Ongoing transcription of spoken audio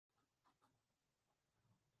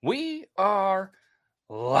We are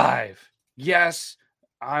live. Yes,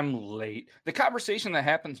 I'm late. The conversation that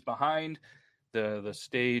happens behind the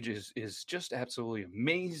stage is just absolutely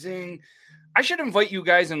amazing. I should invite you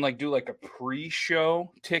guys and do a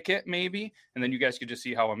pre-show ticket maybe, and then you guys could just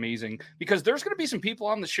see how amazing, because there's going to be some people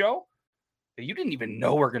on the show that you didn't even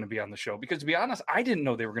know were going to be on the show, because to be honest, I didn't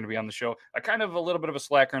know they were going to be on the show. I kind of a little bit of a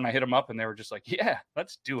slacker, and I hit them up and they were just like, yeah,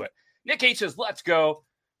 let's do it. Nick H says, let's go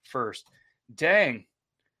first. Dang.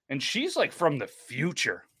 And she's from the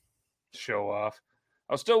future. Show off.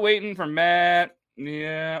 I was still waiting for Matt.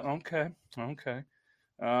 Yeah, okay.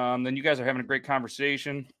 Then you guys are having a great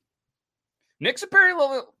conversation. Nick's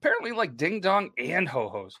apparently like Ding Dong and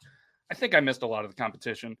Ho-Hos. I think I missed a lot of the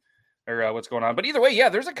competition or what's going on. But either way, yeah,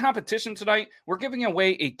 there's a competition tonight. We're giving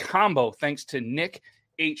away a combo thanks to Nick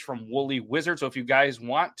H from Woolly Wizard. So if you guys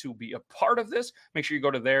want to be a part of this, make sure you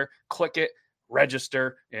go to there, click it,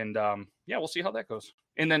 register, and we'll see how that goes.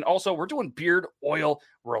 And then also we're doing beard oil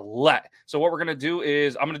roulette. So what we're going to do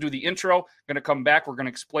is I'm going to do the intro, going to come back, we're going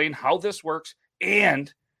to explain how this works,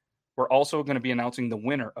 and we're also going to be announcing the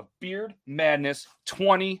winner of Beard Madness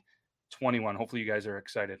 2021. Hopefully you guys are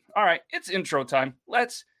excited. All right, it's intro time.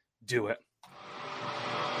 Let's do it.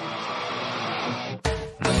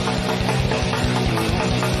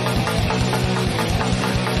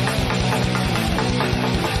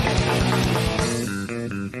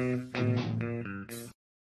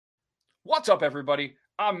 What's up, everybody?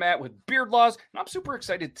 I'm Matt with Beard Laws, and I'm super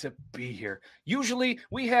excited to be here. Usually,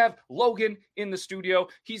 we have Logan in the studio.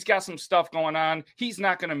 He's got some stuff going on. He's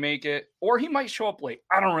not going to make it, or he might show up late.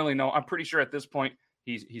 I don't really know. I'm pretty sure at this point,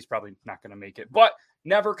 he's probably not going to make it. But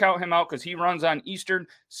never count him out, because he runs on Eastern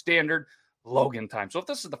Standard Logan time. So if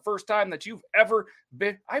this is the first time that you've ever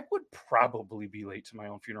been, I would probably be late to my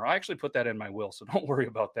own funeral. I actually put that in my will, so don't worry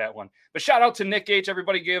about that one. But shout out to Nick H.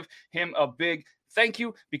 Everybody give him a big thank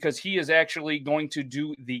you, because he is actually going to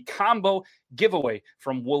do the combo giveaway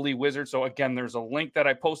from Woolly Wizard. So again, there's a link that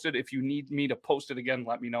I posted. If you need me to post it again,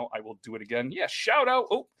 let me know. I will do it again. Yeah, shout out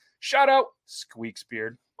Squeak's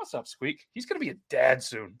Beard. What's up, Squeak? He's going to be a dad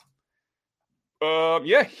soon.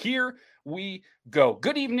 Here we go.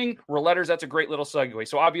 Good evening, Rouletters. That's a great little segue.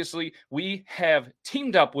 So obviously, we have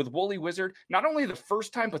teamed up with Woolly Wizard, not only the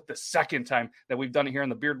first time, but the second time that we've done it here on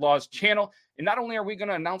the Beard Laws channel. And not only are we going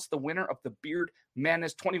to announce the winner of the Beard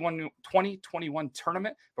Madness 2021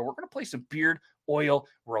 tournament, but we're going to play some beard oil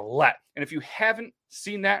roulette. And if you haven't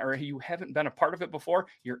seen that, or you haven't been a part of it before,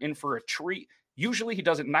 you're in for a treat. Usually he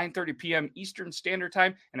does it 9:30 p.m. Eastern Standard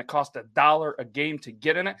Time, and it costs $1 a game to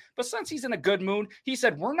get in it. But since he's in a good mood, he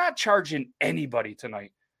said, we're not charging anybody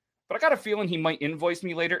tonight. But I got a feeling he might invoice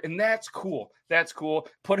me later, and that's cool. That's cool.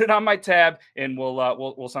 Put it on my tab, and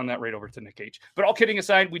we'll send that right over to Nick H. But all kidding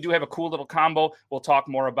aside, we do have a cool little combo. We'll talk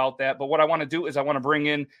more about that. But what I want to do is I want to bring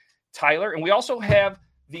in Tyler, and we also have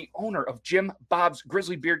the owner of Jim Bob's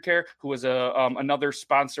Grizzly Beard Care, who is another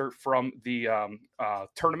sponsor from the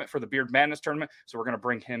tournament, for the Beard Madness tournament. So we're going to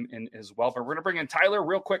bring him in as well. But we're going to bring in Tyler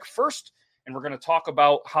real quick first, and we're going to talk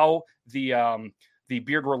about how the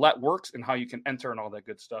Beard Roulette works and how you can enter and all that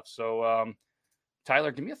good stuff. So,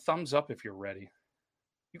 Tyler, give me a thumbs up if you're ready.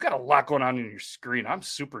 You got a lot going on in your screen. I'm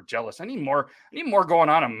super jealous. I need more going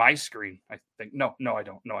on my screen, I think. No, I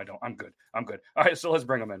don't. I'm good. All right, so let's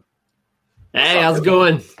bring him in. Hey, how's it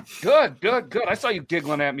going? Good. I saw you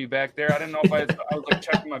giggling at me back there. I didn't know if I was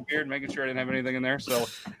checking my beard, making sure I didn't have anything in there. So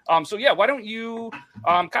yeah, why don't you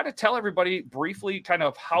kind of tell everybody briefly kind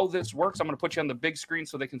of how this works? I'm going to put you on the big screen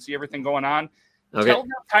so they can see everything going on. Okay. Tell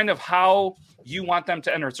them kind of how you want them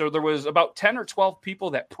to enter. So there was about 10 or 12 people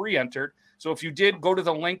that pre-entered. So if you did go to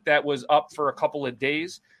the link that was up for a couple of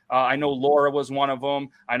days, I know Laura was one of them.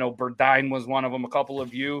 I know Burdine was one of them. A couple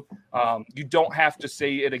of you. You don't have to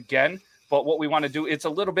say it again. But what we want to do, it's a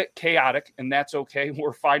little bit chaotic, and that's okay.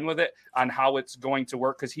 We're fine with it on how it's going to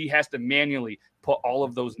work, because he has to manually put all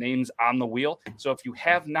of those names on the wheel. So if you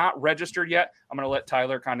have not registered yet, I'm going to let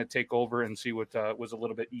Tyler kind of take over and see what was a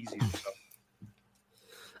little bit easier. So.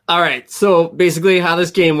 All right. So basically how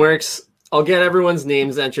this game works, I'll get everyone's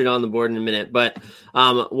names entered on the board in a minute, but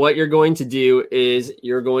what you're going to do is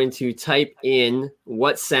you're going to type in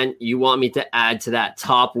what scent you want me to add to that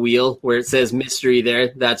top wheel where it says mystery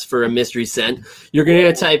there. That's for a mystery scent. You're going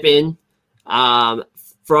to type in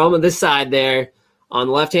from the side there on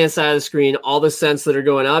the left-hand side of the screen, all the scents that are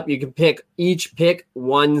going up. You can pick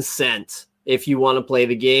one scent if you want to play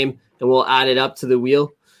the game, and we'll add it up to the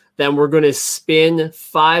wheel. Then we're going to spin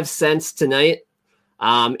 5 scents tonight.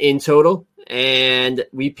 In total, and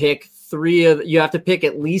we pick 3 of. You have to pick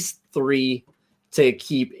at least 3 to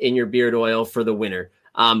keep in your beard oil for the winner.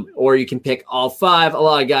 Or you can pick all 5. A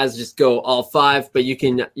lot of guys just go all 5, but you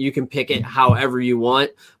can pick it however you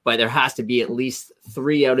want. But there has to be at least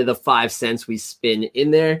 3 out of the 5 cents we spin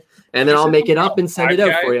in there, and then I'll make it up and send it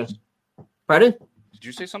out for you. Pardon? Did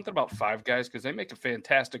you say something about Five Guys? Because they make a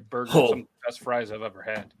fantastic burger. Oh. Some of the best fries I've ever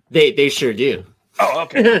had. They sure do. Oh,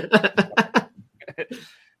 okay.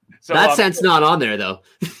 So, that cent's not on there though.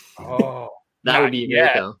 Oh, that would be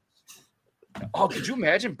yet. Though. Oh, could you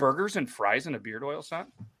imagine burgers and fries in a beard oil scent?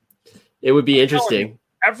 It would be interesting.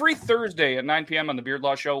 Every Thursday at 9 p.m. on the Beard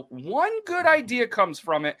Law Show, one good idea comes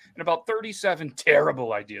from it and about 37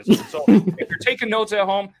 terrible ideas. So if you're taking notes at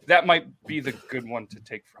home, that might be the good one to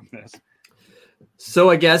take from this.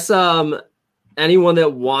 So I guess anyone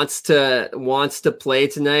that wants to play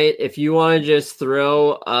tonight, if you want to just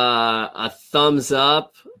throw a thumbs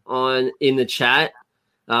up in the chat,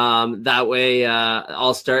 that way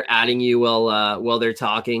I'll start adding you while they're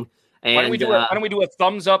talking. And why don't we do a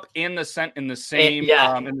thumbs up in the scent in the same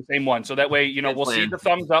in the same one, so that way we'll see the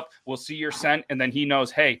thumbs up, we'll see your scent, and then he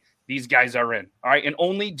knows, hey, these guys are in. All right, and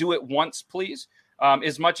only do it once, please.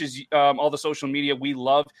 As much as all the social media, we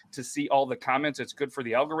love to see all the comments. It's good for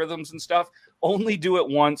the algorithms and stuff. Only do it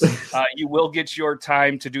once. You will get your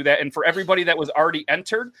time to do that. And for everybody that was already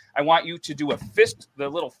entered, I want you to do the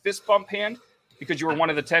little fist bump hand, because you were one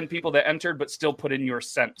of the 10 people that entered but still put in your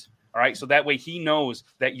scent. All right, so that way he knows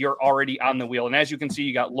that you're already on the wheel. And as you can see,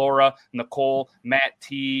 you got Laura, Nicole, Matt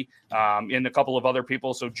T, and a couple of other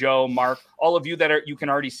people. So Joe, Mark, all of you you can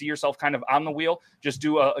already see yourself kind of on the wheel. Just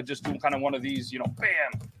do kind of one of these,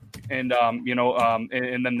 bam, and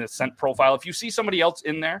and then the scent profile. If you see somebody else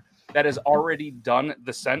in there that has already done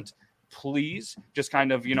the scent, please just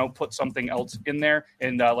kind of put something else in there.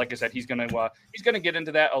 And like I said, he's gonna get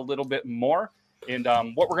into that a little bit more. And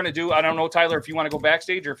what we're gonna do, I don't know, Tyler, if you want to go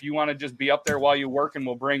backstage or if you want to just be up there while you work, and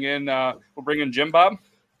we'll bring in Jim Bob.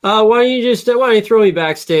 Why don't you throw me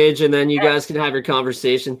backstage, and then you guys can have your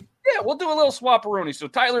conversation. Yeah, we'll do a little swap-a-rooney. So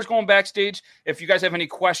Tyler's going backstage. If you guys have any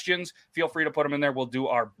questions, feel free to put them in there. We'll do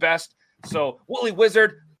our best. So Woolly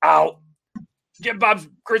Wizard out. Jim Bob's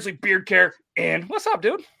Grizzly Beard Care in. What's up,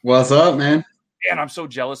 dude? What's up, man? And I'm so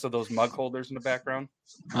jealous of those mug holders in the background.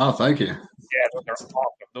 Oh, thank you. Yeah,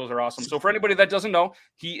 those are awesome. So for anybody that doesn't know,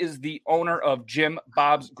 he is the owner of Jim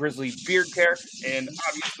Bob's Grizzly Beard Care. And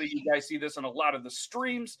obviously you guys see this on a lot of the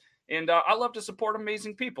streams. And I love to support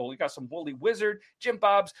amazing people. We got some Woolly Wizard, Jim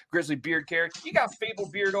Bob's Grizzly Beard Care. You got Fable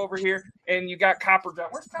Beard over here, and you got Copper John.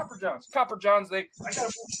 Where's Copper John's? Copper John's, I got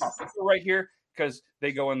a right here because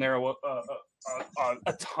they go in there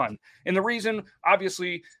a ton. And the reason,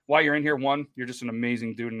 obviously, why you're in here, one, you're just an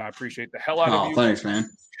amazing dude, and I appreciate the hell out of you. Thanks, man.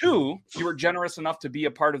 2, you were generous enough to be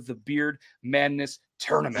a part of the Beard Madness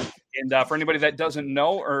tournament. And for anybody that doesn't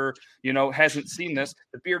know or hasn't seen this,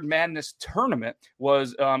 the Beard Madness tournament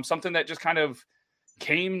was something that just kind of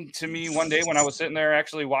came to me one day when I was sitting there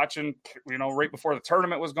actually watching, right before the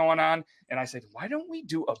tournament was going on. And I said, why don't we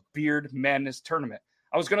do a Beard Madness tournament?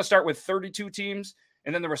 I was going to start with 32 teams.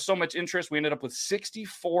 And then there was so much interest, we ended up with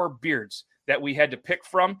 64 beards that we had to pick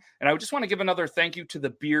from. And I just want to give another thank you to the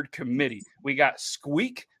Beard Committee. We got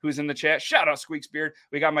Squeak, who's in the chat. Shout out Squeak's Beard.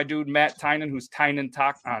 We got my dude Matt Tynan, who's Tynan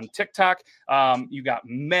Talk on TikTok. You got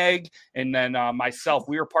Meg, and then myself.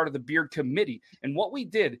 We were part of the Beard Committee. And what we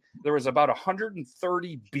did, there was about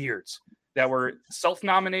 130 beards that were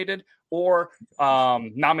self-nominated or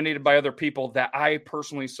nominated by other people that I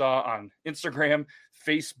personally saw on Instagram,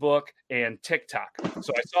 Facebook, and TikTok.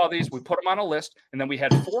 So I saw these, we put them on a list, and then we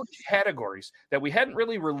had 4 categories that we hadn't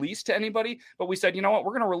really released to anybody, but we said, you know what,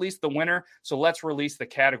 we're going to release the winner, so let's release the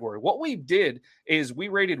category. What we did is we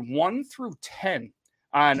rated 1 through 10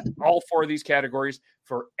 on all 4 of these categories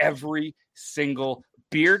for every single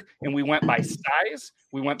beard, and we went by size,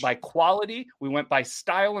 we went by quality, we went by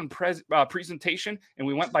style and presentation, and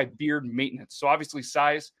we went by beard maintenance. So obviously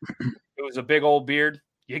size, it was a big old beard,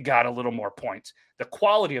 you got a little more points. The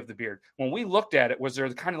quality of the beard, when we looked at it, was there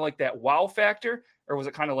kind of like that wow factor, or was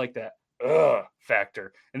it kind of like that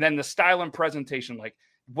factor? And then the style and presentation, like,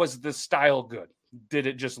 was the style good? Did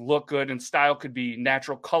it just look good? And style could be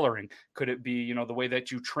natural coloring. Could it be, the way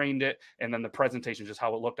that you trained it? And then the presentation, just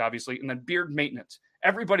how it looked, obviously. And then beard maintenance.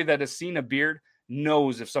 Everybody that has seen a beard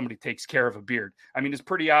knows if somebody takes care of a beard. I mean, it's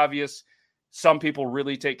pretty obvious. Some people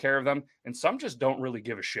really take care of them, and some just don't really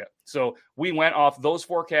give a shit. So we went off those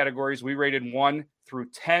 4 categories. We rated 1 through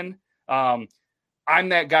 10. I'm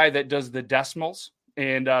that guy that does the decimals,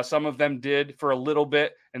 and some of them did for a little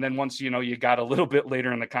bit. And then once, you got a little bit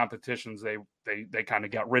later in the competitions, they kind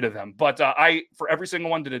of got rid of them. But I, for every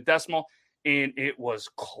single one, did a decimal, and it was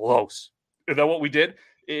close. And then what we did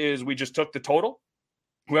is we just took the total,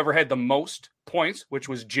 Whoever had the most points, which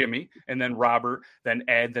was Jimmy, and then Robert, then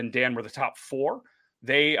Ed, then Dan were the top 4.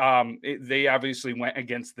 They obviously went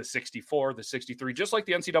against the 64, the 63, just like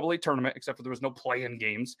the NCAA tournament, except for there was no play-in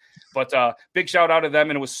games. But big shout out to them,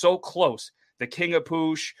 and it was so close. The King of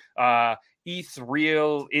Poosh,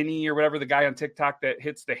 Real, Innie, or whatever, the guy on TikTok that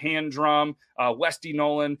hits the hand drum, Westy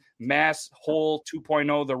Nolan, Mass, Hole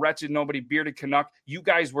 2.0, the Wretched Nobody, Bearded Canuck. You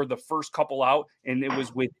guys were the first couple out, and it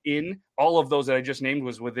was within all of those that I just named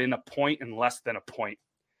was within a point and less than a point.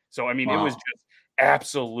 So, I mean, It was just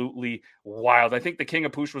absolutely wild. I think the King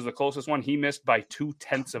of Poosh was the closest one. He missed by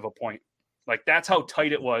 0.2 of a point. Like, that's how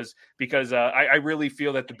tight it was, because I really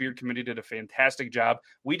feel that the Beard committee did a fantastic job.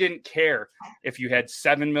 We didn't care if you had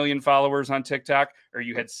 7 million followers on TikTok or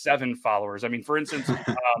you had 7 followers. I mean, for instance,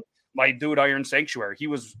 my dude Iron Sanctuary, he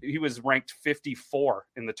was ranked 54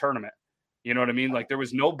 in the tournament. You know what I mean? Like, there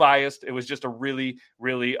was no bias. It was just a really,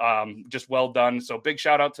 really just well done. So big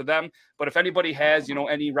shout out to them. But if anybody has,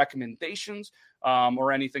 any recommendations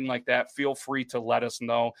or anything like that, feel free to let us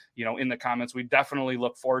know, in the comments. We definitely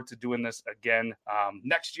look forward to doing this again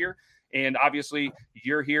next year. And obviously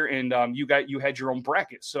you're here, and you had your own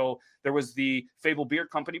bracket. So there was the Fable Beard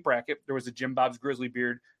Company bracket. There was the Jim Bob's Grizzly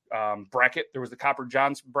Beard bracket. There was the Copper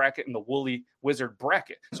Johns bracket and the Woolly Wizard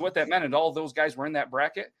bracket. So what that meant, and all of those guys were in that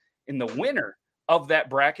bracket, and the winner of that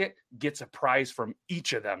bracket gets a prize from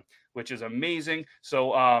each of them, which is amazing. So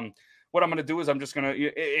what I'm going to do is I'm just going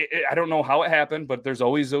to, I don't know how it happened, but there's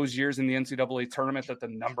always those years in the NCAA tournament that the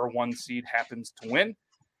number 1 seed happens to win.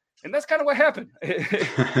 And that's kind of what happened. You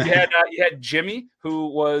had Jimmy, who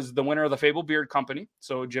was the winner of the Fable Beard Company.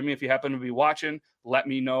 So Jimmy, if you happen to be watching, let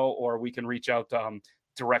me know, or we can reach out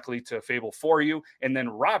directly to Fable for you. And then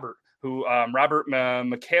Robert, who Robert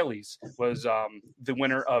McCallies was the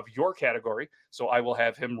winner of your category. So I will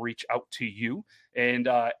have him reach out to you. And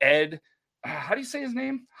Ed, how do you say his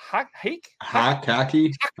name? Hockey?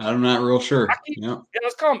 I'm not real sure. Yeah,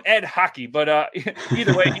 let's call him Ed Hockey. But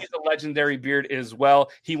either way, he's a legendary beard as well.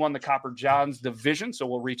 He won the Copper Johns division, so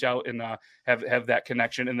we'll reach out and have that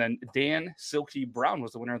connection. And then Dan Silky Brown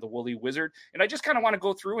was the winner of the Woolly Wizard. And I just kind of want to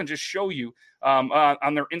go through and just show you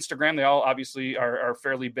on their Instagram. They all obviously are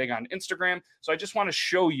fairly big on Instagram. So I just want to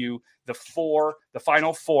show you the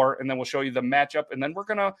final 4, and then we'll show you the matchup. And then we're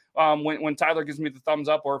gonna when Tyler gives me the thumbs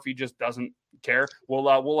up, or if he just doesn't care,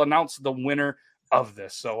 we'll announce the winner of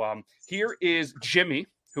this. So here is Jimmy,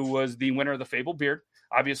 who was the winner of the Fable Beard.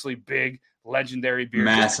 Obviously, big, legendary beard,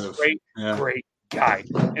 massive, great guy.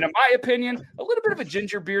 And in my opinion, a little bit of a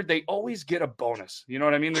ginger beard, they always get a bonus. You know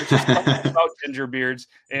what I mean? There's just something about ginger beards,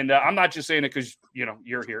 and I'm not just saying it because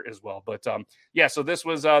you're here as well. But so this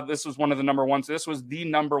was one of the number ones. This was the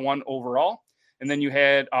number 1 overall, and then you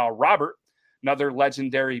had Robert, another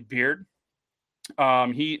legendary beard.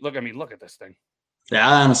 Look at this thing. Yeah,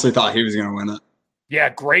 I honestly thought he was going to win it. Yeah,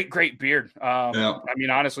 great beard. I mean,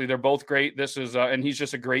 honestly, they're both great. This is, and he's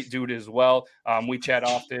just a great dude as well. We chat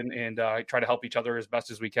often and try to help each other as best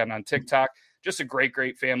as we can on TikTok. Just a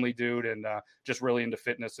great family dude, and just really into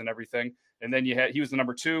fitness and everything. And then he was the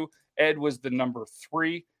number 2. Ed was the number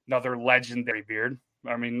 3, another legendary beard.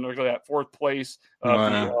 I mean, look at that, 4th place of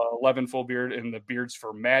the 11 full beard in the Beards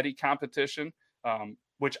for Maddie competition,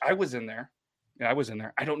 which I was in there. Yeah, I was in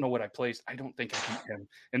there. I don't know what I placed. I don't think I beat him.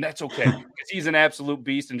 And that's okay, because he's an absolute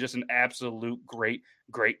beast and just an absolute great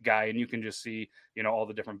guy. And you can just see, all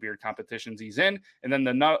the different beard competitions he's in. And then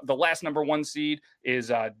the last number 1 seed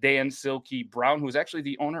is Dan Silky Brown, who's actually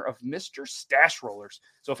the owner of Mr. Stash Rollers.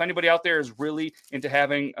 So if anybody out there is really into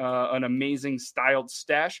having an amazing styled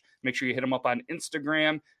stash, make sure you hit him up on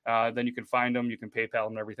Instagram. Then you can find them. You can PayPal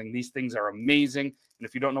them and everything. These things are amazing. And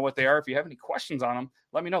if you don't know what they are, if you have any questions on them,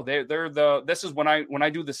 let me know. This is when I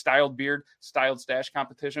do the styled stash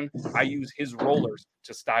competition, I use his rollers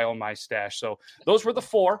to style my stash. So those were the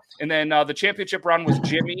 4. And then the championship round was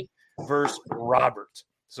Jimmy versus Robert.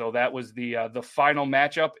 So that was the final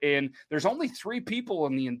matchup. And there's only 3 people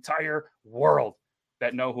in the entire world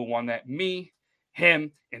that know who won that: me,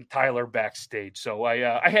 him, and Tyler backstage. So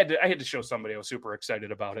I had to show somebody. I was super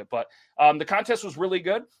excited about it. But the contest was really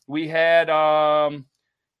good. We had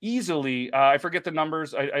easily, I forget the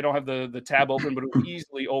numbers. I don't have the tab open, but it was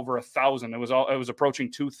easily over 1,000. It was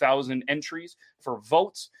approaching 2,000 entries for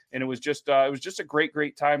votes, and it was just a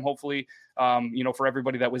great time. Hopefully, for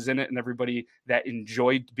everybody that was in it and everybody that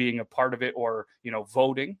enjoyed being a part of it, or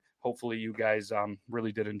voting. Hopefully, you guys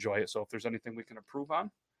really did enjoy it. So if there's anything we can improve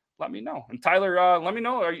on, let me know. And Tyler, let me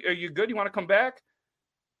know. Are you good? You want to come back?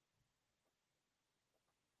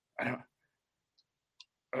 I don't.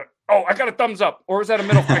 I got a thumbs up. Or is that a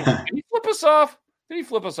middle finger? Did he flip us off?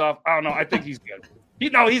 I don't know. I think he's good.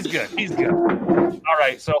 He's good. He's good. All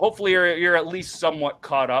right, so hopefully you're at least somewhat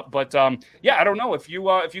caught up. But yeah, I don't know if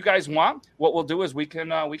you guys want. What we'll do is we can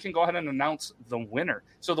go ahead and announce the winner.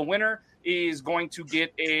 So the winner is going to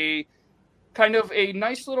get a kind of a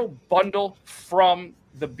nice little bundle from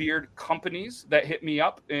the beard companies that hit me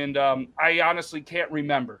up, and I honestly can't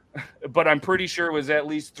remember, but I'm pretty sure it was at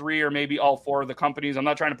least 3 or maybe all 4 of the companies. I'm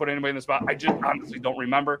not trying to put anybody in the spot. I just honestly don't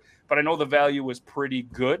remember, but I know the value was pretty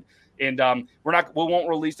good. And we won't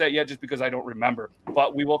release that yet just because I don't remember.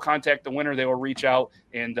 But we will contact the winner. They will reach out,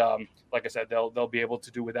 and like I said, they'll be able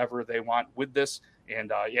to do whatever they want with this.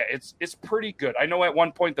 And yeah, it's pretty good. I know at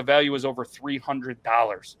one point the value was over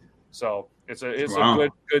 $300, so it's a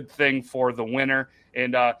good thing for the winner.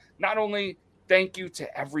 And not only thank you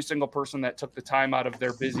to every single person that took the time out of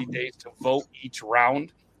their busy days to vote each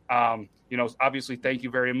round. Obviously, thank you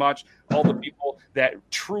very much. All the people that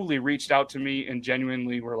truly reached out to me and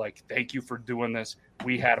genuinely were like, thank you for doing this.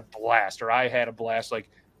 We had a blast, or I had a blast. Like,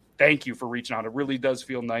 thank you for reaching out. It really does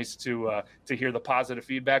feel nice to hear the positive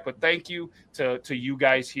feedback. But thank you to you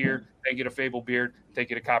guys here. Thank you to Fable Beard. Thank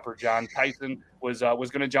you to Copper John. Tyson was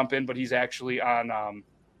going to jump in, but he's actually on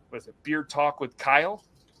Beard Talk with Kyle.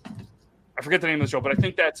 I forget the name of the show, but I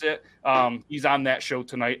think that's it. He's on that show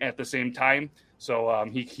tonight at the same time. So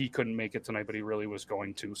he couldn't make it tonight, but he really was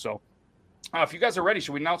going to. So if you guys are ready,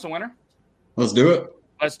 should we announce a winner? Let's do it.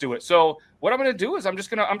 Let's do it. So what I'm going to do is I'm just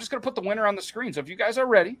gonna put the winner on the screen. So if you guys are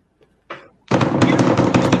ready, here's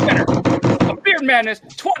the winner of Beard Madness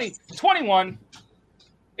 2021.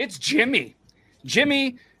 It's Jimmy.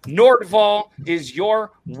 Jimmy Nordval is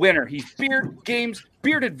your winner. He's Beard Games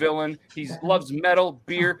bearded villain. He loves metal,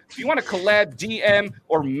 beer. If you want to collab, DM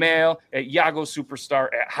or mail at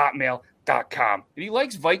yagosuperstar@hotmail.com. And he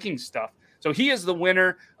likes Viking stuff. So he is the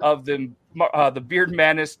winner of the Beard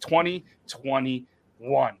Madness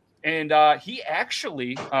 2021. And he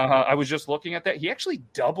actually, I was just looking at that, he actually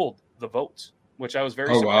doubled the votes, which I was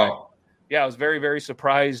very surprised. Wow. Yeah, I was very, very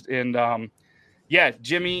surprised. And yeah,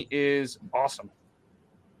 Jimmy is awesome.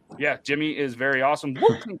 Yeah, Jimmy is very awesome.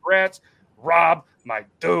 Woo, congrats, Rob, my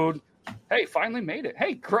dude. Hey, finally made it.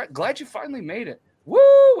 Hey, glad you finally made it. Woo,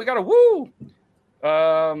 we got a woo.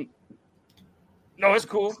 No, it's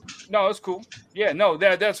cool. No, it's cool. Yeah, no,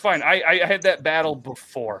 that's fine. I had that battle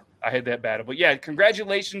before. But yeah,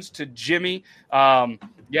 congratulations to Jimmy.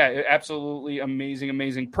 Yeah, absolutely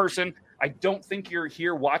amazing person. I don't think you're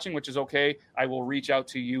here watching, which is okay. I will reach out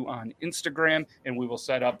to you on Instagram, and we will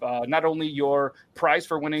set up not only your prize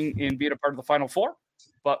for winning and being a part of the Final Four,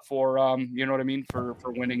 but for, you know what I mean, for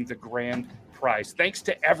winning the grand prize. Thanks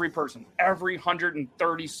to every person, every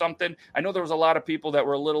 130-something. I know there was a lot of people that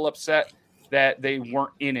were a little upset that they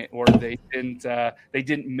weren't in it, or they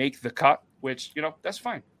didn't make the cut, which, that's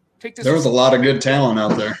fine. There was a lot of good talent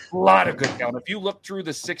out there. A lot of good talent. If you look through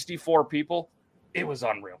the 64 people, it was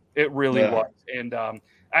unreal. It really was. And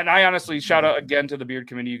I honestly shout out again to the Beard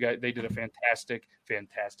community. You guys, they did a fantastic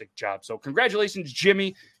job. So congratulations,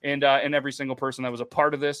 Jimmy, and every single person that was a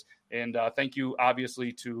part of this. And thank you,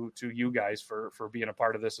 obviously, to you guys for being a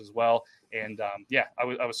part of this as well. And yeah, I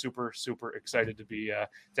was super excited to be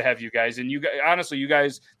to have you guys. And you guys, honestly, you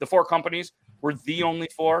guys, the 4 companies were the only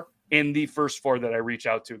 4 in the first 4 that I reach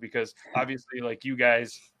out to, because obviously, like, you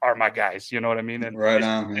guys are my guys, you know what I mean? And right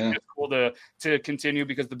on, yeah. It's cool to continue,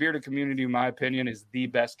 because the bearded community, in my opinion, is the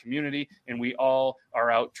best community, and we all are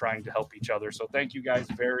out trying to help each other. So thank you guys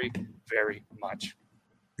very, very much.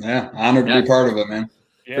 Yeah, honored to be part of it, man.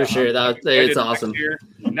 Yeah, for sure. It's awesome.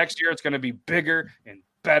 Next year it's going to be bigger and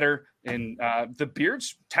better, and the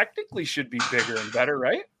beards technically should be bigger and better,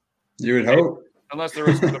 right? You would hope. Unless there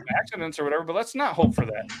was some accidents or whatever, but let's not hope for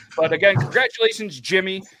that. But again, congratulations,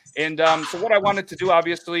 Jimmy. And so what I wanted to do,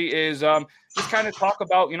 obviously, is just kind of talk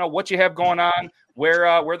about, what you have going on,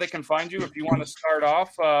 where they can find you. If you want to start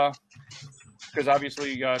off, because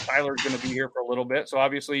obviously Tyler's going to be here for a little bit. So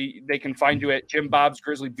obviously they can find you at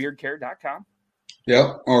jimbobsgrizzlybeardcare.com.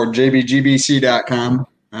 Yep, or jbgbc.com.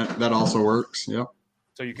 That also works. Yep.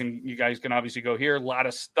 So you guys can obviously go here. A lot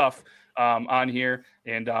of stuff on here,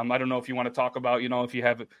 and I don't know if you want to talk about, if you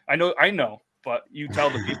have. I know, but you tell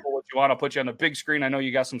the people what you want. I'll put you on the big screen. I know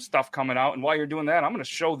you got some stuff coming out, and while you're doing that, I'm going to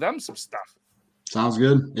show them some stuff. Sounds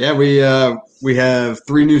good. Yeah, we have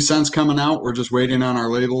 3 new scents coming out. We're just waiting on our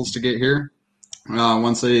labels to get here.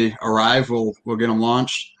 Once they arrive, we'll get them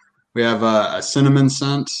launched. We have a cinnamon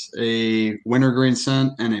scent, a wintergreen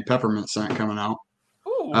scent, and a peppermint scent coming out.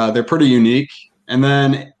 They're pretty unique. And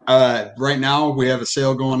then right now we have a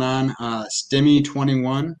sale going on, STIMMY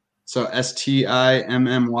 21. So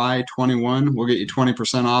STIMMY 21. We'll get you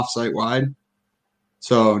 20% off site wide.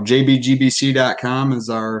 So jbgbc.com is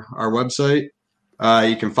our website.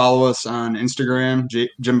 You can follow us on Instagram,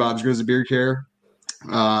 Jim Bob's Grizzly Beard Care.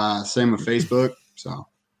 Same with Facebook. So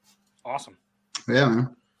awesome. Yeah,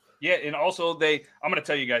 man. Yeah, and also I'm going to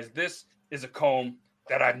tell you guys, this is a comb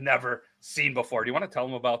that I've never seen before. Do you want to tell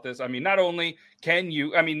them about this? I mean, not only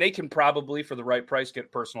they can probably for the right price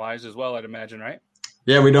get personalized as well, I'd imagine, right?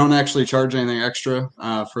 Yeah, we don't actually charge anything extra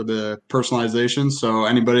for the personalization. So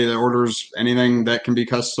anybody that orders anything that can be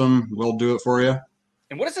custom, we'll do it for you.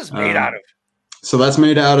 And what is this made out of? So that's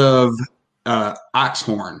made out of ox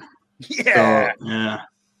horn. Yeah. So, yeah.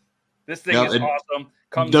 This thing is awesome.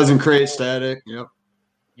 Doesn't create static. Yep.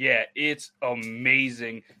 Yeah, it's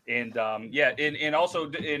amazing. And and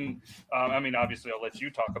also obviously I'll let you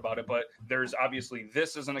talk about it, but there's obviously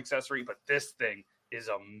this as an accessory, but this thing is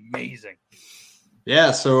amazing.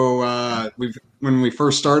 Yeah, so when we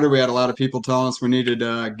first started, we had a lot of people telling us we needed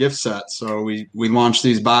a gift set. So we launched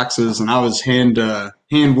these boxes, and I was hand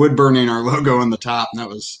wood burning our logo in the top, and that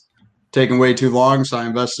was taking way too long. So I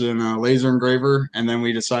invested in a laser engraver, and then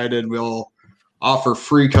we decided we'll offer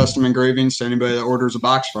free custom engravings to anybody that orders a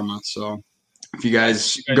box from us. So if you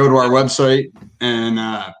guys go to our website, and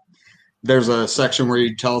there's a section where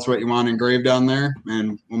you tell us what you want engraved on there,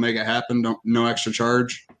 and we'll make it happen. No extra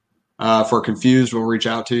charge. If we're confused, we'll reach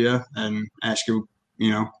out to you and ask you,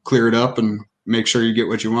 clear it up and make sure you get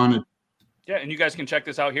what you wanted. Yeah, and you guys can check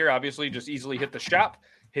this out here. Obviously, just easily hit the shop,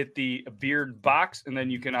 hit the beard box, and then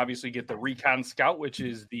you can obviously get the Recon Scout, which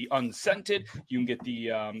is the unscented. You can get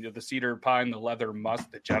the cedar pine, the leather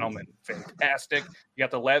musk, the gentleman, fantastic. You got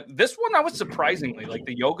the this one I was surprisingly like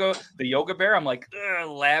the yoga bear. I'm like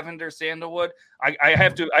lavender sandalwood. I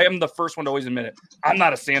am the first one to always admit it. I'm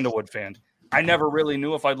not a sandalwood fan. I never really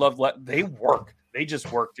knew if I'd love. They work. They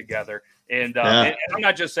just work together. And I'm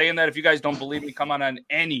not just saying that. If you guys don't believe me, come on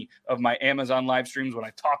any of my Amazon live streams. When I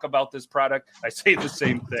talk about this product, I say the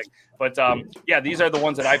same thing. But these are the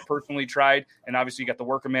ones that I personally tried. And obviously, you got the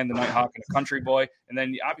Worker Man, the Nighthawk, and the Country Boy. And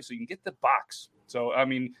then obviously, you can get the box. So I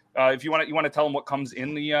mean, if you want to tell them what comes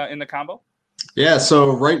in the combo. Yeah,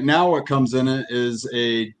 so right now what comes in it is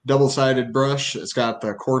a double-sided brush. It's got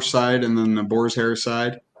the coarse side and then the boar's hair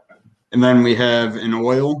side. And then we have an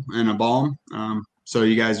oil and a balm. So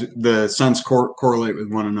you guys, the scents correlate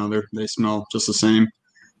with one another. They smell just the same.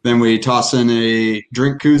 Then we toss in a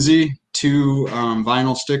drink koozie, 2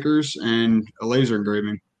 vinyl stickers, and a laser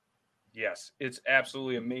engraving. Yes, it's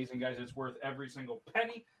absolutely amazing, guys. It's worth every single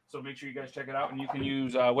penny. So make sure you guys check it out. And you can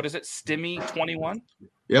use, what is it, Stimmy21?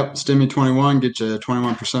 Yep, Stimmy21, get you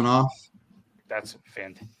 21% off. That's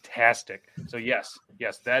fantastic. So yes,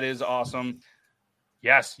 that is awesome.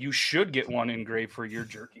 Yes, you should get one engraved for your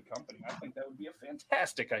jerky company. I think that would be a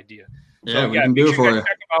fantastic idea. Yeah, we can do it for you. Check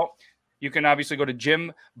them out. You can obviously go to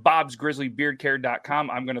jimbobsgrizzlybeardcare.com.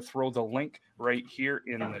 I'm going to throw the link right here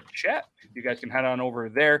in the chat. You guys can head on over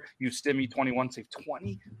there. Use Stimmy21, save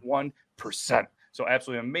 21%. So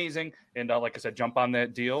absolutely amazing. And like I said, jump on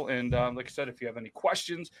that deal. And like I said, if you have any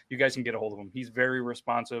questions, you guys can get a hold of him. He's very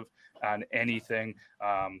responsive on anything.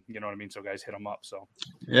 You know what I mean? So guys, hit him up. So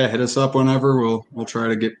yeah, hit us up whenever. We'll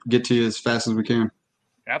try to get to you as fast as we can.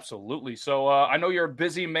 Absolutely. So I know you're a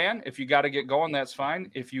busy man. If you got to get going, that's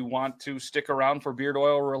fine. If you want to stick around for Beard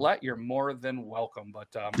Oil Roulette, you're more than welcome. But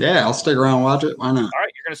yeah, I'll stick around and watch it. Why not? All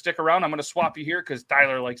right, you're going to stick around. I'm going to swap you here because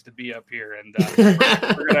Tyler likes to be up here, and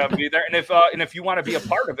we're going to be there. And if you want to be a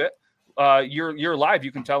part of it, you're live.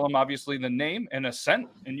 You can tell them obviously the name and a scent,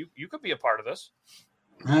 and you could be a part of this.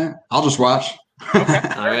 All right, I'll just watch. Okay.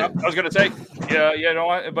 All right. I was going to say, you know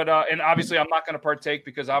what? But and obviously I'm not going to partake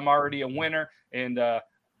because I'm already a winner, and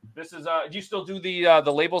this is do you still do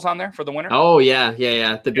the labels on there for the winner? Oh yeah.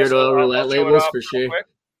 The Beard Oil Roulette labels for sure. Quick.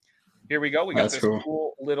 Here we go. We got That's this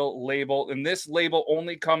cool little label, and this label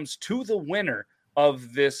only comes to the winner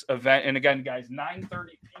of this event. And again, guys, 9:30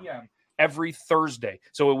 p.m. every Thursday.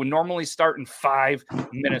 So it would normally start in 5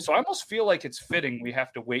 minutes. So I almost feel like it's fitting we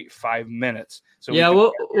have to wait 5 minutes. So yeah,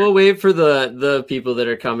 we'll wait for the people that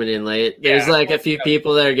are coming in late. There's a few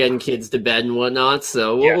people that are getting kids to bed and whatnot,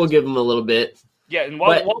 so we'll give them a little bit. Yeah, and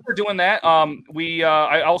while we're doing that,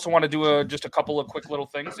 I also want to do just a couple of quick little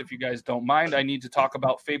things, if you guys don't mind. I need to talk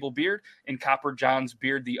about Fable Beard and Copper John's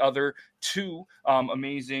Beard, the other 2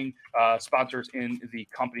 amazing sponsors in the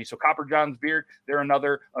company. So Copper John's Beard, they're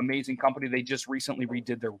another amazing company. They just recently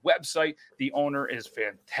redid their website. The owner is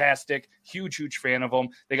fantastic. Huge fan of them.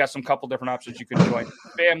 They got some couple different options. You can join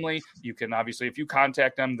family. You can obviously, if you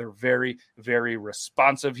contact them, they're very, very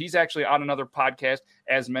responsive. He's actually on another podcast,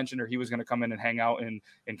 as mentioned, or he was going to come in and hang out and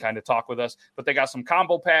kind of talk with us. But they got some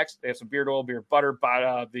combo packs. They have some beard oil, beard butter,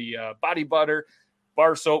 the body butter,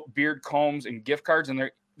 bar soap, beard combs, and gift cards.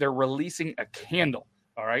 And they're releasing a candle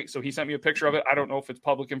All right. So he sent me a picture of it. I don't know if it's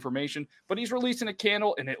public information, but he's releasing a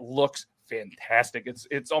candle and it looks fantastic.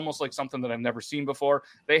 It's almost like something that I've never seen before.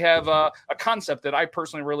 They have a concept that I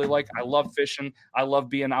personally really like. I love fishing. I love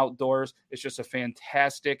being outdoors. It's just a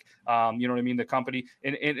fantastic, you know what I mean? The company.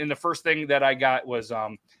 And the first thing that I got was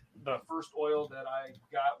the first oil that I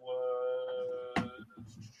got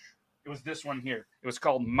was this one here. It was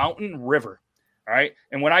called Mountain River. All right.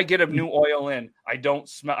 And when I get a new oil in, I don't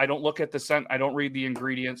look at the scent. I don't read the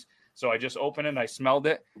ingredients. So I just opened it and I smelled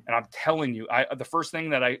it. And I'm telling you, the first thing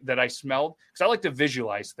that I smelled, because I like to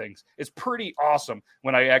visualize things. It's pretty awesome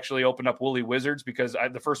when I actually opened up Woolly Wizards, because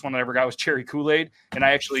the first one I ever got was cherry Kool-Aid. And I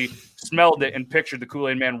actually smelled it and pictured the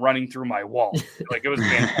Kool-Aid man running through my wall. Like, it was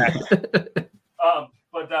fantastic.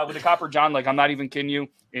 But with the Copper John, like, I'm not even kidding you.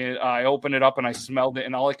 And I opened it up and I smelled it,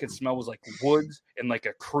 and all I could smell was like woods and like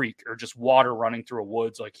a creek or just water running through a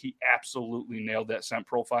woods. Like, he absolutely nailed that scent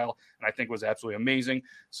profile, and I think it was absolutely amazing.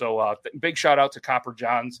 So big shout out to Copper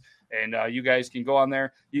Johns, and you guys can go on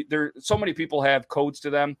there. So many people have codes to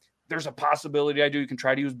them. There's a possibility I do. You can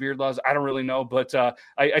try to use Beard Laws. I don't really know, but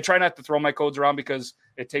I try not to throw my codes around because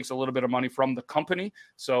it takes a little bit of money from the company.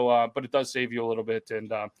 So, but it does save you a little bit.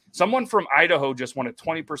 And someone from Idaho just wanted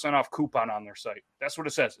 20% off coupon on their site. That's what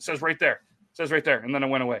it says. It says right there. It says right there. And then it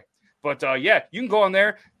went away. But yeah, you can go on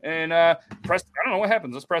there and press. I don't know what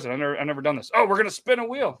happens. Let's press it. I've never done this. Oh, we're going to spin a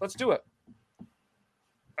wheel. Let's do it.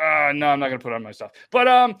 No, I'm not going to put on my stuff. But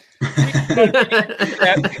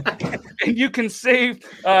and you can save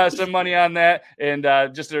some money on that, and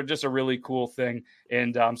just a really cool thing.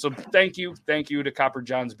 And so thank you to Copper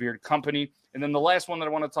John's Beard Company. And then the last one that I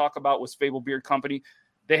want to talk about was Fable Beard Company.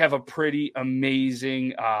 They have a pretty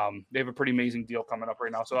amazing deal coming up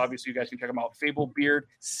right now. So obviously you guys can check them out.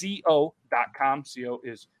 FableBeardCO.com. CO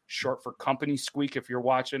is short for company. Squeak, if you're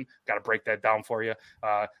watching, got to break that down for you.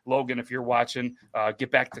 Logan, if you're watching, get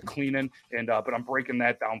back to cleaning. And but I'm breaking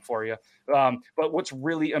that down for you. But what's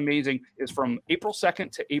really amazing is from April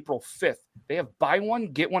 2nd to April 5th, they have buy one,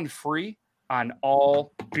 get one free on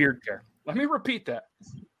all beard care. Let me repeat that.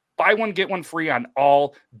 Buy one, get one free on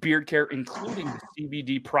all beard care, including the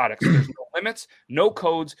CBD products. There's no limits, no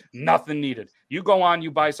codes, nothing needed. You go on,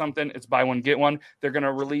 you buy something, it's buy one, get one. They're going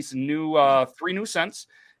to release 3 new scents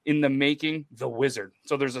in the making, the Wizard.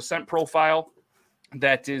 So there's a scent profile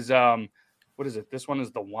that is, what is it? This one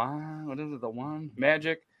is the wand. What is it? The wand?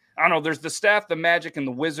 Magic? I don't know. There's the staff, the magic, and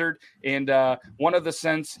the wizard. And one of the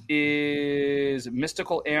scents is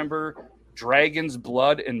Mystical Amber, Dragon's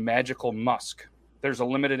Blood, and Magical Musk. There's a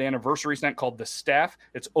limited anniversary scent called the Staff.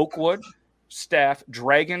 It's Oakwood, Staff,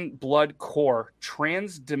 Dragon Blood Core,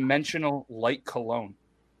 Trans-Dimensional Light Cologne.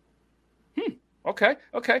 Okay.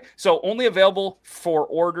 So only available for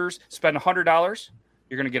orders. Spend $100,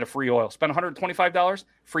 you're going to get a free oil. Spend $125,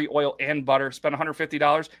 free oil and butter. Spend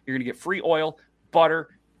 $150, you're going to get free oil, butter,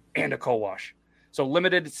 and a co-wash. So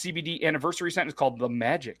limited CBD anniversary scent is called The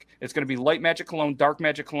Magic. It's going to be Light Magic Cologne, Dark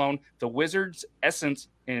Magic Cologne, The Wizard's Essence,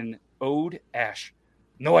 and Ode Ash.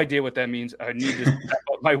 No idea what that means. I need to step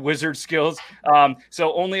up my wizard skills.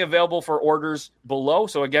 So only available for orders below.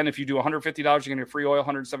 So again, if you do $150, you're going to get free oil,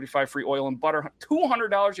 $175 free oil and butter, $200,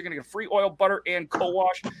 you're going to get free oil, butter, and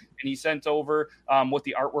co-wash. And he sent over what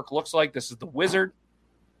the artwork looks like. This is the Wizard.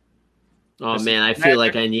 Oh, man, I feel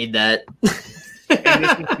like I need that. And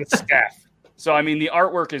this is the Staff. So, I mean, the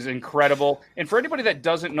artwork is incredible. And for anybody that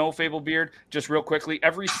doesn't know Fable Beard, just real quickly,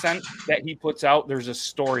 every scent that he puts out, there's a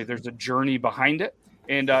story. There's a journey behind it.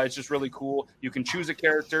 And it's just really cool. You can choose a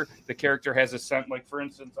character. The character has a scent. Like, for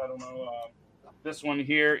instance, I don't know, this one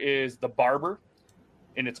here is the Barber,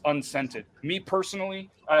 and it's unscented. Me personally,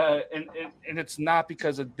 and it's not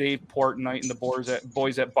because of Dave Portnight and the boys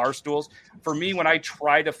at Barstools. For me, when I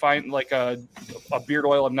try to find like a beard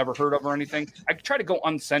oil I've never heard of or anything, I try to go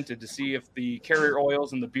unscented to see if the carrier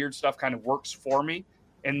oils and the beard stuff kind of works for me.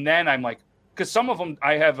 And then I'm like, because some of them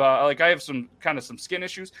I have some skin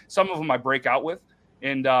issues. Some of them I break out with.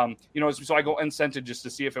 And, so I go unscented just to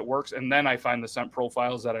see if it works. And then I find the scent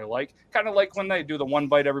profiles that I like. Kind of like when they do the one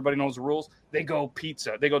bite, everybody knows the rules. They go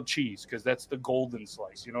pizza. They go cheese because that's the golden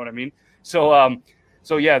slice. You know what I mean? So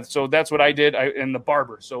that's what I did. And the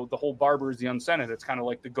Barber. So the whole Barber is the unscented. It's kind of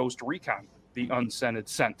like the Ghost Recon, the unscented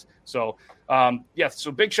scent. So,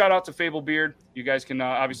 so big shout out to Fable Beard. You guys can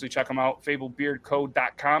obviously check them out.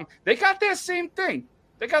 FableBeardCo.com. They got that same thing.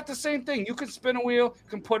 You can spin a wheel,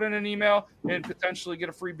 can put in an email, and potentially get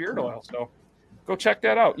a free beard oil. So go check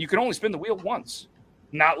that out. You can only spin the wheel once,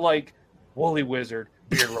 not like Woolly Wizard,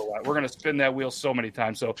 Beard Roulette. We're going to spin that wheel so many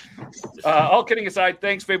times. So all kidding aside,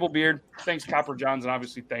 thanks, Fable Beard. Thanks, Copper Johns. And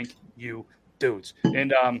obviously, thank you, dudes.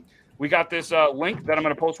 And We got this link that I'm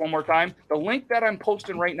going to post one more time. The link that I'm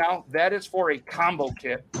posting right now, that is for a combo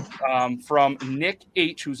kit from Nick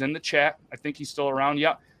H, who's in the chat. I think he's still around.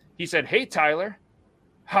 Yeah. He said, "Hey, Tyler,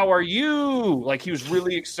 how are you?" Like, he was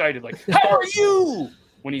really excited. Like, "How are you?"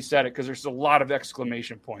 when he said it, because there's a lot of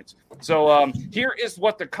exclamation points. So here is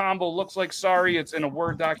what the combo looks like. Sorry, it's in a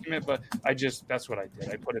Word document, but that's what I did.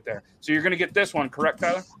 I put it there. So you're going to get this one, correct,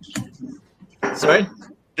 Tyler? Sorry?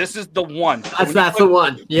 This is the one. That's the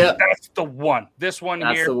one. Yep. That's the one. This one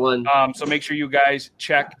That's here. the one. So make sure you guys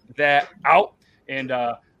check that out. And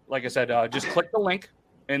like I said, just click the link,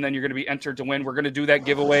 and then you're going to be entered to win. We're going to do that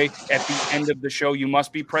giveaway at the end of the show. You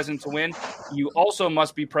must be present to win. You also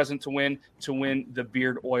must be present to win the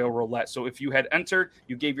beard oil roulette. So if you had entered,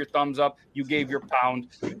 you gave your thumbs up, you gave your pound,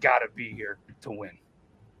 you got to be here to win.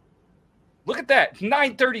 Look at that.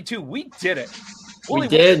 9:32. We did it. We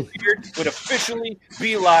did. Beard would officially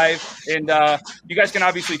be live, and you guys can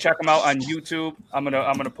obviously check them out on YouTube. I'm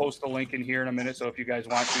gonna post the link in here in a minute, so if you guys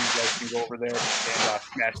want to, you guys can go over there and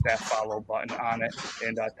smash that follow button on it.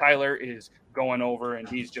 And Tyler is going over, and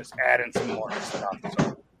he's just adding some more stuff.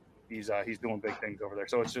 So he's doing big things over there.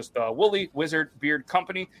 So it's just Woolly Wizard Beard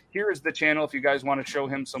Company. Here is the channel. If you guys want to show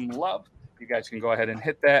him some love, you guys can go ahead and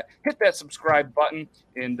hit that subscribe button,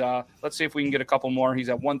 and let's see if we can get a couple more. He's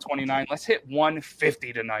at 129. Let's hit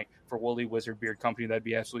 150 tonight for Woolly Wizard Beard Company. That'd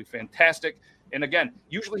be absolutely fantastic. And again,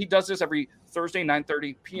 usually he does this every Thursday,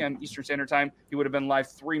 9:30 p.m. Eastern Standard Time. He would have been live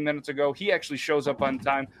 3 minutes ago. He actually shows up on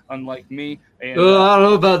time, unlike me. And, I don't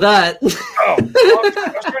know about that. I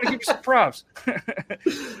was trying to give you some props.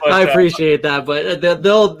 But, I appreciate that, but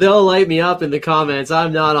they'll light me up in the comments.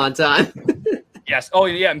 I'm not on time. Yes. Oh,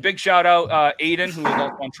 yeah. And big shout out Aiden, who was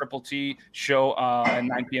also on Triple T show at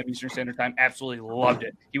 9 p.m. Eastern Standard Time. Absolutely loved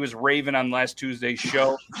it. He was raving on last Tuesday's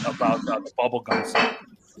show about the bubblegum scent.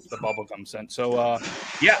 The bubblegum scent. So,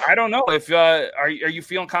 yeah, I don't know. If are you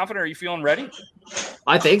feeling confident? Are you feeling ready?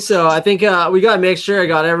 I think so. I think we got to make sure I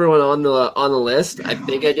got everyone on the list. I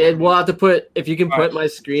think I did. We'll have to put, if you can put my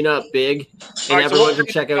screen up big, and everyone can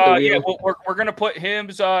check out the wheel. Yeah, we're gonna put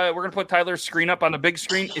we're gonna put Tyler's screen up on the big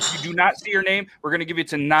screen. If you do not see your name, we're gonna give you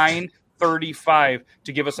to 9:35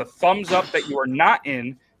 to give us a thumbs up that you are not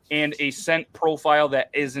in, and a scent profile that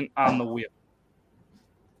isn't on the wheel.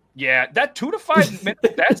 Yeah, that 2 to 5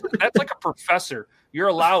 minutes. That's like a professor. You're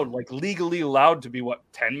allowed, like legally allowed, to be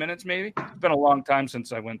 10 minutes maybe. It's been a long time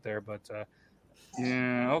since I went there, but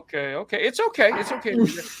yeah, okay, it's okay.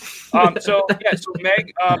 So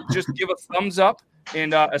Meg, just give a thumbs up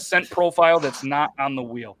and a scent profile that's not on the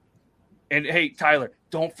wheel. And hey, Tyler,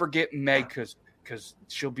 don't forget Meg, because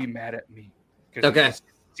she'll be mad at me. Okay.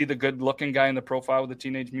 See the good-looking guy in the profile with the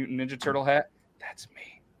Teenage Mutant Ninja Turtle hat? That's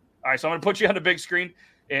me. All right, so I'm gonna put you on the big screen.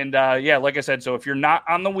 And yeah, like I said, so if you're not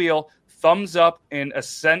on the wheel, thumbs up and a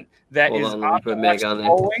scent that is on the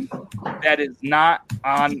that is not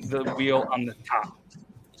on the wheel on the top.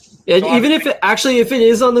 Yeah, so even if it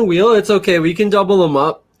is on the wheel, it's okay. We can double them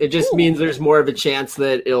up. It just means there's more of a chance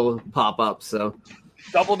that it'll pop up. So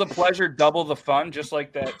double the pleasure, double the fun, just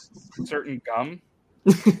like that certain gum.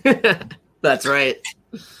 That's right.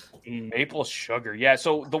 Maple sugar. Yeah,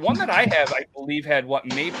 so the one that I have, I believe, had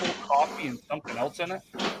maple coffee and something else in it.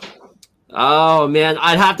 Oh, man.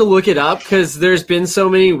 I'd have to look it up because there's been so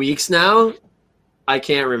many weeks now. I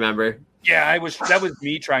can't remember. Yeah, that was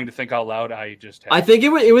me trying to think out loud. I think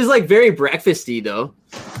it was like very breakfasty, though.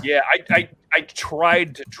 Yeah, I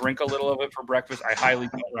tried to drink a little of it for breakfast. I highly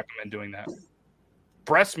don't recommend doing that.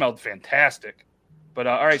 Breath smelled fantastic. But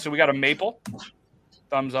all right, so we got a maple.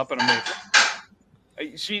 Thumbs up and a maple.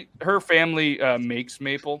 Her family makes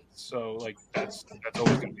maple, so like that's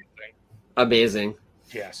always gonna be a thing. Amazing.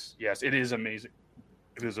 Yes, it is amazing.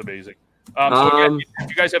 It is amazing. So yeah, if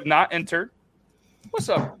you guys have not entered, what's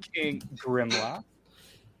up, King Grimlock?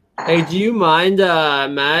 Hey, do you mind,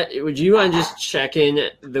 Matt? Would you mind just checking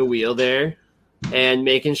the wheel there and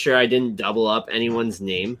making sure I didn't double up anyone's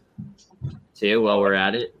name too while we're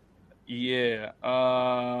at it? Yeah.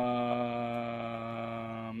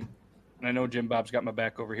 And I know Jim Bob's got my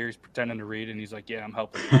back over here. He's pretending to read, and he's like, "Yeah, I'm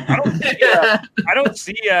helping." I don't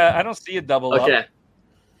see a double up. Okay.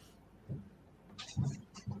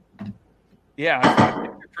 Yeah, I thought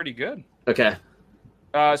you're pretty good. Okay.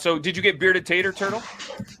 So did you get Bearded Tater Turtle?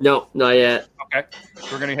 No, not yet. Okay.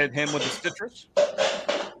 We're gonna hit him with the citrus.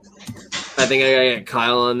 I think I gotta get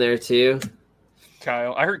Kyle on there too.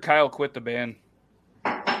 Kyle, I heard Kyle quit the band,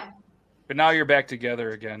 but now you're back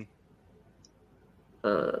together again.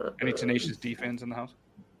 Any Tenacious D fans in the house?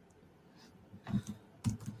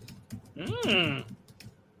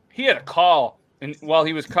 He had a call, and while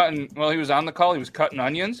he was on the call, he was cutting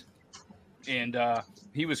onions. and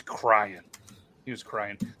he was crying.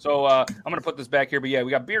 So I'm gonna put this back here. But yeah,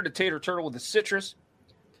 we got bearded tater turtle with the citrus.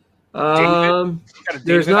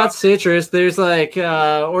 There's not citrus. There's like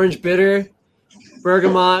orange bitter,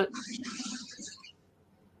 bergamot.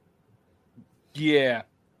 Yeah,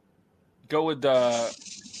 go with there's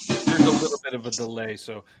a little bit of a delay.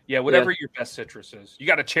 So yeah, whatever your best citrus is. You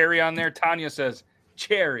got a cherry on there. Tanya says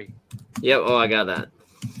cherry. Yep. Oh, I got that.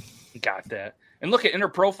 Got that. And look at in her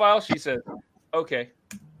profile, she says, okay.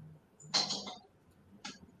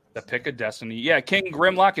 The pick of destiny. Yeah, King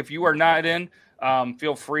Grimlock, if you are not in,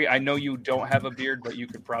 feel free. I know you don't have a beard, but you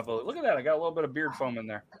could probably look at that. I got a little bit of beard foam in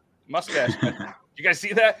there. Mustache. You guys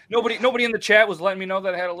see that? Nobody in the chat was letting me know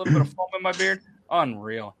that I had a little bit of foam in my beard.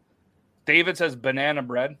 Unreal. David says banana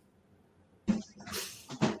bread. I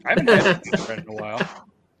haven't had banana bread in a while.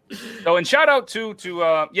 So, and shout out to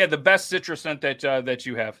the best citrus scent that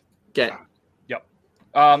you have. Okay. Yep.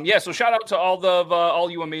 So shout out to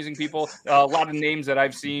all you amazing people. A lot of names that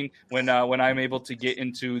I've seen when I'm able to get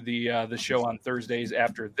into the show on Thursdays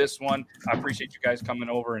after this one. I appreciate you guys coming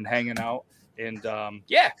over and hanging out. And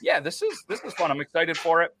this is fun. I'm excited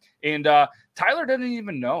for it. And Tyler didn't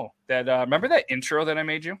even know that. Remember that intro that I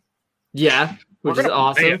made you? Yeah, which is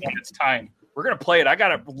awesome. When it's time. We're gonna play it. I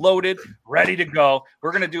got it loaded, ready to go.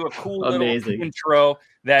 We're gonna do a cool little intro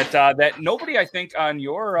that nobody I think on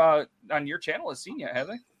your channel has seen yet, have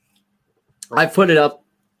they? I put it up.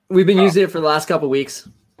 We've been using it for the last couple of weeks.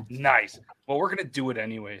 Nice. Well, we're gonna do it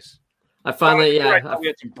anyways. I finally, I thought we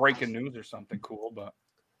had some breaking news or something cool, but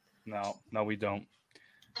no, we don't.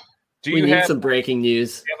 We need some breaking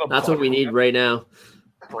news. That's what we need right now.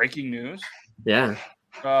 Breaking news? Yeah.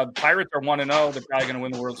 Pirates are 1-0. They're probably going to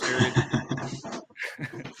win the World Series.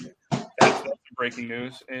 That's breaking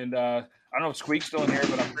news. And I don't know if Squeak's still in here,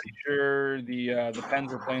 but I'm pretty sure the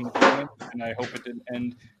Pens are playing the Bruins, and I hope it didn't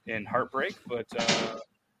end in heartbreak. But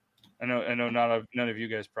I know none of you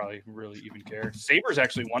guys probably really even care. Sabres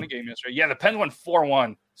actually won a game yesterday. Yeah, the Pens won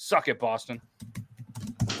 4-1. Suck it, Boston.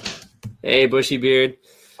 Hey, Bushy Beard.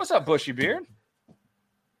 What's up, Bushy Beard?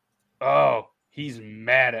 Oh, he's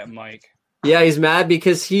mad at Mike. Yeah, he's mad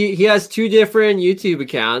because he has 2 different YouTube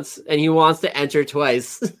accounts and he wants to enter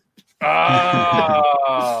twice.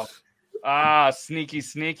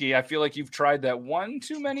 Sneaky. I feel like you've tried that one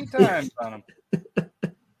too many times on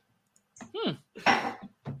him.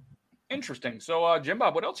 Interesting. So, Jim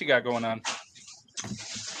Bob, what else you got going on?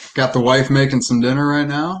 Got the wife making some dinner right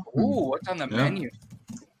now. Ooh, what's on the menu?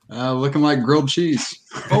 Looking like grilled cheese.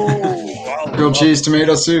 Oh, grilled cheese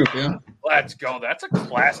tomato soup. Yeah. Let's go. That's a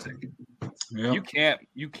classic. Yep.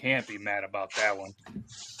 You can't be mad about that one.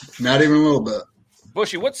 Not even a little bit.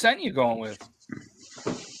 Bushy, what scent you going with?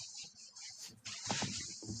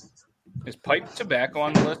 Is pipe tobacco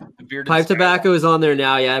on the list? Pipe tobacco is on there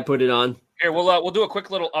now. Yeah, I put it on. Here, we'll do a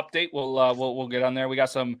quick little update. We'll get on there. We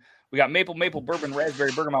got maple bourbon,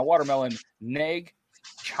 raspberry, bergamot, watermelon, neg,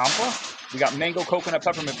 champa. We got mango, coconut,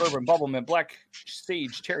 peppermint, bourbon, bubblemint, black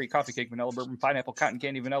sage, cherry, coffee cake, vanilla bourbon, pineapple, cotton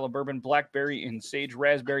candy, vanilla bourbon, blackberry, and sage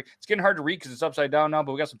raspberry. It's getting hard to read because it's upside down now,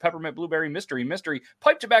 but we got some peppermint, blueberry, mystery,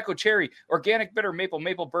 pipe tobacco, cherry, organic, bitter, maple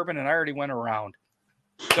bourbon, and I already went around.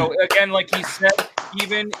 So again, like he said,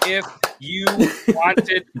 even if you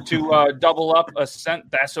wanted to double up a scent,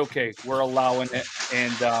 that's okay. We're allowing it.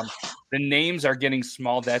 And the names are getting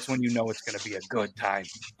small. That's when you know it's going to be a good time.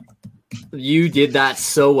 You did that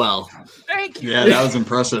so well. Thank you. Yeah, that was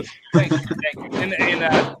impressive. Thank you.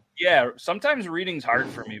 And sometimes reading's hard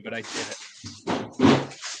for me, but I did it.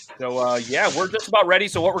 So we're just about ready.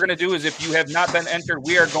 So what we're going to do is, if you have not been entered,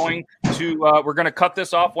 we are going to we're going to cut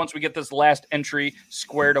this off once we get this last entry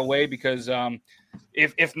squared away, because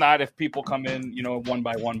if people come in, one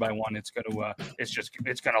by one, it's going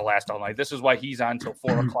to last all night. This is why he's on till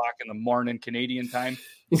 4:00 in the morning Canadian time,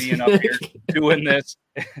 being up here doing this.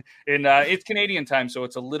 And it's Canadian time, so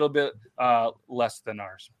it's a little bit less than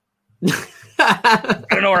ours. I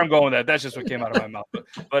don't know where I'm going with that. That's just what came out of my mouth.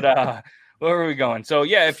 But where are we going? So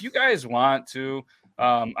yeah, if you guys want to,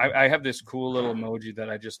 I have this cool little emoji that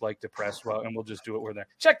I just like to press, and we'll just do it. We're there.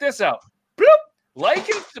 Check this out. Bloop! Like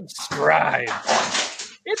and subscribe.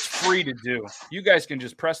 It's free to do. You guys can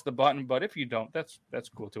just press the button, but if you don't, that's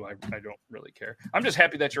cool too. I don't really care. I'm just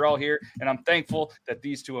happy that you're all here, and I'm thankful that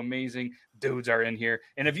these 2 amazing dudes are in here.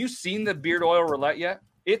 And have you seen the beard oil roulette yet?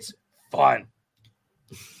 It's fun.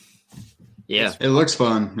 Yeah, it looks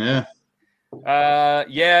fun. Yeah.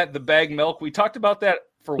 The bag milk. We talked about that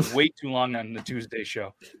for way too long on the Tuesday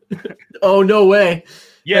show. Oh, no way.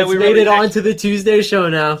 Yeah, we made it onto the Tuesday show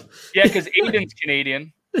now. Yeah, because Aiden's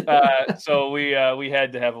Canadian. So we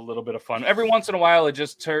had to have a little bit of fun. Every once in a while, it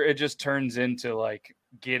just turns into like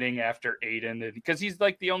getting after Aiden, because he's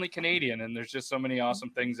like the only Canadian, and there's just so many awesome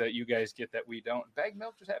things that you guys get that we don't. Bag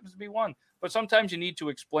milk just happens to be one, but sometimes you need to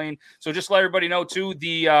explain. So just let everybody know too,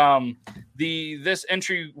 this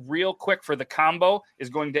entry real quick for the combo is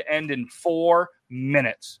going to end in 4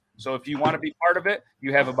 minutes. So if you want to be part of it,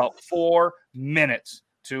 you have about 4 minutes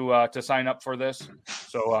to sign up for this.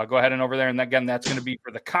 So go ahead and over there. And again, that's going to be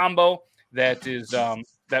for the combo that is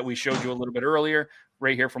that we showed you a little bit earlier,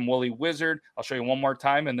 right here from Woolly Wizard. I'll show you one more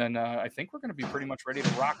time, and then I think we're going to be pretty much ready to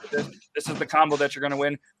rock with this. This is the combo that you're going to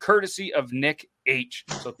win, courtesy of Nick H.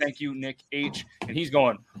 So thank you, Nick H. And he's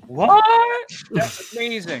going, what? That's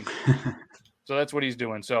amazing. So that's what he's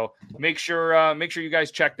doing. So make sure you guys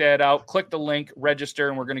check that out. Click the link, register,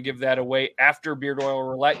 and we're going to give that away after Beard Oil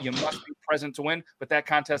Roulette. You must be present to win, but that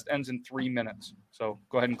contest ends in 3 minutes. So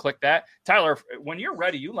go ahead and click that. Tyler, when you're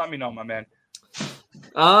ready, you let me know, my man.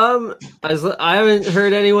 I haven't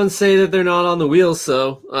heard anyone say that they're not on the wheel,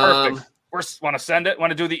 so Perfect. Want to send it?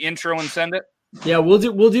 Want to do the intro and send it? Yeah, we'll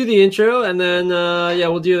do the intro, and then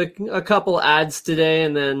we'll do a couple ads today,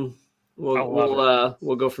 and then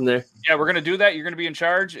we'll go from there. Yeah, we're gonna do that. You're gonna be in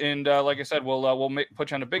charge, and like I said, we'll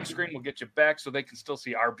put you on a big screen. We'll get you back so they can still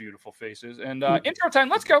see our beautiful faces. And intro time.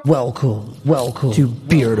 Let's go. Welcome to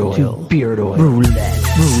Beard Oil Roulette.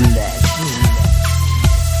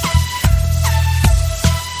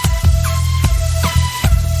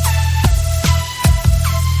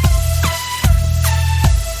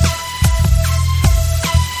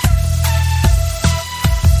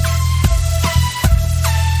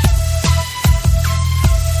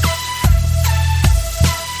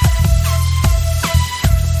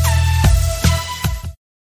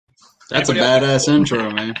 That's a badass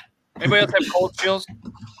intro, man. Anybody else have cold chills?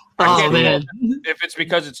 Oh, man. If it's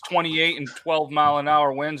because it's 28 and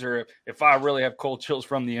 12-mile-an-hour winds, or if I really have cold chills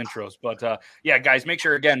from the intros. But, yeah, guys, make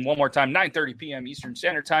sure, again, one more time, 9:30 p.m. Eastern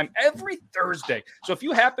Standard Time every Thursday. So if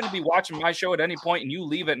you happen to be watching my show at any point and you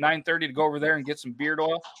leave at 9:30 to go over there and get some beard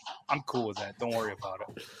oil, I'm cool with that. Don't worry about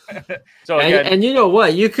it. So again, and you know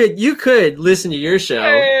what? You could listen to your show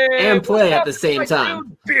and play at the same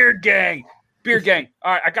time. Beard Gang. Beard Gang.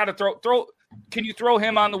 All right, I got to throw. Can you throw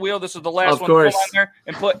him on the wheel? This is the last of one. Course. Throw on there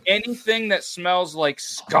and put anything that smells like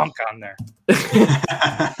skunk on there.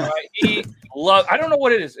 I don't know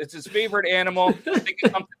what it is. It's his favorite animal. I think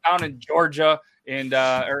it's something down in Georgia, and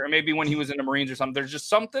or maybe when he was in the Marines or something. There's just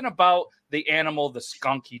something about the animal, the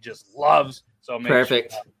skunk, he just loves. So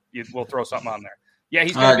perfect. We'll throw something on there. Yeah,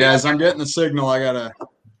 he's all right, guys. I'm getting the signal. I gotta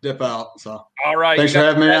dip out. So all right. Thanks for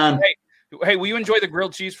having me on. Hey, will you enjoy the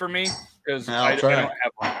grilled cheese for me? Because I don't have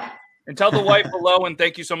one. And tell the wife hello, and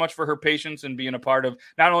thank you so much for her patience and being a part of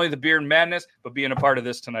not only the Beard Madness, but being a part of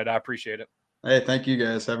this tonight. I appreciate it. Hey, thank you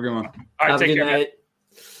guys. Have a good one. All right, have take a good care, night.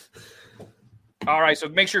 Man. All right, so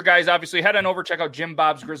make sure, guys, obviously head on over, check out Jim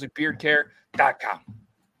Bob's Grizzly Beard Care.com.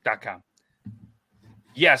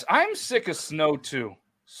 Yes, I'm sick of snow too.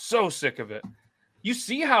 So sick of it. You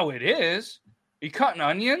see how it is. Are you cutting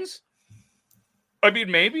onions? I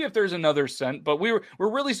mean, maybe if there's another scent, but we're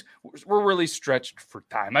really stretched for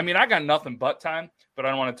time. I mean, I got nothing but time, but I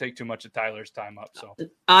don't want to take too much of Tyler's time up. So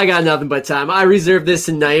I got nothing but time. I reserve this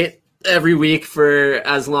tonight every week for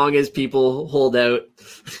as long as people hold out.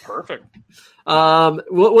 Perfect.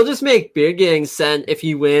 We'll just make Beard Gang scent if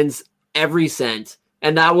he wins every scent,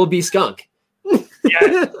 and that will be skunk.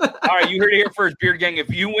 Yeah. All right, you heard it here first, Beard Gang.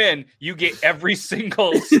 If you win, you get every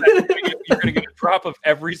single scent. You're going to get a drop of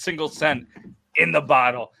every single scent in the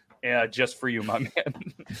bottle, just for you, my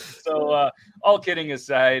man. So, all kidding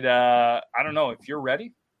aside, I don't know if you're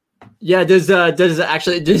ready. Yeah, does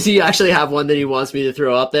he actually have one that he wants me to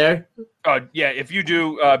throw up there? Yeah, if you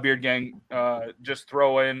do, Beard Gang, just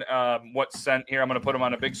throw in what scent here. I'm going to put them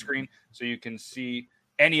on a big screen so you can see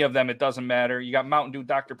any of them. It doesn't matter. You got Mountain Dew,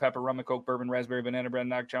 Dr. Pepper, rum and Coke, bourbon, raspberry, banana bread,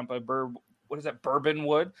 Knock Champa, what is that? Bourbon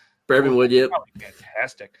wood. Bourbon wood, yep.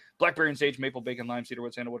 Fantastic. Blackberry and sage, maple, bacon, lime,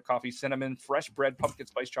 cedarwood, sandalwood, coffee, cinnamon, fresh bread, pumpkin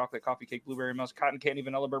spice, chocolate, coffee cake, blueberry musk, cotton candy,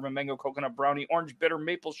 vanilla, bourbon, mango, coconut, brownie, orange, bitter,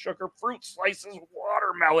 maple, sugar, fruit slices,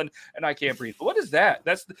 watermelon, and I can't breathe. What is that?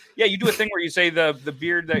 You do a thing where you say the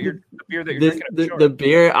beer that you're drinking. The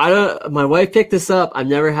beer. My wife picked this up. I've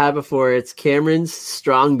never had before. It's Cameron's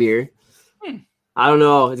Strong Beer. I don't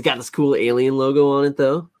know. It's got this cool alien logo on it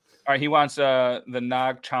though. All right, he wants the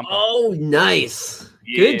Nag Champa. Oh, nice.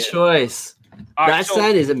 Yeah. Good choice. That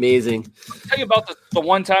scent is amazing. I'll tell you about the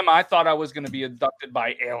one time I thought I was going to be abducted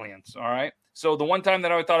by aliens, all right? So the one time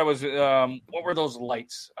that I thought I was what were those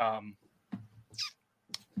lights?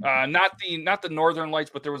 Not the northern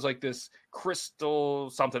lights, but there was like this crystal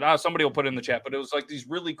something. Somebody will put it in the chat, but it was like these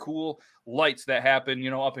really cool lights that happen,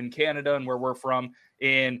 up in Canada and where we're from.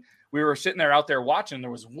 And we were sitting there out there watching.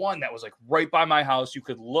 There was one that was like right by my house. You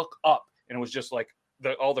could look up, and it was just like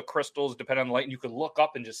all the crystals depend on the light, and you could look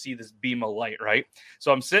up and just see this beam of light, right?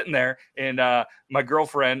 So I'm sitting there, and my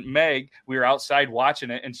girlfriend Meg, we were outside watching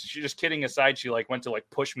it, and she, just kidding aside, she like went to like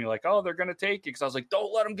push me, like, oh, they're gonna take it, because I was like,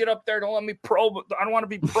 don't let them get up there, don't let me probe, I don't want to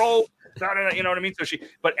be probed. You know what I mean? So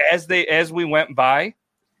but as we went by,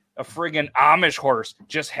 a friggin' Amish horse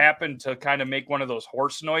just happened to kind of make one of those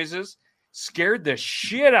horse noises, scared the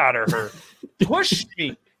shit out of her, pushed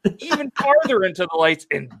me even farther into the lights,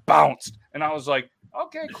 and bounced. And I was like,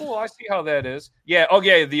 okay, cool. I see how that is. Yeah.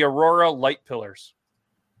 Okay. The Aurora light pillars.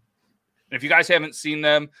 And if you guys haven't seen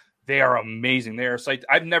them, they are amazing. They are sight.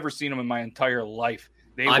 I've never seen them in my entire life.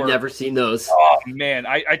 I've never seen those. Oh man,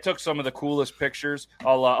 I took some of the coolest pictures.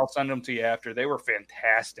 I'll send them to you after. They were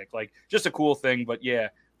fantastic. Like just a cool thing. But yeah,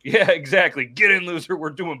 exactly. Get in, loser. We're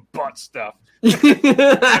doing butt stuff. I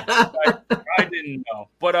didn't know,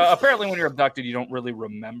 but apparently when you're abducted, you don't really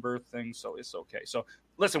remember things, so it's okay. So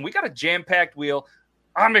listen, we got a jam-packed wheel.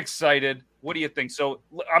 I'm excited. What do you think? So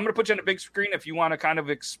I'm going to put you on a big screen if you want to kind of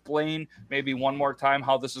explain maybe one more time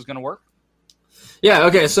how this is going to work. Yeah,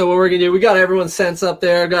 okay, so what we're going to do, we got everyone's sense up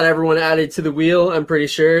there, got everyone added to the wheel, I'm pretty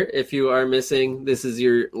sure. If you are missing, this is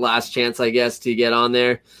your last chance, I guess, to get on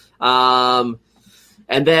there. And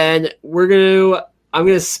then I'm going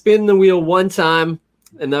to spin the wheel one time,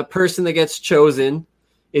 and the person that gets chosen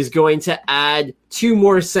is going to add 2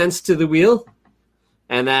 more cents to the wheel.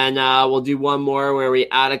 And then we'll do one more where we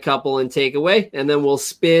add a couple and take away. And then we'll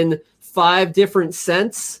spin 5 different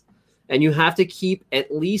cents. And you have to keep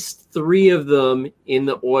at least 3 of them in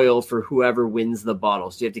the oil for whoever wins the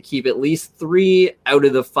bottle. So you have to keep at least 3 out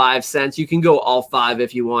of the 5 cents. You can go all 5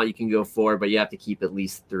 if you want. You can go 4, but you have to keep at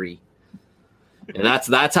least 3. And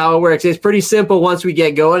that's how it works. It's pretty simple once we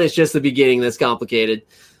get going. It's just the beginning that's complicated.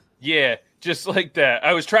 Yeah, just like that.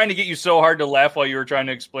 I was trying to get you so hard to laugh while you were trying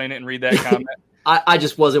to explain it and read that comment. I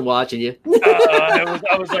just wasn't watching you.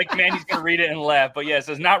 I was like, man, he's going to read it and laugh. But yeah, it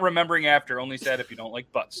says not remembering after, only said if you don't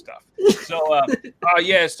like butt stuff. So,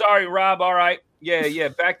 yeah, sorry, Rob. All right. Yeah.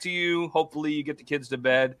 Back to you. Hopefully you get the kids to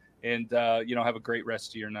bed and, have a great rest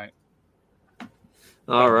of your night.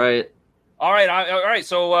 All right. All right.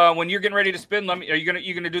 So when you're getting ready to spin, are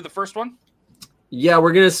you gonna do the first one? Yeah,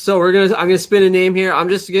 I'm gonna spin a name here. I'm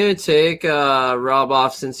just gonna take Rob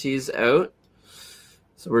off since he's out.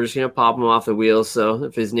 So we're just gonna pop him off the wheel. So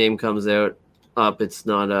if his name comes out up, it's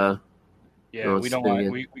not Yeah, we don't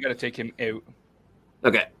want. We got to take him out.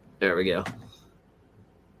 Okay, there we go.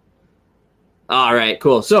 All right,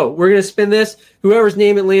 cool. So we're gonna spin this. Whoever's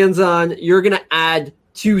name it lands on, you're gonna add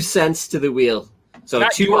 2 cents to the wheel. So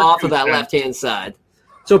not 2 off of that left-hand side.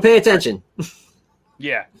 So pay attention.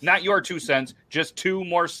 Yeah, not your 2 cents, just 2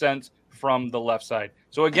 more cents from the left side.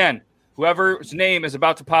 So again, whoever's name is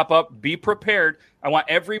about to pop up, be prepared. I want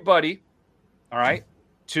everybody, all right,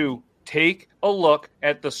 to take a look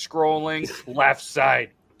at the scrolling left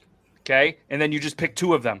side, okay? And then you just pick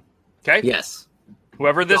 2 of them, okay? Yes.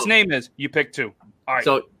 Whoever this name is, you pick 2. All right.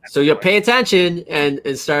 So you pay attention and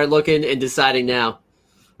start looking and deciding now.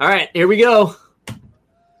 All right, here we go.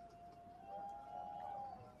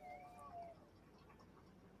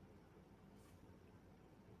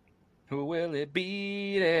 Who will it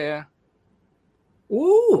be there?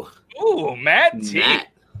 Ooh, Matt T.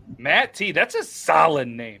 Matt T. That's a solid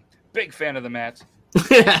name. Big fan of the Matts.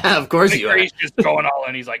 Of course you are. He's just going all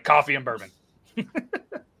in. He's like coffee and bourbon.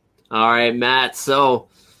 All right, Matt. So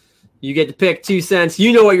you get to pick 2 cents.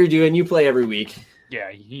 You know what you're doing. You play every week.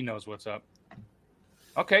 Yeah, he knows what's up.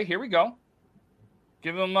 Okay, here we go.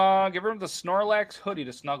 Give him the Snorlax hoodie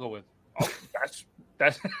to snuggle with. Oh,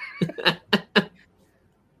 that's.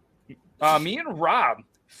 Me and Rob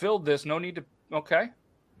filled this. No need to. Okay.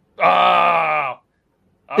 Oh,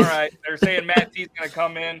 all right. They're saying Matt T's going to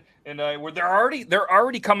come in, and they're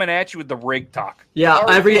already coming at you with the rig talk. Yeah,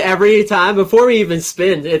 every time before we even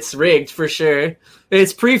spin, it's rigged for sure.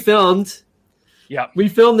 It's pre-filmed. Yeah, we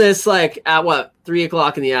filmed this like at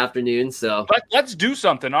 3:00 in the afternoon. So let's do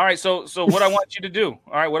something. All right. So what I want you to do.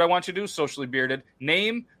 All right. What I want you to do, Socially Bearded,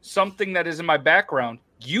 name something that is in my background.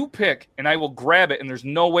 You pick, and I will grab it. And there's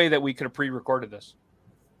no way that we could have pre-recorded this.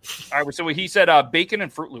 All right. So he said bacon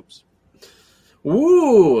and Fruit Loops.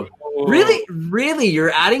 Ooh. Really?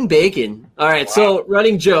 You're adding bacon. All right. Wow. So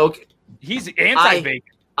running joke. He's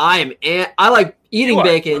anti-bacon. I like eating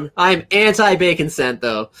bacon. I'm anti-bacon scent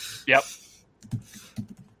though. Yep.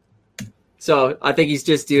 So I think he's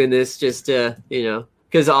just doing this just to,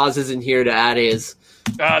 because Oz isn't here to add his.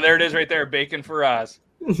 There it is right there. Bacon for Oz.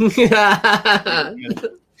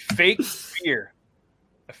 Fake beer.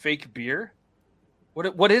 A fake beer?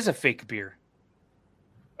 What is a fake beer?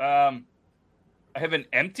 I have an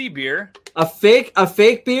empty beer. A fake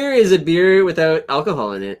beer is a beer without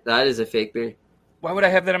alcohol in it. That is a fake beer. Why would I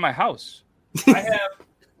have that in my house? I have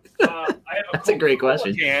That's a great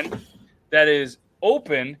question. Can that is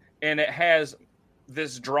open, and it has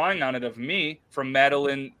this drawing on it of me from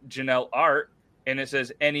Madeline Janelle Art, and it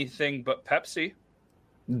says anything but Pepsi.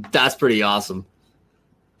 That's pretty awesome.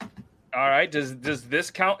 All right. Does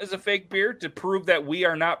this count as a fake beer to prove that we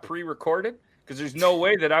are not pre-recorded? Because there's no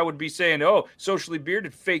way that I would be saying, "Oh, socially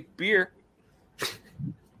bearded fake beer."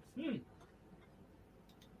 You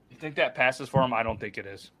think that passes for him? I don't think it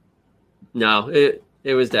is. No,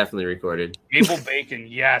 it was definitely recorded. Maple bacon,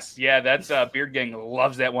 yes, yeah, that's Beard Gang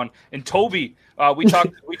loves that one. And Toby, we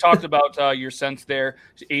talked about your scents there.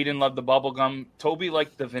 Aiden loved the bubble gum. Toby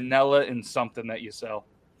liked the vanilla and something that you sell.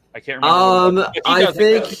 I can't remember. I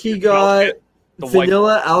think he got the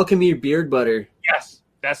Vanilla Alchemy beard butter. Yes,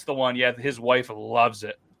 that's the one. Yeah, his wife loves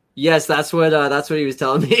it. Yes, that's what he was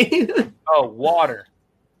telling me. Oh, water,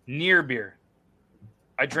 near beer.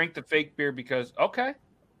 I drink the fake beer because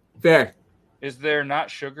Fair. Is there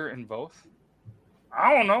not sugar in both?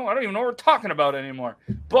 I don't know. I don't even know what we're talking about anymore.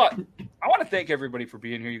 But I want to thank everybody for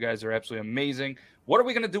being here. You guys are absolutely amazing. What are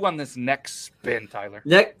we going to do on this next spin, Tyler?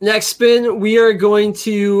 Next spin, we are going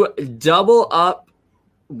to double up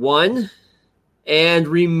 1 and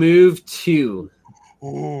remove 2.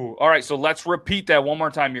 Ooh. All right, so let's repeat that one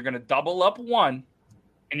more time. You're going to double up 1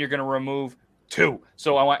 and you're going to remove 2.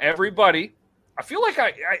 So I want everybody... I feel like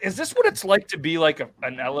is this what it's like to be like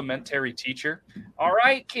an elementary teacher? All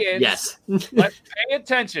right, kids. Yes. Let's pay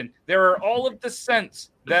attention. There are all of the scents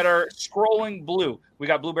that are scrolling blue. We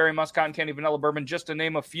got blueberry, musk, cotton candy, vanilla, bourbon, just to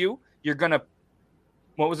name a few. You're going to,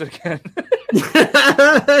 what was it again?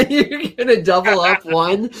 You're going to double up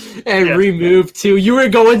 1 and remove 2. You were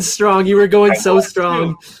going strong. You were going so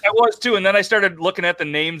strong. I was too. And then I started looking at the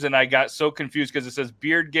names and I got so confused because it says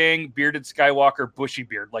Beard Gang, Bearded Skywalker, Bushy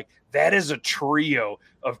Beard. Like that is a trio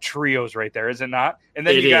of trios right there, is it not? And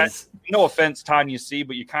then you got, no offense, Tanya C,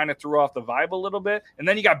 but you kind of threw off the vibe a little bit. And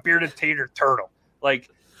then you got Bearded Tater Turtle. Like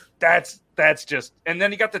that's just, and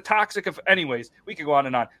then you got the toxic of, anyways, we could go on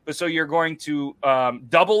and on. But so you're going to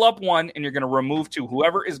double up 1 and you're going to remove 2.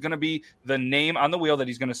 Whoever is going to be the name on the wheel that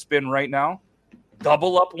he's going to spin right now,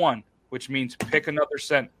 double up 1, which means pick another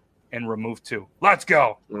scent and remove 2. Let's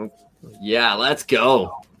go. Yeah, let's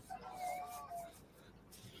go.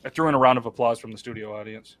 I threw in a round of applause from the studio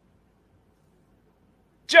audience.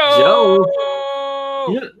 Joe!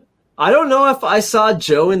 Yeah. I don't know if I saw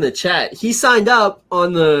Joe in the chat. He signed up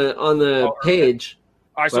on the page.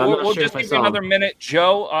 All right, so we'll just give you another minute.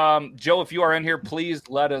 Joe, if you are in here, please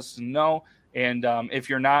let us know. And if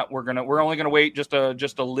you're not, we're only gonna wait just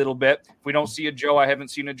a little bit. If we don't see a Joe, I haven't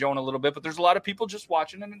seen a Joe in a little bit, but there's a lot of people just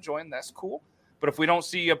watching and enjoying. That's cool. But if we don't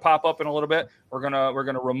see you pop up in a little bit, we're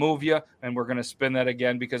gonna remove you and we're gonna spin that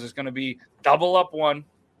again because it's gonna be double up 1,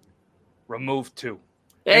 remove 2.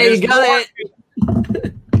 Hey, you got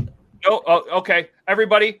it. Oh, okay.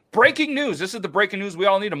 Everybody, breaking news. This is the breaking news we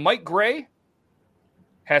all need. Mike Gray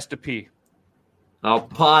has to pee. Oh,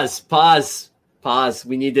 pause.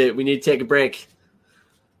 We need to take a break.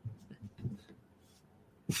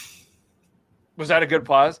 Was that a good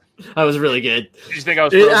pause? That was really good. Did you think I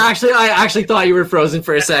was frozen? I actually thought you were frozen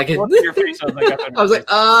for a second. Your face, I was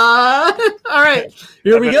like, all right,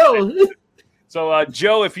 here we go. So,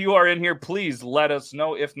 Joe, if you are in here, please let us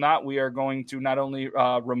know. If not, we are going to not only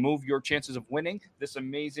remove your chances of winning this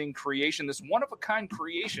amazing creation, this one-of-a-kind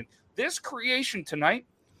creation. This creation tonight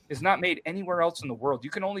is not made anywhere else in the world. You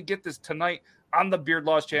can only get this tonight on the Beard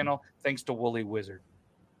Laws channel, thanks to Woolly Wizard.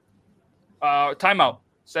 Timeout.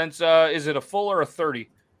 Since, is it a full or a 30?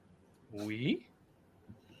 Oui?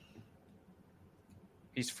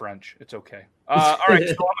 He's French. It's okay. All right,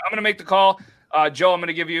 so I'm going to make the call. Joe, I'm going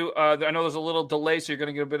to give you, I know there's a little delay, so you're going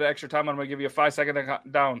to get a bit of extra time. I'm going to give you a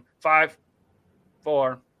 5-second down. 5,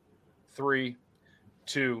 4, 3,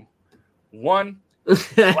 2, 1.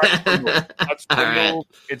 That's right.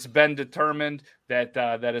 It's been determined that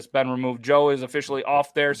it's been removed. Joe is officially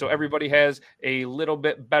off there, so everybody has a little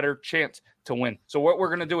bit better chance to win. So what we're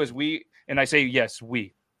going to do is and I say yes,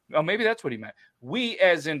 we. Oh, maybe that's what he meant. We,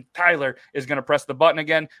 as in Tyler, is going to press the button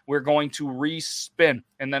again. We're going to respin.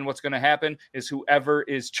 And then what's going to happen is whoever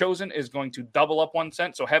is chosen is going to double up 1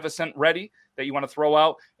 cent. So have a cent ready that you want to throw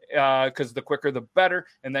out because the quicker, the better.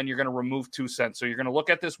 And then you're going to remove 2 cents. So you're going to look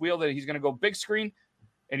at this wheel that he's going to go big screen,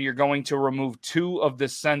 and you're going to remove 2 of the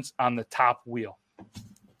cents on the top wheel. All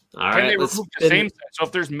can right, they remove the same cent? So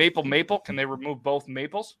if there's maple, can they remove both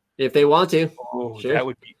maples? If they want to. Oh, sure.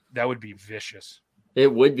 That would be vicious.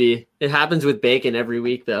 It would be. It happens with bacon every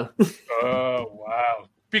week, though. Oh, wow.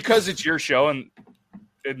 Because it's your show and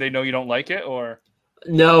they know you don't like it, or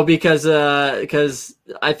No, because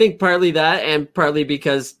I think partly that and partly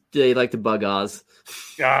because they like to bug Oz.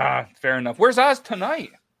 fair enough. Where's Oz tonight?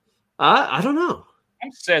 I don't know.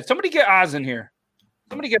 I'm sad. Somebody get Oz in here.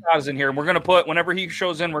 Somebody get Oz in here, and we're gonna put whenever he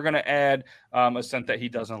shows in, we're gonna add a scent that he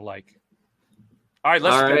doesn't like. All right,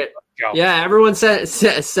 let's go. Yeah, everyone send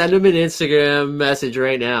him an Instagram message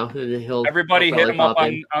right now, and Everybody hit him up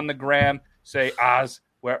in. on the gram. Say, Oz,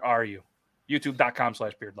 where are you?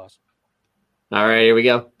 YouTube.com/beardlaws. All right, here we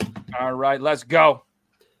go. All right, let's go.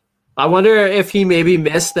 I wonder if he maybe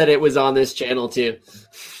missed that it was on this channel too.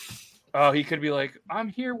 Oh, he could be like, I'm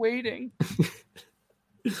here waiting.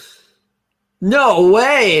 No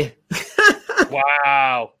way.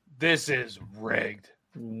 Wow, this is rigged.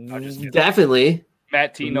 Definitely.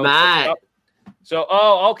 Matt T knows. Matt. So,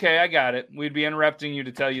 okay, I got it. We'd be interrupting you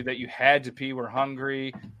to tell you that you had to pee. We're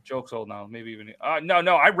hungry. Joke's old now. Maybe even.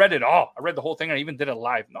 No. I read it all. I read the whole thing. I even did it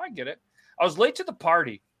live. No, I get it. I was late to the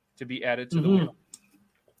party to be added to the wheel.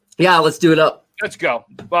 Yeah, let's do it up. Let's go.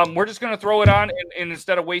 We're just gonna throw it on, and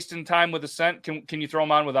instead of wasting time with a scent, can you throw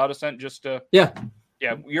them on without a scent? Just Yeah.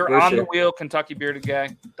 You're For on sure. the wheel, Kentucky bearded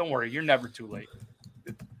guy. Don't worry, you're never too late.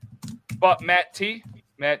 But Matt T,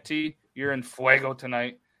 you're in fuego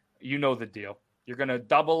tonight. You know the deal. You're gonna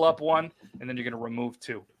double up one, and then you're gonna remove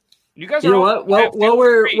two. You guys, You know what? While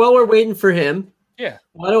we're waiting for him, yeah.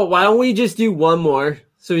 Why don't we just do one more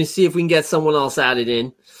so we see if we can get someone else added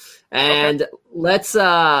in, and let's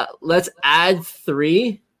add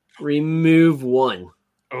 3, remove 1.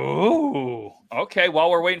 Oh, okay. While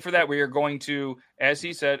we're waiting for that, we are going to, as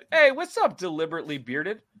he said, hey, what's up, deliberately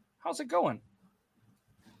bearded? How's it going?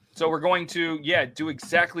 So we're going to, do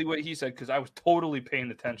exactly what he said because I was totally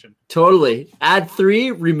paying attention. Totally. Add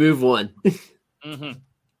 3, remove 1. Mm-hmm.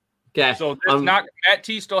 Okay. So there's not Matt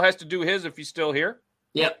T still has to do his if he's still here.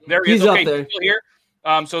 Yep. There he He's is. Okay, up there. he's still here.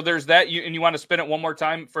 So there's that. You want to spin it one more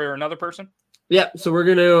time for another person? Yep. So we're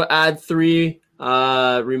gonna add 3,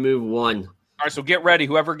 remove 1. All right, so get ready.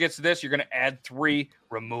 Whoever gets this, you're going to add 3,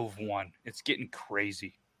 remove 1. It's getting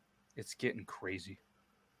crazy.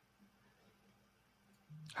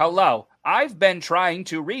 Hello. I've been trying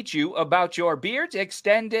to reach you about your beard's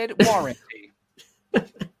extended warranty.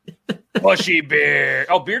 Bushy beard.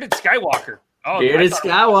 Oh, Bearded Skywalker. Oh, Bearded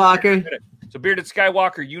Skywalker. So Bearded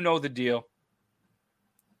Skywalker, you know the deal.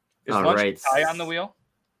 Is All Lunch right. Tie on the wheel?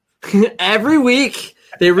 Every week.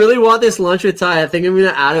 They really want this lunch with Ty. I think I'm gonna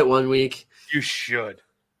add it one week. You should.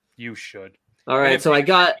 All right, so I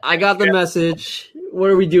got the message. What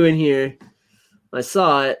are we doing here? I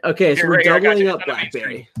saw it. Okay, so Here, we're right here, I got doubling you. up It's on the main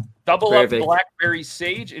blackberry. Double Perfect. up blackberry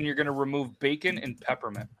sage, and you're going to remove bacon and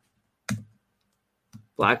peppermint.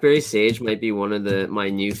 Blackberry sage might be one of my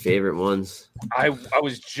new favorite ones. I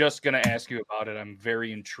was just going to ask you about it. I'm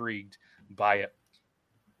very intrigued by it.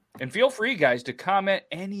 And feel free, guys, to comment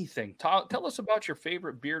anything. Tell us about your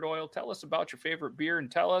favorite beard oil. Tell us about your favorite beer,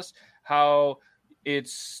 and tell us how it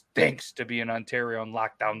stinks to be in Ontario on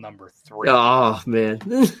lockdown number 3. Oh man.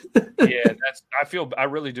 Yeah, I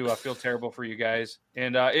really do. I feel terrible for you guys.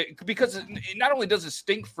 And because it not only does it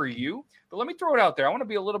stink for you, but let me throw it out there. I want to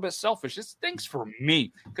be a little bit selfish. It stinks for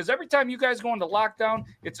me because every time you guys go into lockdown,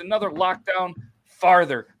 it's another lockdown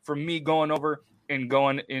farther from me going over and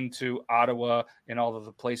going into Ottawa and all of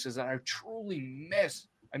the places that I truly miss.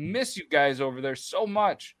 I miss you guys over there so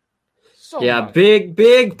much. Much.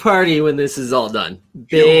 big party when this is all done.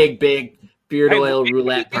 Big beard oil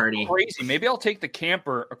roulette party. Crazy. Maybe I'll take the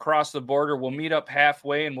camper across the border. We'll meet up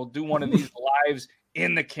halfway and we'll do one of these lives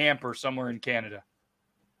in the camper somewhere in Canada.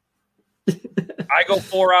 I go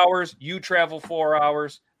 4 hours, you travel 4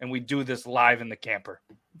 hours, and we do this live in the camper.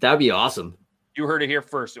 That'd be awesome. You heard it here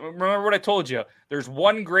first. Remember what I told you. There's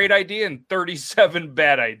one great idea and 37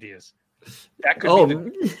 bad ideas. That could be the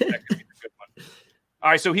good one. All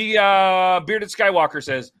right, so he Bearded Skywalker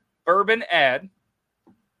says bourbon ad,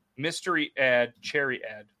 mystery ad, cherry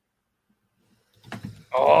ad.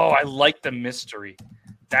 Oh, I like the mystery.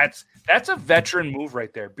 That's a veteran move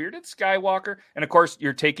right there. Bearded Skywalker, and of course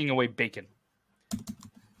you're taking away bacon.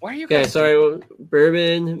 Why are you guys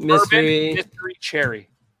bourbon, mystery, cherry.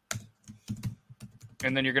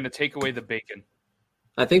 And then you're going to take away the bacon.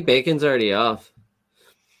 I think bacon's already off.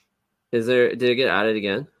 Did it get added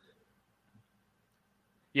again?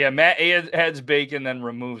 Yeah, Matt adds bacon, then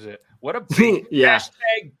removes it. What a bacon,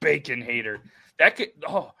 hashtag bacon hater. That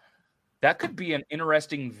could be an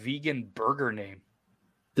interesting vegan burger name.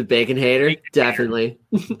 The bacon hater, definitely.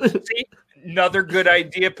 See, another good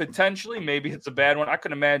idea potentially. Maybe it's a bad one. I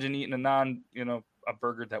could imagine eating a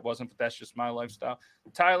burger that wasn't, but that's just my lifestyle.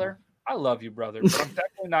 Tyler, I love you, brother, but I'm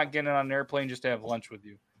definitely not getting on an airplane just to have lunch with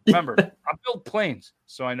you. Remember, I build planes,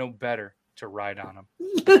 so I know better to ride on them.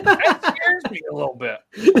 That scares me a little bit.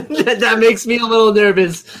 That makes me a little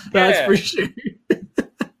nervous. That's for sure.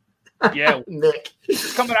 Yeah, Nick.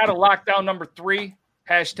 coming out of lockdown number 3,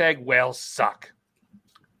 hashtag whales suck.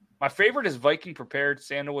 My favorite is Viking Prepared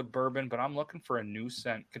Sandalwood Bourbon, but I'm looking for a new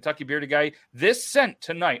scent. Kentucky Bearded Guy, this scent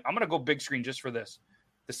tonight, I'm going to go big screen just for this.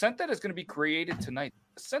 The scent that is going to be created tonight,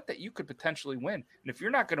 a scent that you could potentially win. And if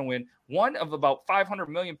you're not going to win, one of about 500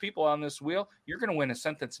 million people on this wheel, you're going to win a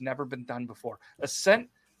scent that's never been done before. A scent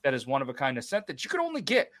that is one of a kind, a scent that you could only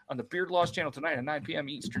get on the Beard Laws channel tonight at 9 p.m.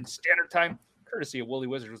 Eastern Standard Time, courtesy of Woolly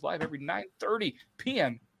Wizards, live every 9:30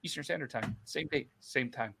 p.m. Eastern Standard Time. Same date, same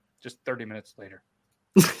time, just 30 minutes later.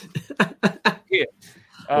 Yeah.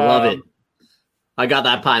 Love it. I got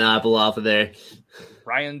that pineapple off of there.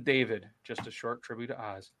 Ryan David, just a short tribute to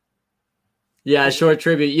Oz. Yeah, short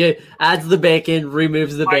tribute. Yeah, adds the bacon,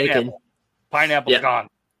 removes the bacon. Pineapple's gone.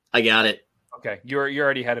 I got it. Okay, you're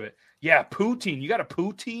already ahead of it. Yeah, poutine. You got a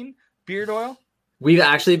poutine beard oil? We've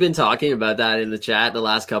actually been talking about that in the chat the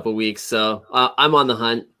last couple of weeks, so I'm on the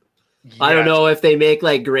hunt. Yes. I don't know if they make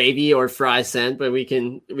like gravy or fry scent, but we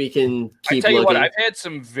can keep I tell you looking. what, I've had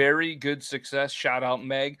some very good success. Shout out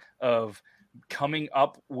Meg of coming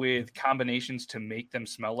up with combinations to make them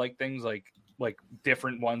smell like things, like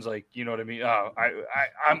different ones, like, you know what I mean.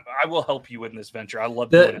 I will help you in this venture. I love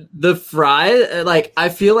the fry. Like, I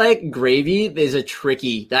feel like gravy is a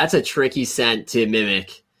tricky scent to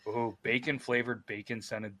mimic. Oh, bacon flavored, bacon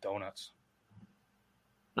scented donuts.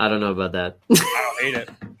 I don't know about that.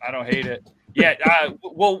 I don't hate it. Yeah,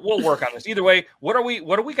 we'll work on this. Either way, what do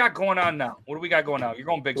we got going on now? What do we got going on? You're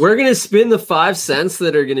going big. We're gonna spin the 5 cents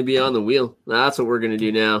that are gonna be on the wheel. That's what we're gonna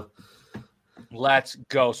do now. Let's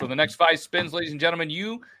go. So the next 5 spins, ladies and gentlemen,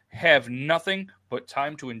 you have nothing but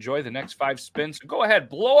time to enjoy the next 5 spins. So go ahead,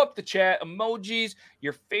 blow up the chat, emojis,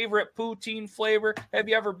 your favorite poutine flavor. Have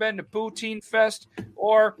you ever been to Poutine Fest?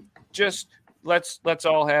 Or just let's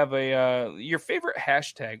all have a your favorite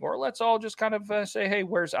hashtag, or let's all just kind of say, hey,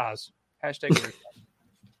 where's Oz? Hashtag where's Oz?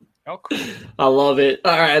 Oh, cool. I love it.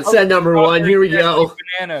 All right, scent number 1. Here we go.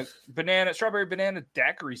 Strawberry banana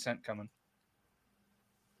daiquiri scent coming.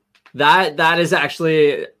 That is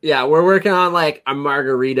actually, yeah, we're working on like a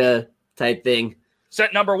margarita type thing.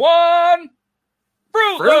 Scent number 1,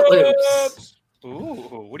 Fruit Loops.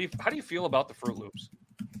 Ooh, how do you feel about the Fruit Loops?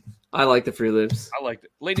 I like the Fruit Loops. I liked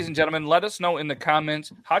it. Ladies and gentlemen, let us know in the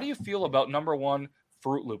comments, how do you feel about number 1,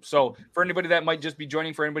 Fruit Loops? So for anybody that might just be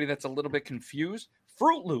joining, for anybody that's a little bit confused,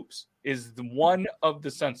 Fruit Loops is one of the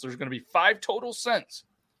scents. There's going to be 5 total scents.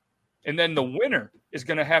 And then the winner is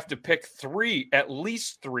going to have to pick 3, at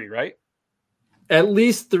least 3, right? At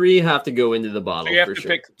least 3 have to go into the bottle. So you have to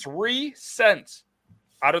pick 3 scents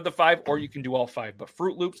out of the 5, or you can do all 5. But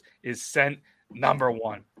Fruit Loops is scent number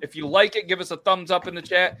 1. If you like it, give us a thumbs up in the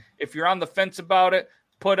chat. If you're on the fence about it,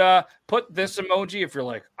 put this emoji. If you're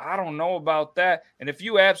like, I don't know about that. And if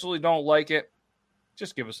you absolutely don't like it,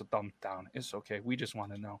 just give us a thumbs down. It's okay. We just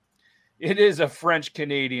want to know. It is a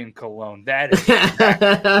French-Canadian cologne. That is facts.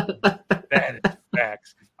 That is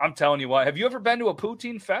facts. I'm telling you what. Have you ever been to a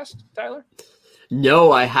Poutine Fest, Tyler?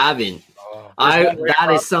 No, I haven't. That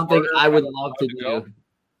is something I would love to do.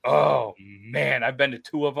 Oh, man. I've been to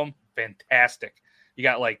 2 of them. Fantastic. You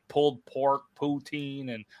got like pulled pork,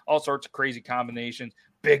 poutine, and all sorts of crazy combinations.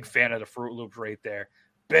 Big fan of the Fruit Loops right there.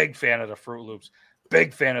 Big fan of the Fruit Loops.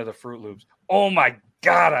 Big fan of the Fruit Loops. Oh, my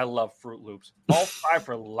God, I love Fruit Loops. All 5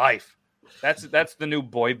 for life. That's the new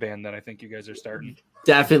boy band that I think you guys are starting.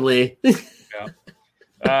 Definitely.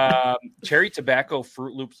 Yeah. Cherry tobacco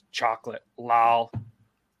Fruit Loops chocolate. Lol.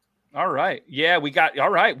 All right. Yeah, we got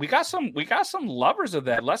some lovers of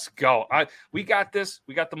that. Let's go. We got this.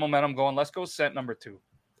 We got the momentum going. Let's go scent number 2.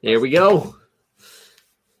 Here we go.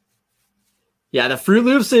 Yeah, the Fruit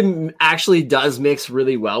Loops actually does mix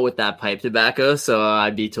really well with that pipe tobacco, so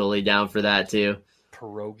I'd be totally down for that too.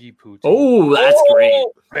 Pierogi poutine. Oh, that's great.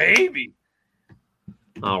 Baby.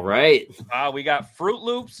 All right. We got Fruit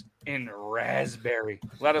Loops and raspberry.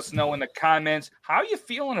 Let us know in the comments how you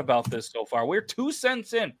feeling about this so far. We're 2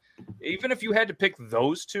 cents in. Even if you had to pick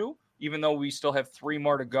those 2, even though we still have 3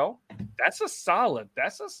 more to go, that's a solid.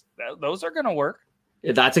 Those are going to work.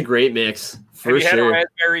 Yeah, that's a great mix for sure. Have you had a sure.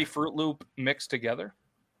 raspberry Fruit Loop mixed together?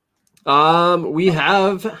 We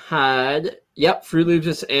have had, Fruit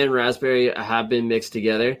Loops and raspberry have been mixed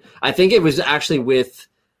together. I think it was actually with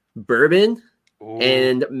bourbon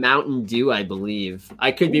and Mountain Dew, I believe.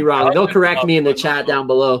 I could be wrong. They'll correct me in the chat down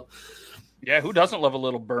below. Yeah, who doesn't love a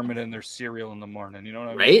little bourbon in their cereal in the morning? You know what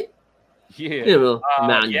I mean? Right? Yeah.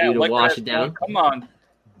 Mountain Dew to like wash it down. Come on.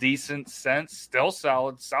 decent scent, still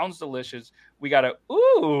solid, sounds delicious. We got a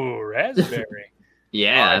raspberry.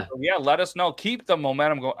 Yeah. So yeah, let us know. Keep the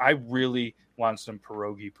momentum going. I really want some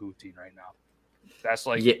pierogi poutine right now. That's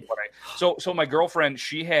like what I. So my girlfriend,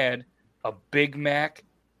 she had a Big Mac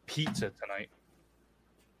pizza tonight.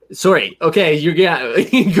 Sorry. Okay, you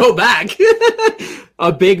go back.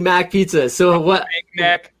 A Big Mac pizza. So what? Big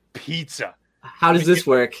Mac pizza. How does this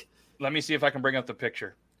work? Let me see if I can bring up the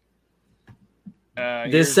picture.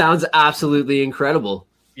 This sounds absolutely incredible.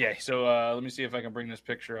 Yeah. So let me see if I can bring this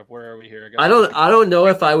picture up. Where are we here? I don't know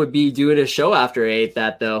if I would be doing a show after I ate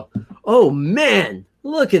that though. Oh man,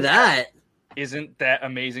 look at that! Isn't that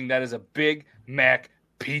amazing? That is a Big Mac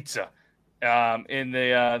pizza. And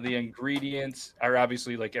the ingredients are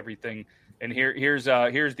obviously like everything. And here's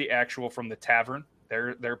the actual from the tavern.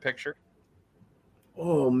 Their picture.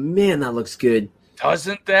 Oh man, that looks good.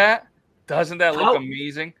 Doesn't that look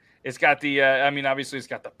amazing? It's got the obviously it's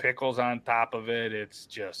got the pickles on top of it. It's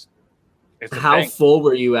how full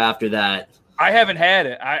were you after that? I haven't had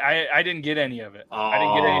it. I didn't get any of it. Oh. I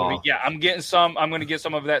didn't get any of it. Yeah, I'm getting some. I'm going to get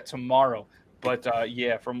some of that tomorrow. But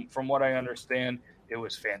yeah, from what I understand, it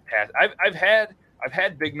was fantastic. I've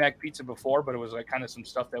had Big Mac pizza before, but it was like kind of some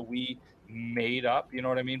stuff that we made up. You know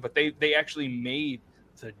what I mean? But they actually made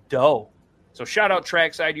the dough. So shout out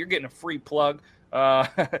Trackside. You're getting a free plug.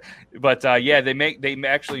 But yeah, they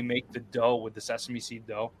actually make the dough with the sesame seed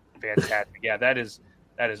dough. Fantastic. Yeah, that is.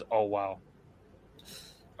 Oh wow.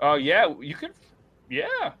 Oh yeah, you could.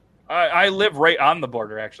 Yeah, I live right on the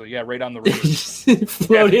border. Actually, yeah, right on the river.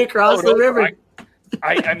 Floating across the river.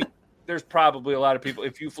 I mean, there's probably a lot of people.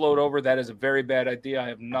 If you float over, that is a very bad idea. I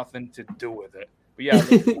have nothing to do with it. But yeah,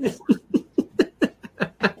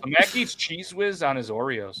 Mac eats Cheese Whiz on his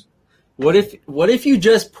Oreos. What if you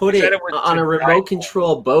just put it on a remote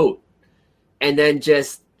control boat and then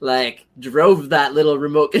just like drove that little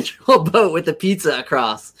remote control boat with the pizza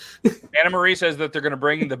across? Anna Marie says that they're going to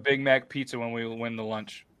bring the Big Mac pizza when we win the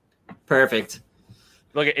lunch. Perfect.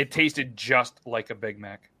 Look, it tasted just like a Big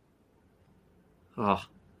Mac. Oh,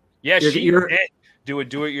 yeah, she did do a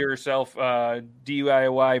do-it-yourself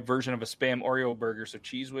DIY version of a Spam Oreo burger. So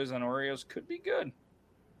Cheese Whiz on Oreos could be good.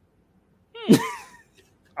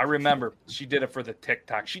 I remember she did it for the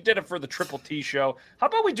TikTok. She did it for the Triple T show. How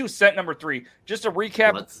about we do set number 3? Just a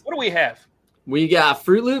recap. What do we have? We got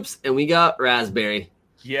Fruit Loops and we got raspberry.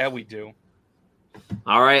 Yeah, we do.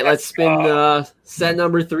 All right, let's spin set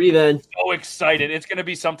number 3 then. So excited. It's going to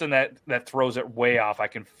be something that throws it way off. I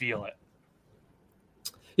can feel it.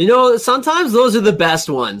 You know, sometimes those are the best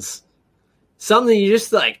ones. Something you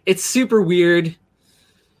just like, it's super weird.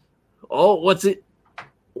 Oh, what's it?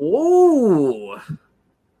 Ooh.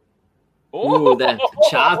 Ooh, that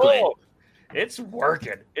chocolate. It's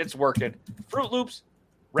working. It's working. Fruit Loops,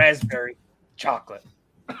 raspberry, chocolate.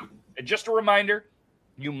 And just a reminder,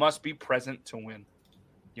 you must be present to win.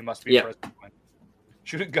 You must be present to win.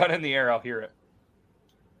 Shoot a gun in the air, I'll hear it.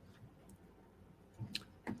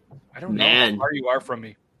 I don't know how far you are from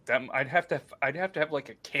me. I'd have to have like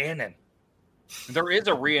a cannon. There is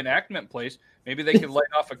a reenactment place. Maybe they could light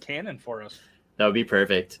off a cannon for us. That would be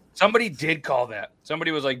perfect. Somebody did call that.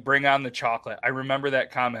 Somebody was like, bring on the chocolate. I remember that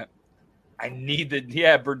comment. I need the,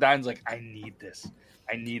 Burdine's like, I need this.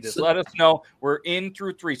 I need this. Let us know. We're in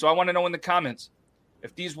through 3. So I want to know in the comments,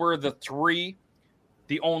 if these were the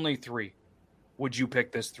only 3, would you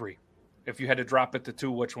pick this 3? If you had to drop it to 2,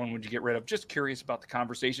 which one would you get rid of? Just curious about the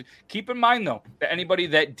conversation. Keep in mind, though, that anybody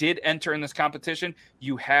that did enter in this competition,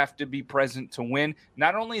 you have to be present to win.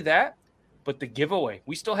 Not only that, but the giveaway.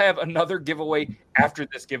 We still have another giveaway after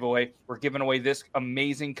this giveaway. We're giving away this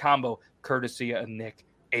amazing combo courtesy of Nick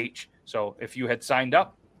H. So if you had signed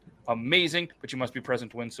up, amazing, but you must be present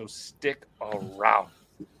to win, so stick around.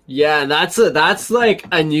 Yeah, that's like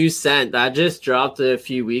a new scent. That just dropped a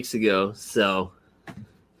few weeks ago. So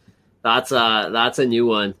that's a new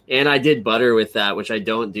one. And I did butter with that, which I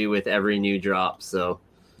don't do with every new drop. So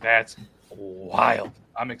that's wild.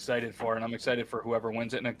 I'm excited for it, and I'm excited for whoever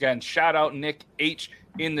wins it. And again, shout out Nick H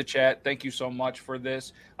in the chat. Thank you so much for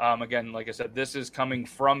this. Again, like I said, this is coming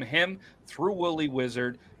from him through Willie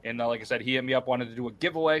Wizard. And like I said, he hit me up, wanted to do a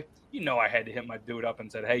giveaway. You know I had to hit my dude up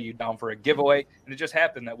and said, hey, you down for a giveaway? And it just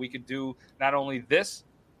happened that we could do not only this,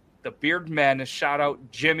 the Beard Madness. Shout out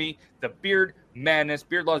Jimmy, the Beard Madness,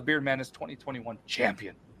 Beard Laws Beard Madness 2021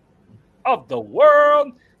 champion of the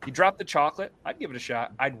world. He dropped the chocolate. I'd give it a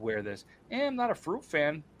shot. I'd wear this. And I'm not a fruit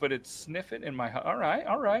fan, but it's sniff it in my... All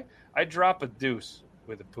right. I drop a deuce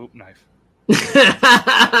with a poop knife.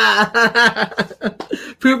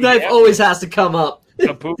 Poop knife always has to come up.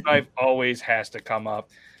 The poop knife always has to come up.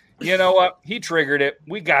 You know what? He triggered it.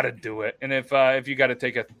 We got to do it. And if you got to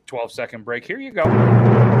take a 12-second break, here you go.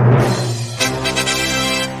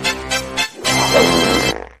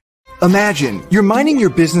 Imagine you're minding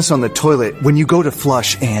your business on the toilet when you go to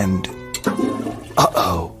flush and...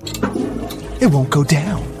 uh-oh. It won't go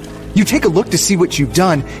down. You take a look to see what you've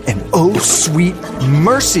done, and oh, sweet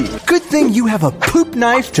mercy. Good thing you have a poop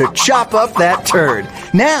knife to chop up that turd.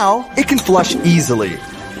 Now it can flush easily.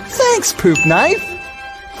 Thanks, poop knife.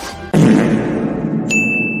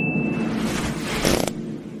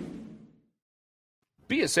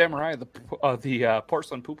 Be a samurai of the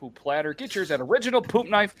porcelain poo-poo platter. Get yours at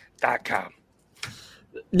originalpoopknife.com.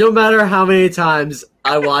 No matter how many times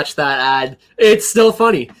I watch that ad, it's still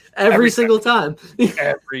funny. Every single time.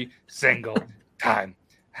 Every single time.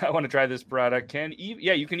 I want to try this product.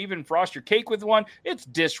 You can even frost your cake with one. It's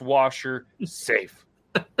dishwasher safe.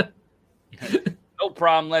 No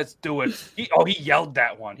problem. Let's do it. He yelled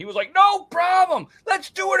that one. He was like, no problem.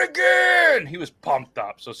 Let's do it again. He was pumped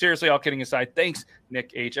up. So seriously, all kidding aside, thanks,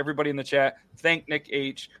 Nick H. Everybody in the chat, thank Nick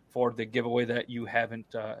H. for the giveaway that you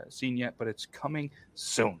haven't seen yet, but it's coming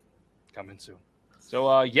soon.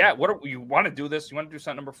 So, you want to do this? You want to do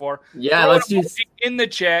scent number 4? Yeah, let's do in the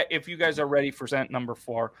chat if you guys are ready for scent number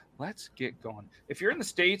 4. Let's get going. If you're in the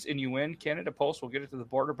States and you win, Canada Post will get it to the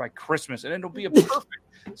border by Christmas, and it'll be a perfect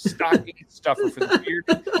stocking stuffer for the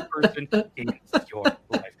weirdest person in your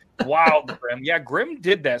life. Wow, Grim. Yeah, Grim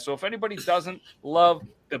did that. So if anybody doesn't love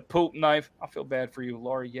the poop knife, I feel bad for you,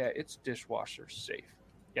 Laura. Yeah, it's dishwasher safe.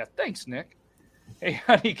 Yeah, thanks, Nick. Hey,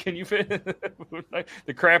 honey, can you fit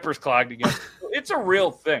the crapper's clogged again? It's a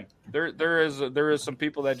real thing. There is some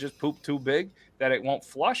people that just poop too big that it won't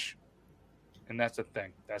flush, and that's a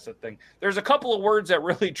thing. There's a couple of words that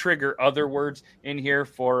really trigger other words in here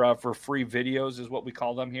for free videos is what we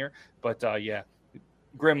call them here. But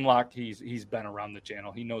Grimlock, he's been around the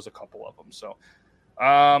channel. He knows a couple of them. So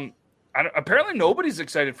apparently nobody's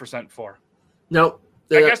excited for Scent 4. Nope.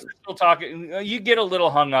 I guess they're still talking. You get a little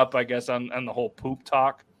hung up, I guess, on the whole poop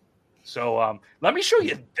talk. So let me show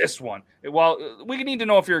you this one. Well, we need to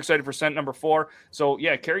know if you're excited for scent number 4. So,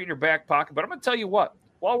 yeah, carry it in your back pocket. But I'm going to tell you what.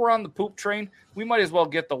 While we're on the poop train, we might as well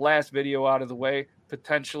get the last video out of the way,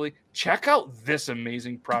 potentially. Check out this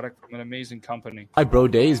amazing product from an amazing company. Why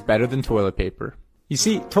Broday is better than toilet paper. You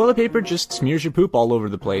see, toilet paper just smears your poop all over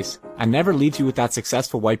the place and never leaves you with that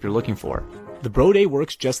successful wipe you're looking for. The Broday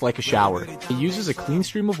works just like a shower. It uses a clean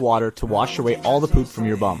stream of water to wash away all the poop from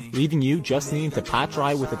your bum, leaving you just needing to pat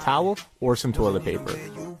dry with a towel or some toilet paper.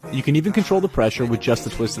 You can even control the pressure with just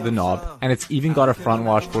a twist of the knob, and it's even got a front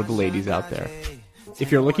wash for the ladies out there.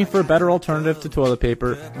 If you're looking for a better alternative to toilet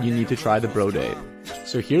paper, you need to try the Broday.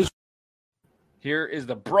 So here is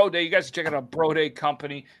the Broday. You guys check out Broday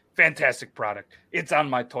Company. Fantastic product. It's on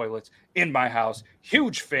my toilets, in my house.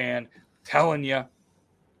 Huge fan. Telling you.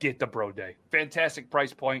 Get the Broday. Fantastic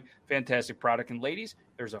price point, fantastic product. And ladies,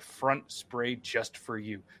 there's a front spray just for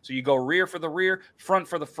you. So you go rear for the rear, front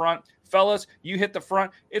for the front. Fellas, you hit the front,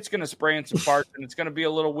 it's going to spray in some parts, and it's going to be a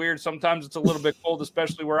little weird. Sometimes it's a little bit cold,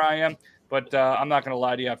 especially where I am. But I'm not going to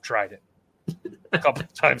lie to you. I've tried it a couple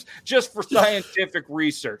of times just for scientific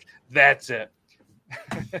research. That's it.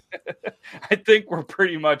 I think we're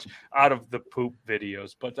pretty much out of the poop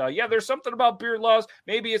videos. But there's something about Beard Laws.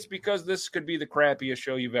 Maybe it's because this could be the crappiest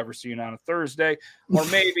show you've ever seen on a Thursday. Or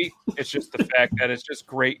maybe it's just the fact that it's just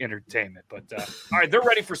great entertainment. But all right, they're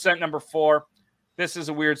ready for scent number 4. This is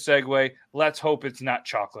a weird segue. Let's hope it's not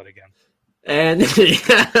chocolate again. And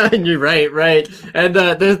you're right. And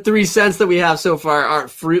the 3 scents that we have so far are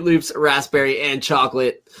Fruit Loops, raspberry, and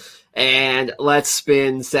chocolate. And let's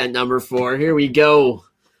spin scent number 4. Here we go.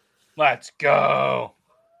 Let's go.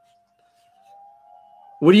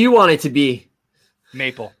 What do you want it to be?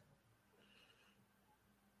 Maple.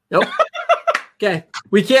 Nope. Okay.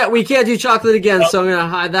 We can't do chocolate again, so I'm gonna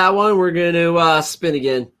hide that one. We're gonna spin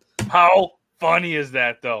again. How funny is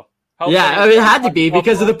that though? It had to be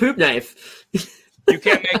because of the poop knife. You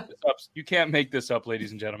can't make this up. You can't make this up,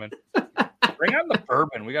 ladies and gentlemen. Bring on the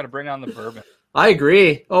bourbon. We got to bring on the bourbon. I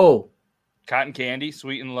agree. Oh. Cotton candy,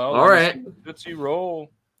 sweet and low. All right. Tootsie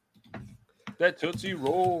Roll. That Tootsie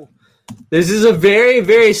Roll. This is a very,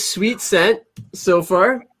 very sweet scent so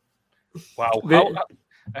far. Wow.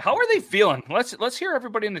 How are they feeling? Let's hear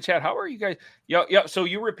everybody in the chat. How are you guys? Yeah. So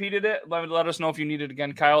you repeated it. Let us know if you need it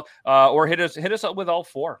again, Kyle. Or hit us up with all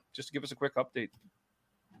 4. Just to give us a quick update.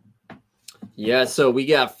 Yeah, so we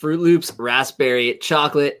got Fruit Loops, raspberry,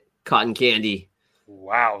 chocolate, cotton candy.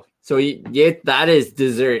 Wow. So that is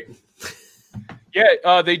dessert.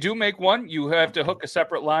 Yeah, they do make one. You have to hook a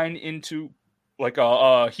separate line into like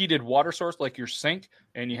a heated water source, like your sink,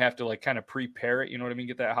 and you have to like kind of prepare it. You know what I mean?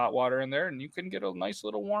 Get that hot water in there, and you can get a nice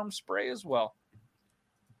little warm spray as well.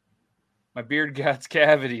 My beard gets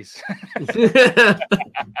cavities.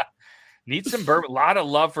 Need some bourbon. A lot of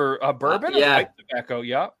love for bourbon and pipe tobacco.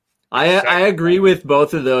 Yeah. I agree with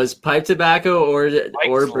both of those, pipe tobacco or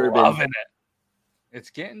bourbon. Loving it. It's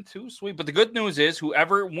getting too sweet. But the good news is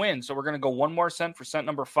whoever wins, so we're going to go one more scent for scent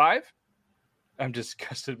number 5. I'm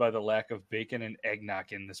disgusted by the lack of bacon and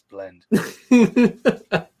eggnog in this blend.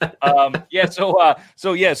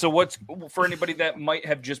 So what's for anybody that might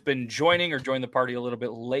have just been joining or joined the party a little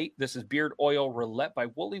bit late, this is Beard Oil Roulette by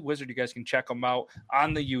Woolly Wizard. You guys can check them out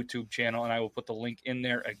on the YouTube channel, and I will put the link in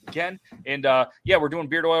there again. And we're doing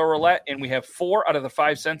Beard Oil Roulette, and we have 4 out of the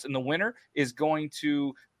 5 cents, and the winner is going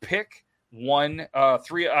to pick 3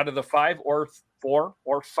 out of the 5 or 4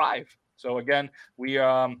 or 5. So again, we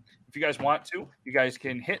if you guys want to, you guys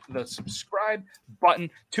can hit the subscribe button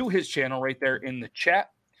to his channel right there in the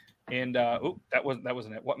chat. And that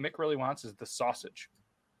wasn't it. What Mick really wants is the sausage.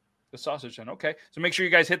 The sausage then. Okay. So make sure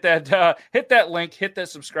you guys hit that link, hit that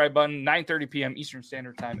subscribe button, 9:30 p.m. Eastern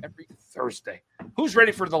Standard Time every Thursday. Who's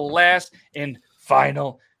ready for the last and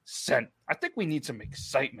final scent? I think we need some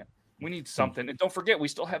excitement. We need something. And don't forget, we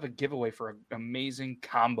still have a giveaway for an amazing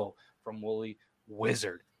combo from Woolly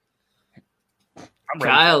Wizard.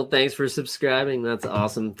 Kyle, thanks for subscribing. That's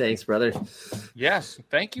awesome. Thanks, brother. Yes.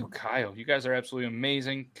 Thank you, Kyle. You guys are absolutely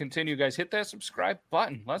amazing. Continue, guys. Hit that subscribe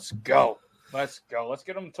button. Let's go. Let's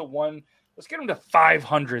get them to 1. Let's get them to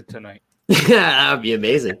 500 tonight. That would be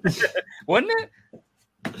amazing. Wouldn't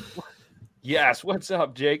it? Yes. What's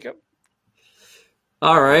up, Jacob?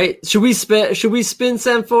 All right. Should we spin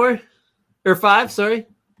scent 4 or 5? Sorry.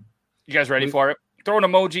 You guys ready for it? Throw an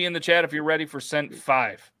emoji in the chat if you're ready for scent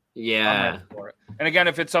 5. Yeah. And again,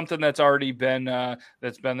 if it's something that's already been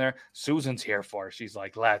there, Susan's here for it. She's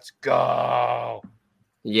like, let's go.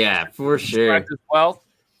 Yeah, for sure. As well.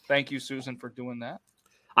 Thank you, Susan, for doing that.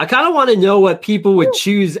 I kind of want to know what people would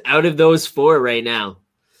choose out of those 4 right now.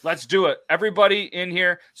 Let's do it. Everybody in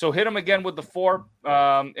here. So hit them again with the 4,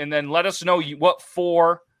 and then let us know what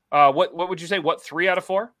 4. What would you say? What 3 out of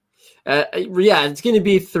 4? It's going to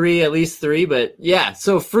be 3, at least 3, but yeah.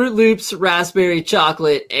 So Fruit Loops, raspberry,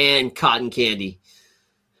 chocolate, and cotton candy.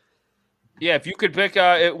 Yeah, if you could pick,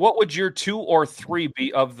 what would your 2 or 3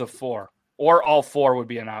 be of the 4? Or all 4 would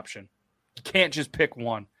be an option. You can't just pick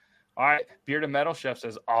one. All right, Bearded Metal Chef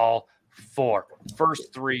says all 4.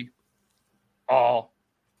 First 3, all.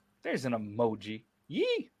 There's an emoji.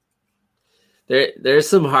 Yee. There's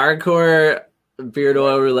some hardcore Beard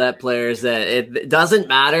Oil Roulette players that it doesn't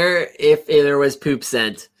matter if there was poop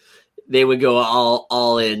scent, they would go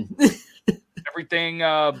all in. Everything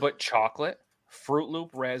but chocolate, Fruit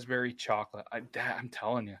Loop, raspberry, chocolate. I'm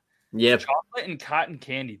telling you. Yep. Chocolate and cotton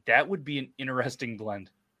candy. That would be an interesting blend.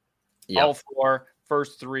 Yep. All 4,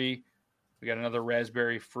 first 3. We got another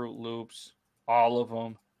raspberry, Fruit Loops, all of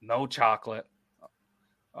them. No chocolate.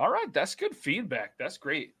 All right, that's good feedback. That's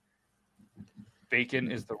great. Bacon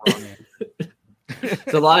is the wrong answer.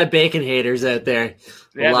 There's a lot of bacon haters out there.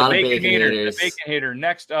 Yeah, a lot the of bacon haters. The bacon hater.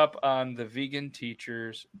 Next up on the Vegan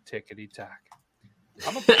Teachers Tickety Talk.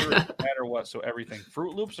 I'm a purist no matter what, so everything.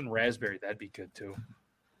 Fruit Loops and raspberry, that'd be good too.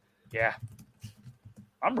 Yeah.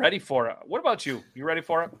 I'm ready for it. What about you? You ready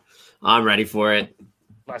for it? I'm ready for it.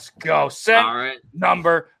 Let's go. Set all right.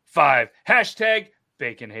 number 5. Hashtag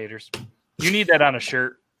bacon haters. You need that on a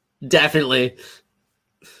shirt. Definitely.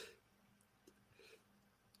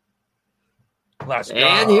 Let's go.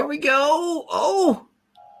 And here we go. Oh,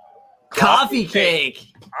 coffee cake.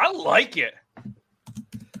 I like it.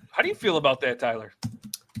 How do you feel about that, Tyler?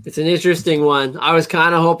 It's an interesting one. I was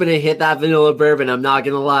kind of hoping to hit that vanilla bourbon. I'm not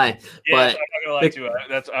gonna lie, yeah, but I'm not gonna lie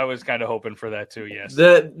too. I was kind of hoping for that too. Yes.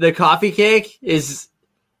 The coffee cake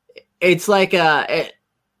it's like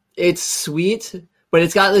it's sweet, but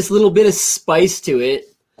it's got this little bit of spice to it,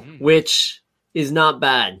 which is not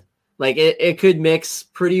bad. Like it could mix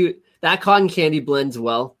pretty. That cotton candy blends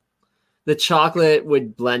well. The chocolate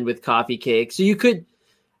would blend with coffee cake. So you could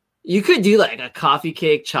do like a coffee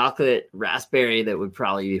cake chocolate raspberry that would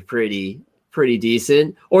probably be pretty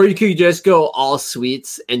decent. Or you could just go all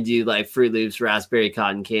sweets and do like Fruit Loops raspberry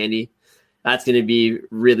cotton candy. That's going to be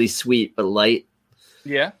really sweet but light.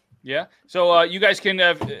 Yeah. Yeah. So you guys can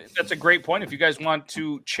that's a great point. If you guys want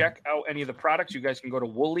to check out any of the products, you guys can go to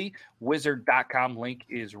woolywizard.com. Link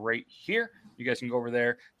is right here. You guys can go over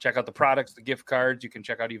there, check out the products, the gift cards. You can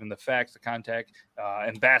check out even the facts, the contact,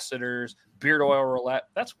 ambassadors, Beard Oil Roulette.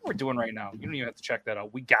 That's what we're doing right now. You don't even have to check that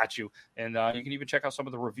out. We got you. And you can even check out some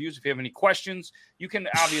of the reviews. If you have any questions, you can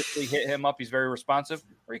obviously hit him up. He's very responsive.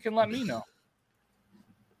 Or you can let me know.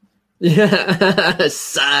 Yeah,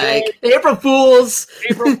 psych. April Fools.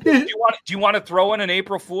 April, do you want to throw in an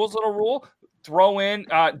April Fool's little rule? Throw in,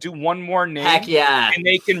 do one more name. Heck yeah. And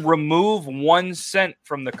they can remove 1 cent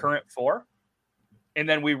from the current 4. And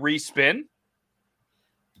then we respin.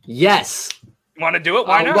 Yes. You want to do it?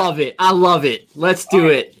 Why not? I love it. Let's do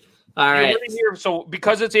it. All right. So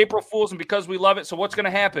because it's April Fool's and because we love it, so what's going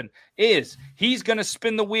to happen is he's going to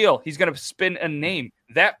spin the wheel. He's going to spin a name.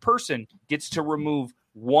 That person gets to remove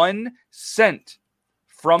 1 cent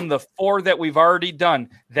from the 4 that we've already done.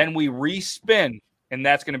 Then we respin, and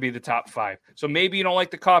that's going to be the top 5. So maybe you don't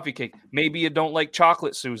like the coffee cake. Maybe you don't like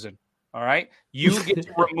chocolate Susan. All right. You get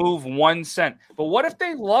to remove 1 cent. But what if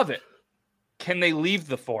they love it? Can they leave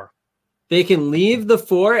the 4? They can leave the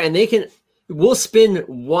 4 and we'll spin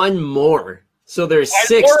 1 more. So there's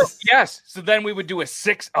 6. Yes. So then we would do a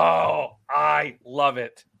 6. Oh, I love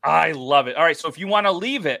it. I love it. All right. So if you want to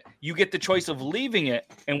leave it, you get the choice of leaving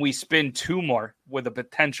it, and we spin 2 more with a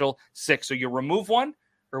potential 6. So you remove 1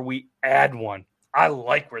 or we add 1. I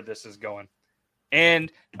like where this is going.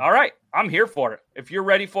 And all right, I'm here for it. If you're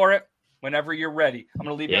ready for it, whenever you're ready, I'm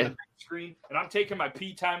going to leave it on the big screen, and I'm taking my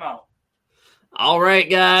pee time out. All right,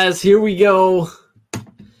 guys, here we go.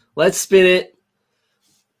 Let's spin it.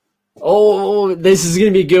 Oh, this is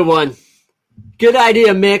going to be a good one. Good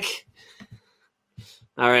idea, Mick.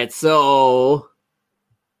 All right, so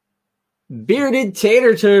Bearded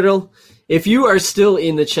Tater Turtle, if you are still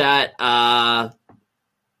in the chat,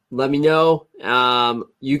 let me know.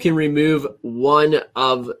 You can remove one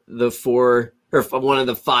of the 4 or one of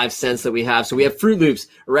the 5 cents that we have. So we have Fruit Loops,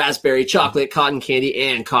 raspberry, chocolate, cotton candy,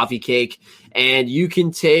 and coffee cake. And you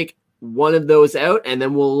can take one of those out, and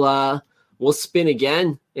then we'll spin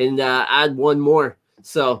again and add 1 more.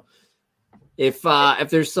 So if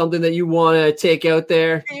there's something that you want to take out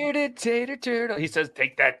there, Bearded Tater Turtle. He says,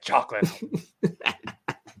 "Take that chocolate."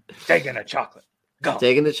 Taking a chocolate. Go.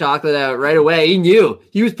 Taking the chocolate out right away. He knew.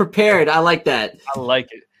 He was prepared. I like that. I like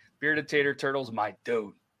it. Bearded Tater Turtle's my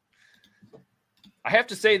dude. I have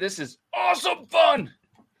to say, this is awesome fun.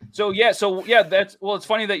 So yeah, it's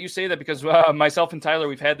funny that you say that because myself and Tyler,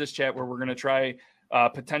 we've had this chat where we're going to try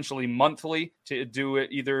potentially monthly to do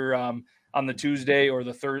it either on the Tuesday or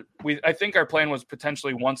the third. I think our plan was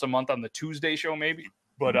potentially once a month on the Tuesday show maybe.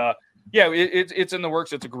 But it's in the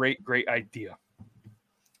works. It's a great idea.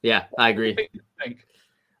 Yeah, I agree.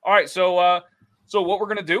 All right, so what we're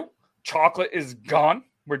gonna do? Chocolate is gone.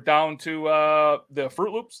 We're down to the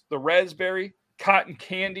Fruit Loops, the raspberry, cotton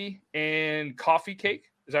candy, and coffee cake.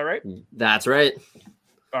 Is that right? That's right.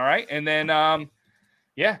 All right, and then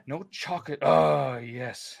no chocolate. Oh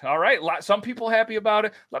yes. All right. Some people happy about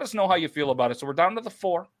it. Let us know how you feel about it. So we're down to the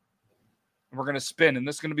 4, and we're gonna spin, and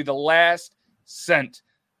this is gonna be the last cent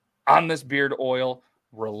on this beard oil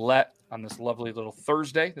roulette on this lovely little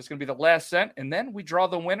Thursday. This is going to be the last cent. And then we draw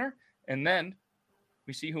the winner. And then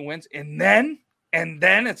we see who wins. And then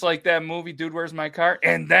it's like that movie, Dude, Where's My Car?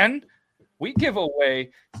 And then we give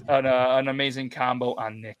away an amazing combo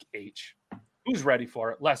on Nick H. Who's ready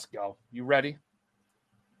for it? Let's go. You ready?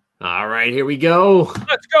 All right, here we go.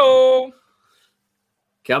 Let's go.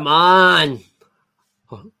 Come on.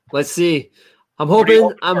 Let's see. I'm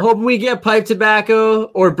hoping we get pipe tobacco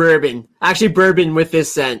or bourbon. Actually, bourbon with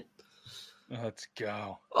this scent. Let's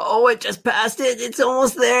go. Oh, it just passed it. It's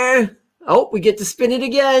almost there. Oh, we get to spin it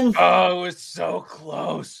again. Oh, it's so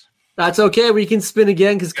close. That's okay. We can spin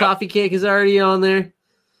again because coffee cake is already on there.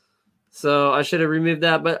 So I should have removed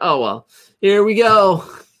that, but oh well. Here we go.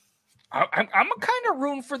 I'm kind of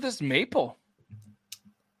rooting for this maple.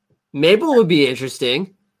 Maple would be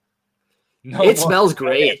interesting. No, it smells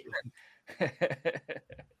great.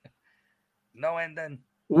 No ending.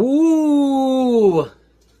 Ooh.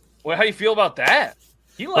 Well, how do you feel about that?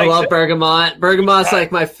 I love bergamot. Bergamot's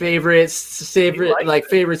like my favorite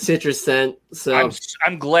citrus scent. So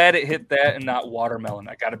I'm glad it hit that and not watermelon.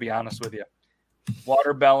 I got to be honest with you.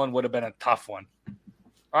 Watermelon would have been a tough one.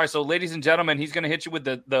 All right, so ladies and gentlemen, he's going to hit you with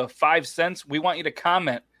the 5 cents. We want you to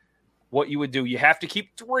comment what you would do. You have to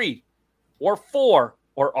keep 3 or 4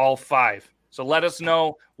 or all 5. So let us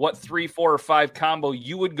know what 3, 4, or 5 combo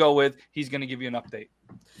you would go with. He's going to give you an update.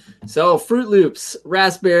 So Fruit Loops,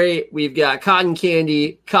 raspberry, we've got cotton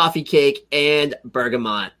candy, coffee cake, and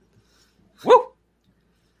bergamot. Woo!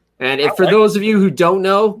 And for those of you who don't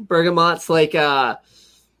know, bergamot's like a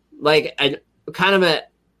kind of a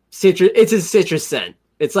citrus. It's a citrus scent.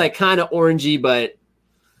 It's like kind of orangey, but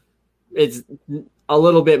it's a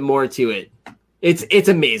little bit more to it. It's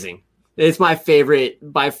amazing. It's my favorite,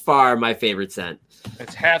 by far my favorite scent.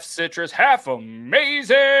 It's half citrus, half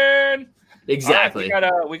amazing. Exactly.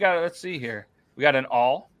 Right, we got let's see here. We got an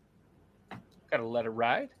all. Got to let it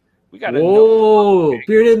ride. We got a Whoa,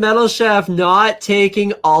 Bearded Metal Chef not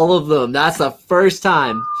taking all of them. That's the first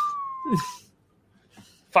time.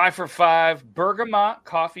 5 for 5 bergamot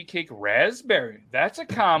coffee cake raspberry. That's a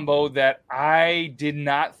combo that I did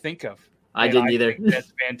not think of. I didn't either.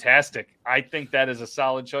 That's fantastic. I think that is a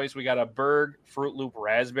solid choice. We got a Berg Fruit Loop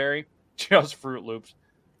raspberry. Just Fruit Loops.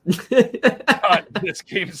 This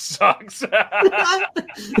game sucks.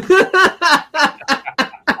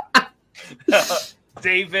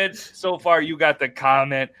 David, so far you got the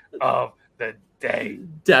comment of the day.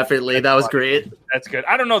 Definitely, that was great. That's good.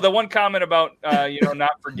 I don't know, the one comment about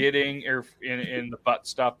not forgetting or in the butt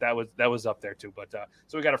stuff that was up there too. But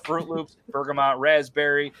so we got a Fruit Loops bergamot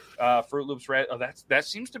raspberry, Fruit Loops that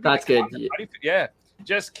seems to be that's good. Yeah,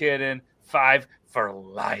 just kidding. 5 for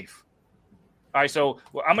life. All right, so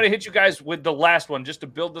I'm going to hit you guys with the last one just to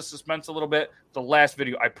build the suspense a little bit. The last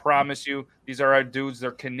video, I promise you, these are our dudes.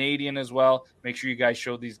 They're Canadian as well. Make sure you guys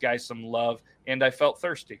show these guys some love. And I felt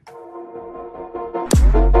thirsty.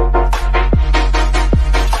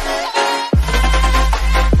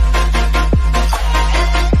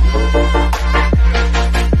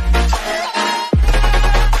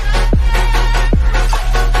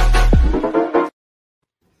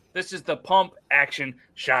 This is the pump action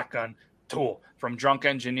shotgun tool from Drunk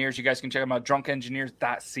Engineers. You guys can check them out,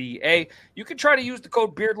 drunkengineers.ca. You can try to use the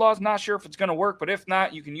code BeardLaws. Not sure if it's going to work, but if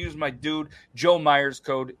not, you can use my dude Joe Myers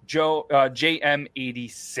code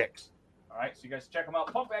JM86. All right, so you guys check them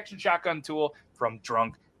out. Pump action shotgun tool from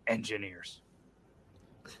Drunk Engineers.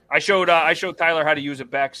 I showed Tyler how to use it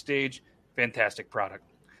backstage. Fantastic product.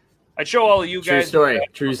 I'd show all of you guys.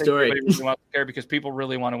 True story. Really there because people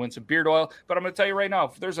really want to win some beard oil. But I'm going to tell you right now,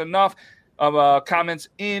 if there's enough comments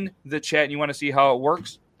in the chat and you want to see how it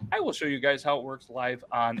works, I will show you guys how it works live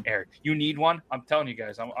on air. You need one? I'm telling you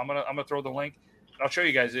guys. I'm gonna throw the link. I'll show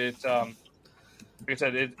you guys. It's like I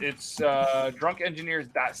said, it's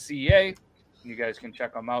drunkengineers.ca. You guys can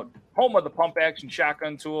check them out. Home of the pump action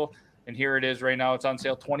shotgun tool, and here it is right now. It's on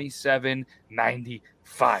sale,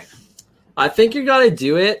 $27.95. I think you got to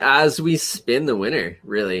do it as we spin the winner.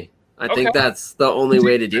 Really, I think that's the only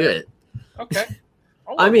way to do it. Okay.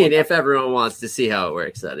 I mean, if everyone wants to see how it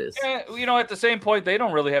works, that is. Yeah, at the same point, they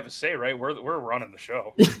don't really have a say, right? We're running the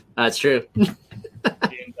show. That's true. So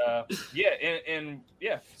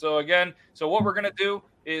what we're gonna do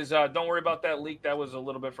is don't worry about that leak. That was a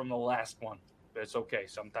little bit from the last one, but it's okay.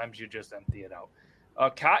 Sometimes you just empty it out.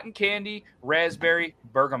 Cotton candy, raspberry,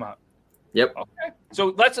 bergamot. Yep. Okay.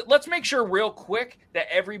 So let's make sure real quick that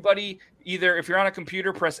everybody, either if you're on a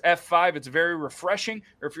computer, press F5. It's very refreshing.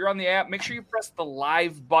 Or if you're on the app, make sure you press the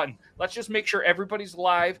live button. Let's just make sure everybody's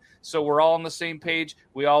live so we're all on the same page.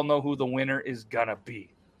 We all know who the winner is going to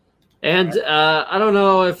be. And I don't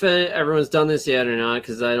know if everyone's done this yet or not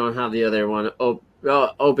because I don't have the other one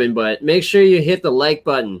open, but make sure you hit the like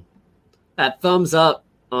button. That thumbs up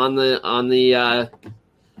on the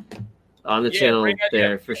channel right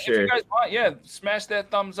there for sure. If you guys want, smash that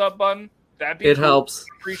thumbs up button. That'd be cool. Helps.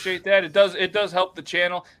 Appreciate that. It does help the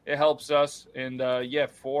channel. It helps us. And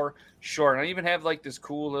for sure. And I even have like this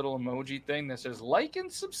cool little emoji thing that says like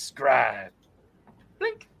and subscribe.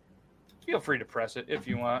 Blink. Feel free to press it if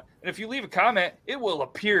you want. And if you leave a comment, it will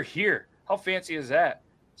appear here. How fancy is that?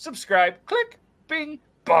 Subscribe, click, bing,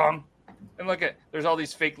 bong. And look at, there's all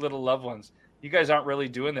these fake little loved ones. You guys aren't really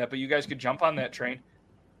doing that, but you guys could jump on that train.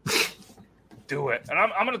 Do it. And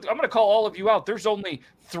I'm gonna call all of you out. There's only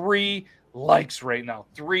 3 likes right now.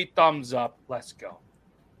 3 thumbs up. Let's go.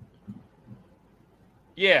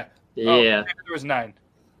 Yeah. There was 9.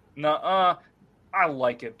 Nuh-uh. I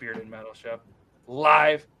like it, Bearded Metal Chef.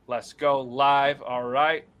 Live. Let's go. Live. All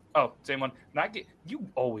right. Oh, same one. You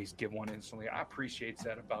always give one instantly. I appreciate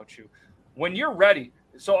that about you. When you're ready.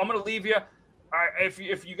 So I'm gonna leave you.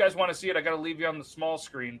 If you guys want to see it, I got to leave you on the small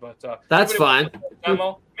screen. But that's fine.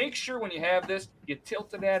 Demo. Make sure when you have this, you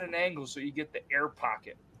tilt it at an angle so you get the air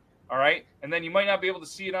pocket. All right? And then you might not be able to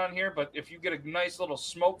see it on here, but if you get a nice little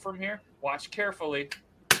smoke from here, watch carefully.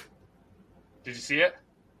 Did you see it?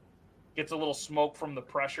 Gets a little smoke from the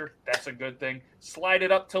pressure. That's a good thing. Slide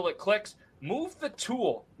it up till it clicks. Move the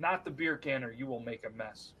tool, not the beer can, or you will make a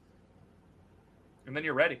mess. And then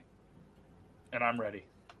you're ready. And I'm ready.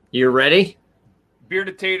 You're ready?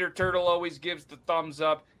 Bearded Tater Turtle always gives the thumbs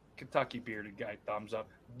up. Kentucky Bearded Guy, thumbs up.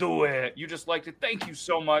 Do it. You just liked it. Thank you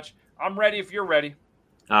so much. I'm ready if you're ready.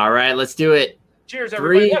 All right, let's do it. Cheers,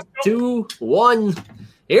 everybody. 3, 2, 1.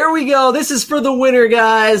 Here we go. This is for the winner,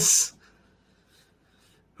 guys.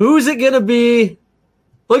 Who's it going to be?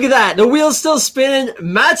 Look at that. The wheel's still spinning.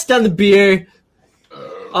 Matt's done the beer.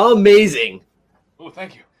 Amazing. Oh,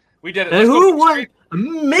 thank you. We did it. And who won?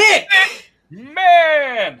 Mick.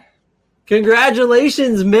 Man.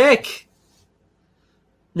 Congratulations, Mick.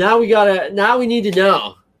 Now we need to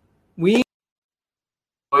know. We know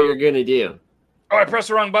what you're gonna do. Oh, I pressed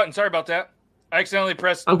the wrong button. Sorry about that. I accidentally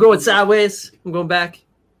pressed. I'm going sideways. I'm going back.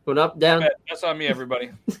 Going up, down. That's on me,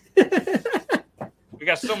 everybody. We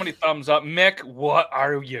got so many thumbs up. Mick, what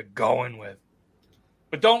are you going with?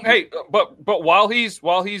 But don't. Hey, but while he's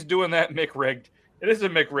doing that, Mick rigged. It is a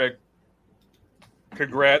Mick rig.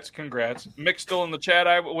 Congrats. Mick's still in the chat,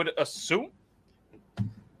 I would assume.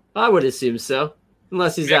 I would assume so,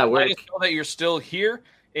 unless he's Mick, at work. let us know that you're still here,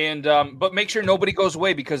 and but make sure nobody goes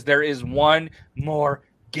away because there is one more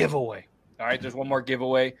giveaway. All right, there's one more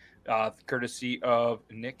giveaway, courtesy of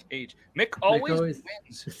Nick H. Mick always wins.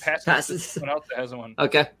 Passes someone else that has one.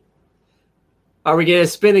 Okay. Are we gonna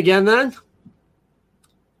spin again then?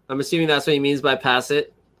 I'm assuming that's what he means by pass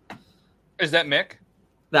it. Is that Mick?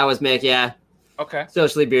 That was Mick, yeah. Okay.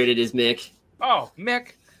 Socially bearded is Mick. Oh,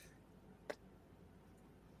 Mick.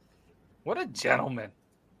 What a gentleman.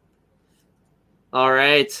 All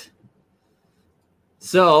right.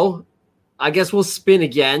 So, I guess we'll spin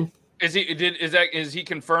again. Is he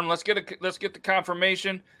confirmed? Let's get the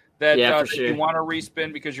confirmation that, for that sure. you want to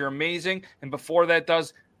respin because you're amazing. And before that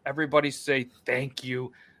does, everybody say thank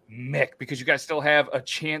you, Mick, because you guys still have a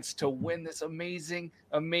chance to win this amazing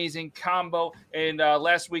combo. And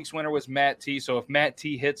last week's winner was Matt T. So if Matt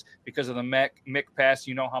T hits because of the Mick pass,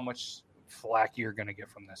 you know how much flack you're going to get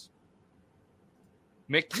from this.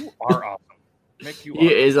 Mick, you are awesome. Mick, you are. He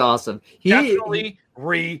is awesome. Definitely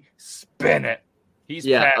re-spin it. He's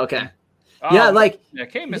okay. Oh, Yeah, like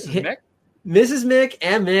okay, Mrs. Mick. Mrs. Mick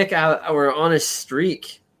and Mick were on a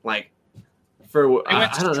streak, like for They went I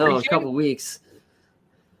don't know, a streaking? couple weeks.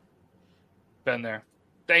 Been there.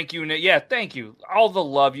 Thank you, Nick. Yeah, thank you. All the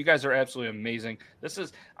love. You guys are absolutely amazing. This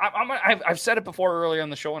is I've said it before earlier on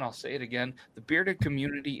the show, and I'll say it again. The bearded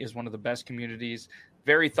community is one of the best communities.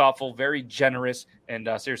 Very thoughtful, very generous, and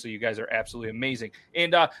seriously, you guys are absolutely amazing.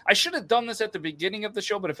 And I should have done this at the beginning of the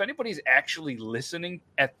show, but if anybody's actually listening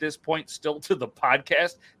at this point still to the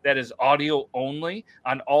podcast that is audio only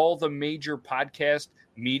on all the major podcast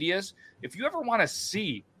medias, if you ever want to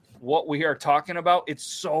see what we are talking about, it's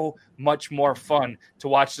so much more fun to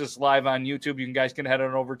watch this live on YouTube. You guys can head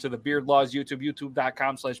on over to the Beard Laws YouTube,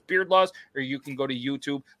 youtube.com/beardlaws, or you can go to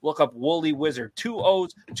YouTube, look up Woolly Wizard, 2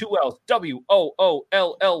 O's, 2 L's,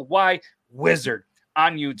 WOOLLY Wizard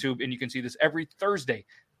on YouTube, and you can see this every Thursday,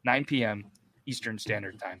 9 p.m. Eastern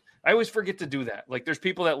Standard Time. I always forget to do that. Like, there's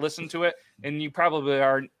people that listen to it, and you probably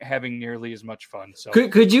aren't having nearly as much fun. So,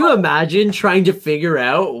 could you imagine trying to figure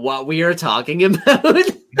out what we are talking about?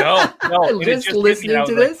 No. Just listening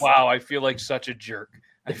to this. Like, wow, I feel like such a jerk.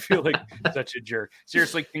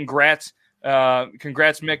 Seriously, congrats,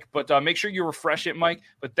 Mick. But make sure you refresh it, Mike.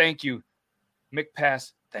 But thank you, Mick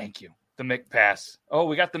Pass. Thank you, the Mick Pass. Oh,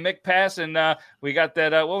 we got the Mick Pass, and we got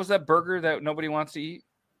that. What was that burger that nobody wants to eat?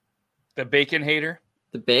 The bacon hater.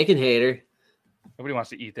 The bacon hater. Nobody wants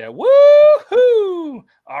to eat that. Woo-hoo!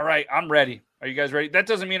 All right, I'm ready. Are you guys ready? That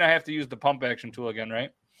doesn't mean I have to use the pump action tool again,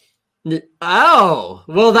 right? Oh,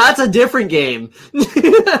 well, that's a different game. All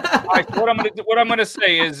right, what I'm gonna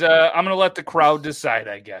say is I'm gonna let the crowd decide,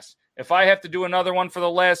 I guess. If I have to do another one for the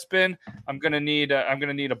last spin, I'm gonna need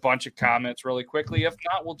a bunch of comments really quickly. If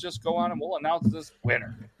not, we'll just go on and we'll announce this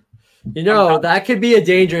winner. You know, that could be a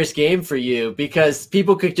dangerous game for you because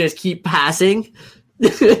people could just keep passing.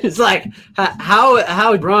 It's like,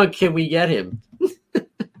 how drunk can we get him?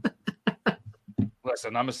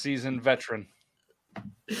 Listen, I'm a seasoned veteran.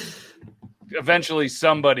 Eventually,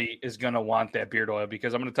 somebody is going to want that beard oil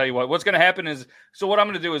because I'm going to tell you what's going to happen is, so what I'm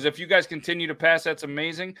going to do is if you guys continue to pass, that's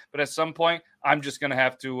amazing. But at some point, I'm just going to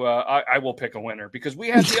have to, I will pick a winner because we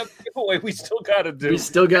have the other giveaway we still got to do. We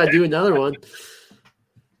still got to do another one.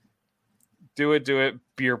 Do it.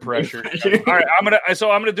 Beer pressure. All right, I'm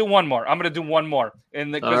gonna do one more.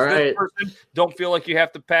 And this person, don't feel like you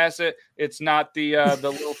have to pass it. It's not the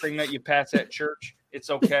little thing that you pass at church.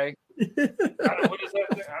 It's okay. What is that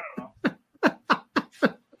thing? I don't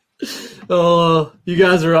know. Oh, you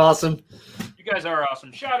guys are awesome. You guys are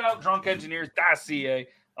awesome. Shout out drunkengineers.ca.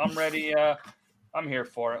 I'm ready. I'm here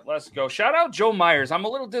for it. Let's go. Shout out Joe Myers. I'm a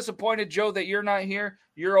little disappointed, Joe, that you're not here.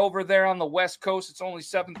 You're over there on the West Coast. It's only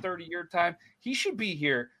 7:30 your time. He should be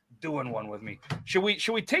here doing one with me. Should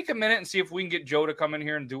we take a minute and see if we can get Joe to come in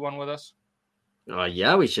here and do one with us?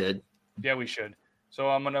 Yeah, we should. Yeah, we should. So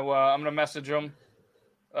I'm gonna message him.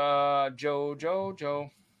 Joe.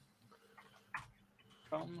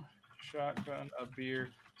 Come shotgun a beer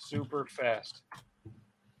super fast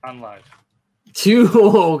on live.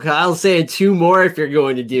 I'll say 2 more if you're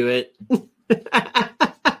going to do it. 1,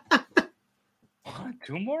 2,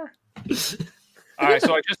 2 more? All right,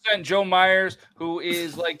 so I just sent Joe Myers, who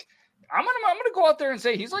is like, I'm gonna go out there and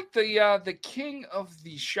say he's like the king of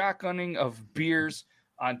the shotgunning of beers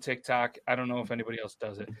on TikTok. I don't know if anybody else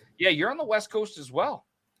does it. Yeah, you're on the West Coast as well.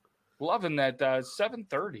 Loving that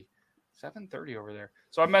 7:30 over there.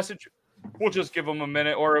 So I message. We'll just give them a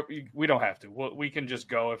minute, or we don't have to. We can just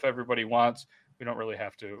go if everybody wants. We don't really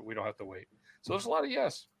have to. We don't have to wait. So there's a lot of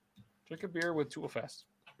yes. Drink a beer with Tool Fest.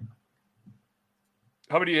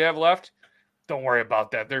 How many do you have left? Don't worry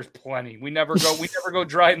about that. There's plenty. We never go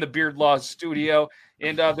dry in the Beard Laws studio.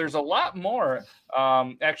 And there's a lot more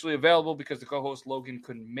actually available because the co-host Logan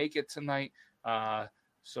couldn't make it tonight.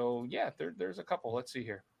 So yeah, there's a couple. Let's see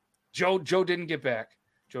here. Joe didn't get back.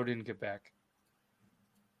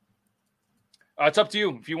 It's up to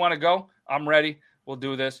you. If you want to go, I'm ready. We'll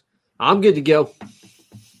do this. I'm good to go.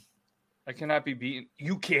 I cannot be beaten.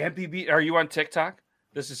 You can't be beaten. Are you on TikTok?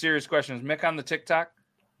 This is a serious question. Is Mick on the TikTok?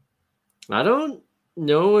 I don't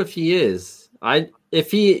know if he is.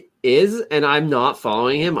 If he is and I'm not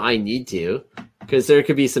following him, I need to, because there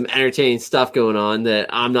could be some entertaining stuff going on that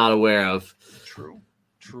I'm not aware of. True.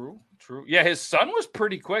 Yeah, his son was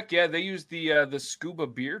pretty quick. Yeah, they used the scuba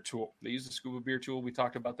beer tool. We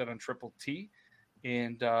talked about that on Triple T.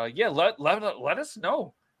 And yeah, let us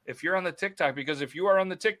know if you're on the TikTok, because if you are on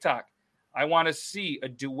the TikTok, I want to see a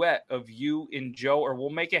duet of you and Joe, or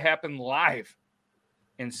we'll make it happen live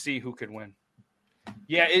and see who could win.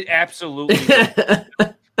 Yeah, it absolutely.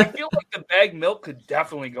 I feel like the bagged milk could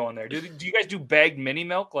definitely go in there. Do you guys do bagged mini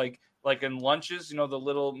milk like in lunches? You know, the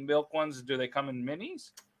little milk ones. Do they come in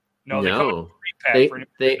minis? No. They come in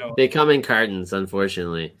 3-pack. They come in cartons,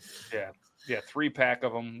 unfortunately. Yeah, 3-pack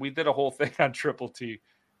of them. We did a whole thing on Triple T.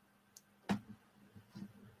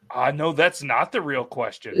 No, that's not the real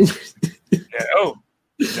question. No.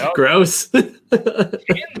 Gross. Canned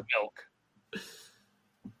milk.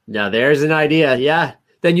 Now there's an idea. Yeah.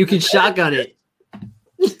 Then you can shotgun it.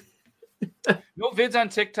 No vids on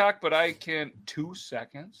TikTok, but I can 2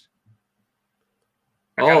 seconds.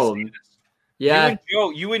 Yeah.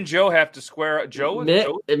 You and Joe have to square.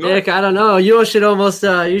 Mick, I don't know. You should almost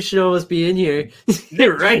be in here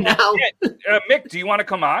right now. Mick, do you want to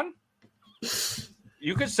come on?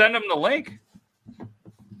 You could send him the link.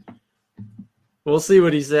 We'll see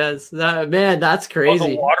what he says. That's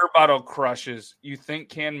crazy. The water bottle crushes. You think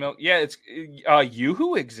canned milk? Yeah, it's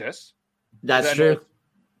Yoo-hoo exists. That's true.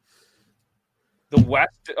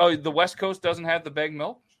 The West Coast doesn't have the bagged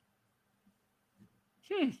milk.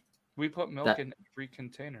 We put milk in every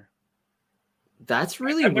container. That's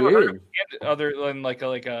really weird. Other than like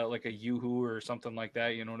a Yoo-hoo or something like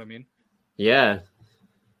that, you know what I mean? Yeah.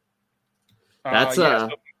 That's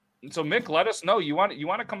So Mick, let us know. You want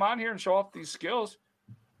to come on here and show off these skills?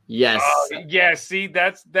 Yes. Yeah. See,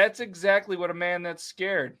 that's exactly what a man that's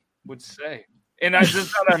scared would say. And that's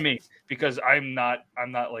just not on me, because I'm not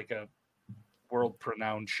like a world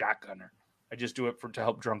renowned shotgunner. I just do it to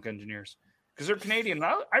help drunk engineers because they're Canadian.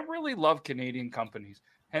 I really love Canadian companies.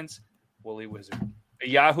 Hence, Woolly Wizard, a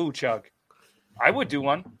Yahoo Chug. I would do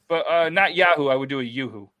one, but not Yahoo. I would do a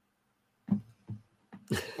Yoo-hoo.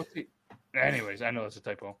 Anyways, I know that's a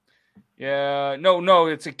typo. Yeah, no,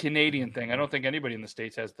 it's a Canadian thing. I don't think anybody in the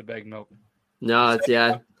States has the bagged milk. No,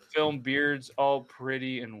 Film beards, all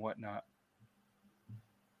pretty and whatnot.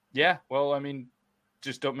 Yeah, well, I mean,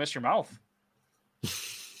 just don't miss your mouth.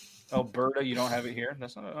 Alberta, you don't have it here.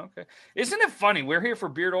 That's not okay. Isn't it funny? We're here for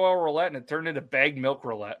beard oil roulette, and it turned into bagged milk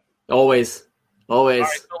roulette. Always. All right,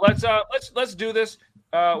 so let's do this.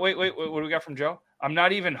 Wait, what do we got from Joe? I'm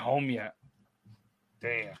not even home yet.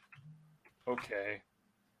 Damn. Okay.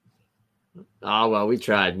 Oh well, we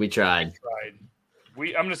tried. I'm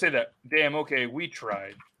gonna say that. Damn. Okay, we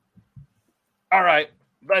tried. All right,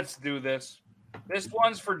 let's do this. This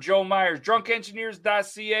one's for Joe Myers.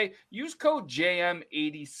 DrunkEngineers.ca. Use code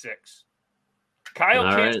JM86.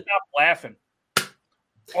 Kyle can't stop laughing.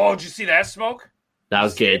 Oh, did you see that smoke? That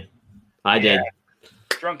was good. I did.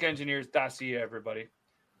 DrunkEngineers.ca, everybody.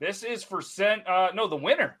 This is for the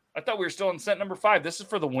winner. I thought we were still in scent number 5. This is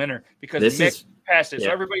for the winner because Mick passed it. Yeah.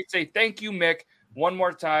 So everybody say thank you, Mick, one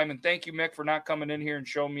more time. And thank you, Mick, for not coming in here and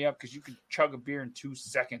showing me up because you could chug a beer in 2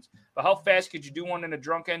 seconds. But how fast could you do one in a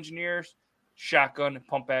Drunk Engineers shotgun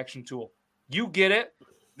pump action tool? You get it.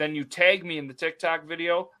 Then you tag me in the TikTok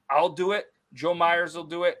video. I'll do it. Joe Myers will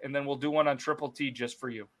do it. And then we'll do one on Triple T just for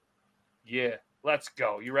you. Yeah. Let's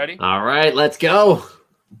go. You ready? All right. Let's go.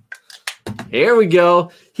 Here we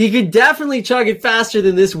go. He could definitely chug it faster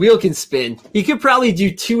than this wheel can spin. He could probably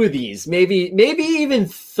do 2 of these, maybe even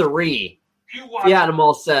 3. He had them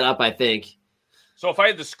all set up, I think. So if I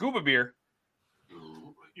had the scuba beer,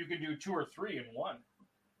 you could do 2 or 3 in one.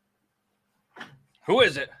 Who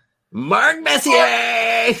is it? Mark Messier.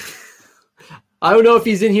 I don't know if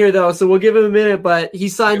he's in here though, so we'll give him a minute. But he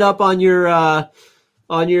signed up on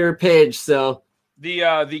your page, so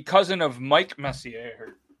The cousin of Mike Messier. I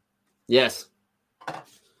heard. yes.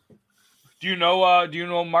 Do you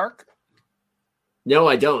know Mark? No,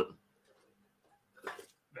 I don't.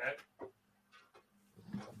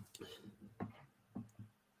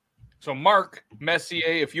 So Mark Messier,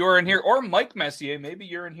 if you're in here, or Mike Messier, maybe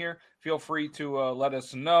you're in here, feel free to let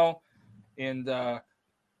us know. And yeah,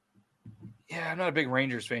 I'm not a big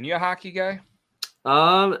Rangers fan. You a hockey guy?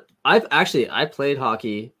 I played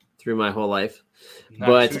hockey through my whole life, Not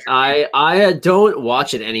but too sure. I don't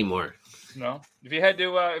watch it anymore. No. If you had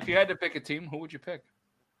to pick a team, who would you pick?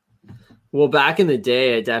 Well, back in the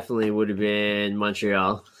day, it definitely would have been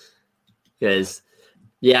Montreal. Because,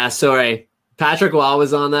 yeah, sorry. Patrick Waugh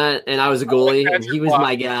was on that, and I was a goalie, and he was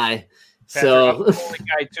my guy. Patrick, I'm So, a goalie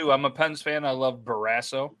guy too. I'm a Pens fan. I love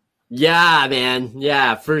Barrasso. yeah, man.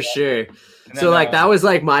 Yeah, for sure. And So, then, that was,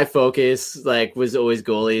 my focus, was always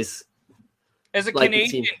goalies. as a like the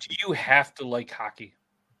Canadian, team. do you have to like hockey?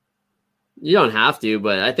 You don't have to,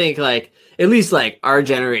 but I think, at least, our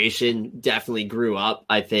generation definitely grew up,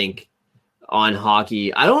 I think, on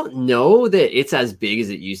hockey. I don't know that it's as big as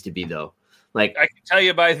it used to be, though. I can tell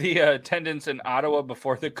you by the attendance in Ottawa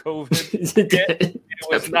before the COVID. It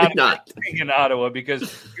was Definitely not a big thing in Ottawa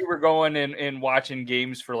because we were going and watching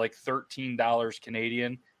games for $13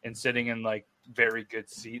 Canadian and sitting in very good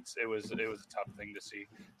seats. It was a tough thing to see.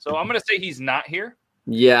 So I'm gonna say he's not here.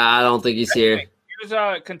 Yeah, I don't think he's here. Here's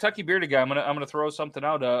a Kentucky bearded guy. I'm gonna throw something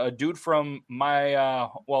out. A dude from my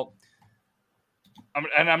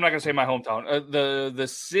I'm not gonna say my hometown. The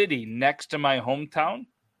city next to my hometown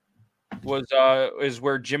is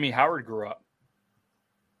where Jimmy Howard grew up.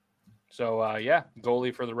 So yeah,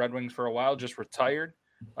 goalie for the Red Wings for a while, just retired.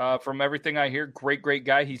 From everything I hear, great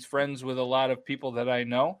guy. He's friends with a lot of people that I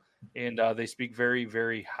know, and they speak very,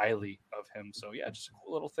 very highly of him. So yeah, just a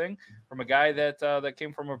cool little thing from a guy that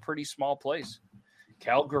came from a pretty small place,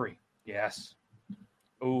 Calgary. Yes.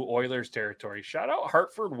 Ooh, Oilers territory. Shout out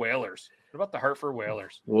Hartford Whalers. What about the Hartford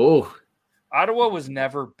Whalers? Whoa. Ottawa was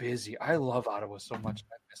never busy. I love Ottawa so much.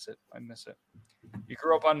 I miss it. You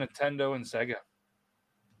grew up on Nintendo and Sega.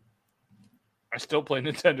 I still play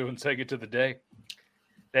Nintendo and Sega to the day.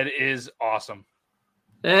 That is awesome.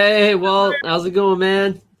 Hey, Walt. How's it going,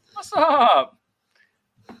 man? What's up?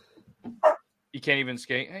 You can't even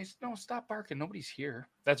skate. Hey, no, stop barking. Nobody's here.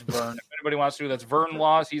 That's Vern. If anybody wants to, that's Vern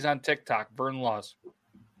Laws. He's on TikTok. Vern Laws.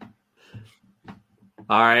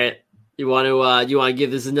 All right. You want to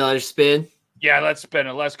give this another spin? Yeah, let's spin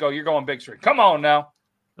it. Let's go. You're going big screen. Come on now.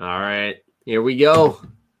 All right. Here we go.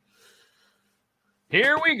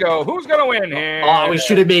 Here we go. Who's going to win here? Oh, we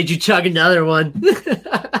should have made you chug another one. See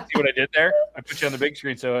what I did there? I put you on the big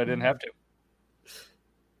screen so I didn't have to.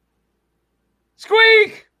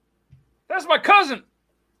 Squeak! That's my cousin.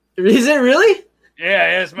 Is it really?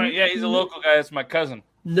 Yeah, he's a local guy. That's my cousin.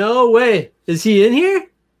 No way. Is he in here?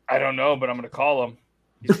 I don't know, but I'm going to call him.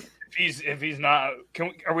 If he's not,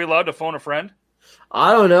 are we allowed to phone a friend?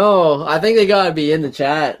 I don't know. I think they got to be in the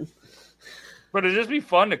chat. But it'd just be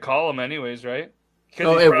fun to call him anyways, right?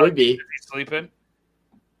 Oh, it would be. He's sleeping.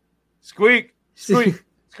 Squeak, squeak,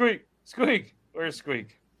 squeak, squeak. Where's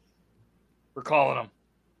Squeak? We're calling him.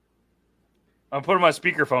 I'm putting him on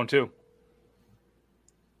speakerphone too.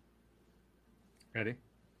 Ready?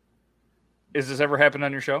 Is this ever happened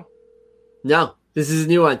on your show? No, this is a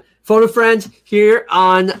new one. Phone a friend here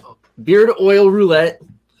on Beard Oil Roulette.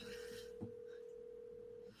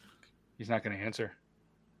 He's not going to answer.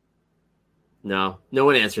 No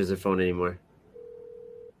one answers their phone anymore.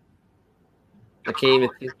 I can't even.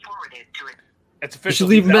 It's You official. should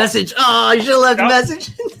leave a message. Oh, you should have left a Nope.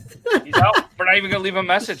 message. He's out. We're not even going to leave a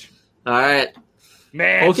message. All right.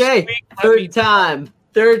 Man. Okay. Squeak, let me-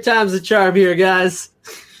 Third time's the charm here, guys.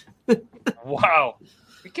 Wow.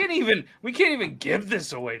 We can't even give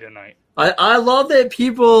this away tonight. I love that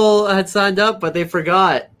people had signed up, but they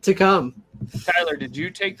forgot to come. Tyler, did you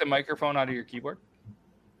take the microphone out of your keyboard?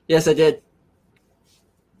 Yes, I did.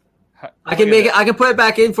 I Look can at make that. it. I can put it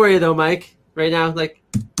back in for you though, Mike. Right now,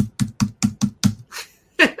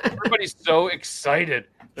 Everybody's so excited.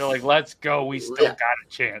 They're like, let's go. We still got a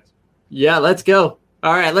chance. Yeah, let's go.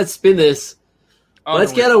 All right, let's spin this. Oh,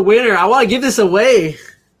 Let's no, get a winner. I want to give this away.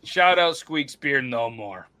 Shout out Squeak's Beer no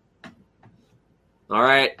more. All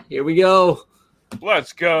right, here we go.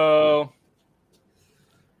 Let's go.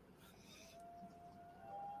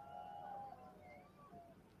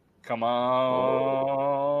 Come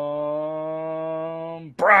on.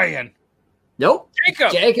 Brian. Nope.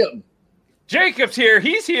 Jacob. Jacob. Jacob's here.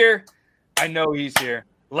 He's here. I know he's here.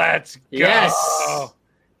 Let's go. Yes.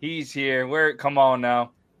 He's here. Come on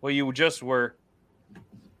now. Well, you just were.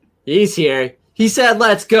 He's here. He said,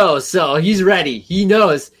 let's go. So he's ready. He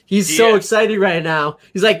knows. He's so excited right now.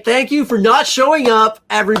 He's like, thank you for not showing up,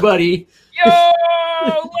 everybody. Yo,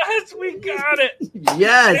 we got it.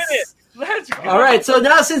 Yes. Let's go. All right. So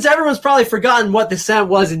now, since everyone's probably forgotten what the scent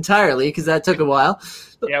was entirely, because that took a while.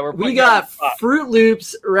 Yeah, we got Fruit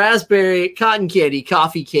Loops, raspberry, cotton candy,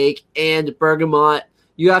 coffee cake, and bergamot.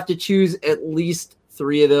 You have to choose at least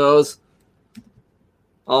 3 of those.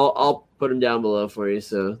 I'll put them down below for you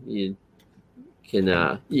so you can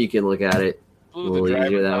look at it. Blew the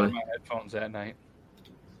driver out of my headphones that night.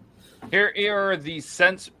 Here are the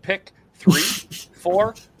scents. Pick 3,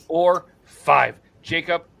 4, or 5.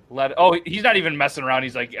 Jacob, he's not even messing around.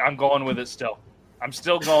 He's like, I'm going with it still. I'm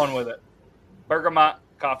still going with it. Bergamot,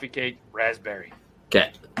 coffee cake, raspberry.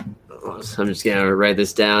 Okay. I'm just going to write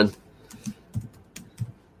this down.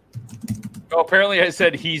 Oh, apparently I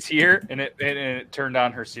said he's here, and it turned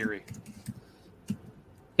on her Siri.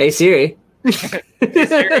 Hey, Siri. Hey,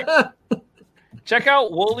 Siri. Check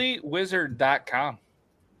out woolywizard.com.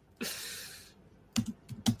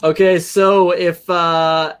 Okay, so if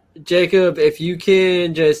Jacob, if you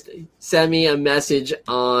can just send me a message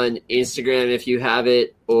on Instagram if you have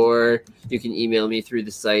it, or you can email me through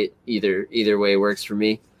the site. Either way works for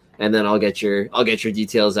me, and then I'll get your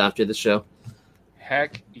details after the show.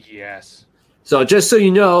 Heck yes. So just so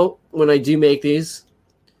you know, when I do make these,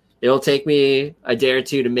 it'll take me a day or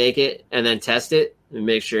 2 to make it and then test it and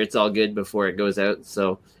make sure it's all good before it goes out.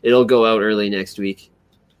 So it'll go out early next week.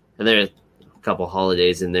 And there are a couple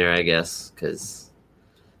holidays in there, I guess, because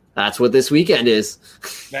that's what this weekend is.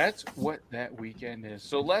 That's what that weekend is.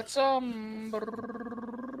 So let's let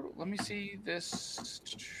me see this.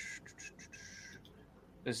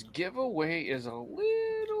 This giveaway is a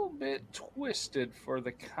little bit twisted for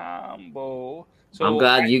the combo. So I'm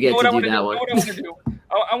glad you get to do that one.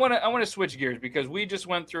 I want to switch gears because we just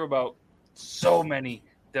went through about so many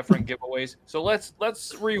different giveaways. So let's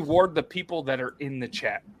reward the people that are in the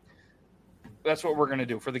chat. That's what we're going to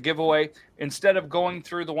do for the giveaway. Instead of going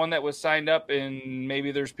through the one that was signed up and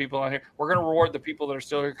maybe there's people on here, we're going to reward the people that are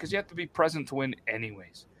still here because you have to be present to win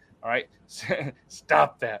anyways. All right?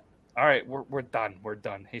 Stop that. All right, we're done. We're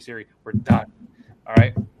done. Hey, Siri, we're done. All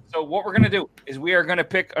right. So what we're going to do is we are going to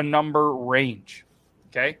pick a number range,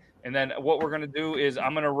 okay? And then what we're going to do is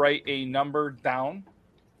I'm going to write a number down,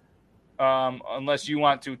 unless you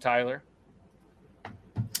want to, Tyler.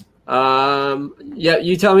 Yeah,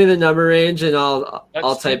 you tell me the number range, and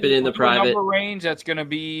I'll type it in the private. Number range, that's going to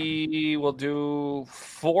be, we'll do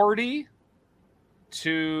 40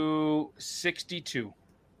 to 62.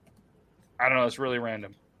 I don't know. It's really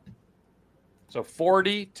random. So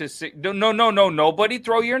 40 to 6. No. Nobody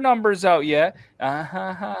throw your numbers out yet.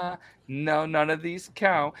 No, none of these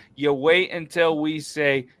count. You wait until we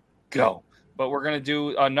say go. But we're going to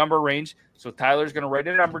do a number range. So Tyler's going to write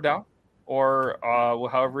a number down or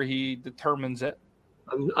however he determines it.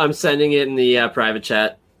 I'm sending it in the private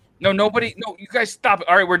chat. No, nobody. No, you guys stop it.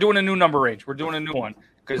 All right, we're doing a new number range. We're doing a new one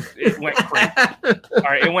because it went crazy. All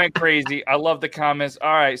right, it went crazy. I love the comments.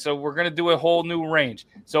 All right, so we're gonna do a whole new range.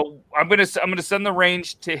 So I'm gonna send the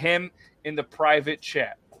range to him in the private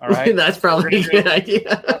chat. All right, that's probably a good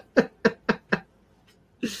idea.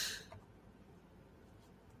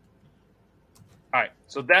 All right,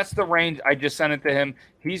 so that's the range. I just sent it to him.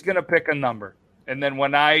 He's gonna pick a number, and then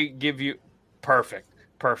when I give you, perfect.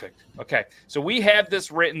 Okay, so we have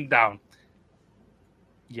this written down.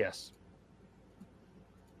 Yes.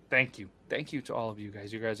 Thank you to all of you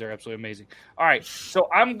guys. You guys are absolutely amazing. All right, so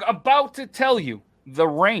I'm about to tell you the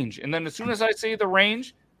range, and then as soon as I say the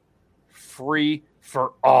range, free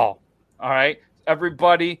for all. All right,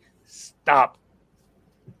 everybody stop.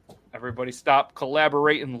 Everybody stop,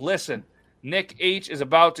 collaborate, and listen. Nick H is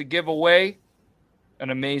about to give away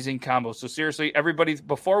an amazing combo. So seriously, everybody,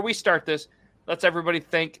 before we start this, let's everybody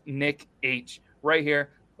thank Nick H right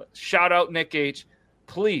here. Shout out Nick H.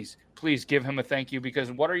 Please give him a thank you,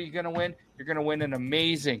 because what are you going to win? You're going to win an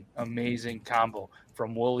amazing, amazing combo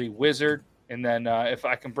from Woolly Wizard. And then if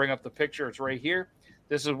I can bring up the picture, it's right here.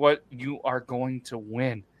 This is what you are going to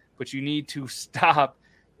win. But you need to stop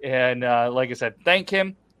and, like I said, thank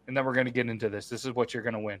him. And then we're going to get into this. This is what you're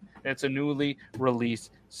going to win. It's a newly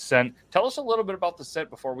released scent. Tell us a little bit about the scent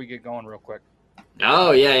before we get going real quick.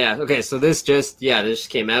 Oh, yeah. Okay, so this just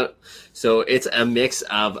came out. So it's a mix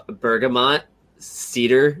of bergamot,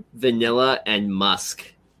 cedar, vanilla, and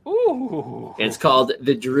musk. Ooh. And it's called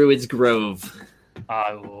the Druid's Grove.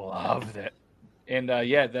 I love that. And,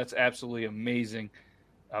 that's absolutely amazing.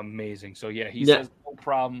 Amazing. So, he says no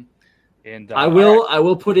problem. And I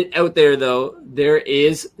will put it out there though. There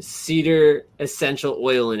is cedar essential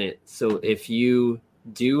oil in it. So if you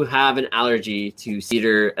do have an allergy to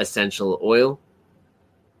cedar essential oil,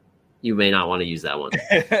 you may not want to use that one.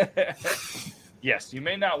 Yes, you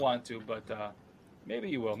may not want to, but maybe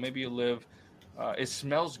you will. Maybe you live. It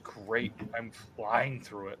smells great. I'm flying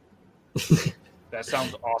through it. That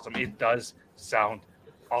sounds awesome. It does sound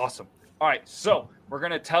awesome. All right, so we're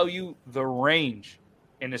going to tell you the range.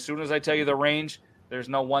 And as soon as I tell you the range, there's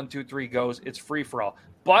no 1, 2, 3 goes. It's free for all.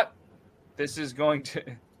 But this is going to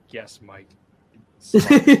 – yes, Mike.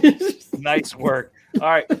 Nice work. All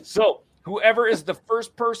right, so whoever is the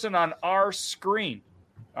first person on our screen,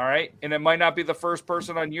 all right, and it might not be the first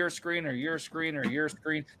person on your screen or your screen or your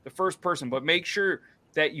screen, the first person, but make sure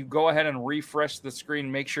that you go ahead and refresh the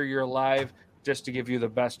screen. Make sure you're live just to give you the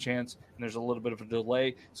best chance. And there's a little bit of a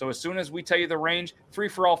delay. So as soon as we tell you the range, free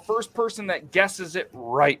for all, first person that guesses it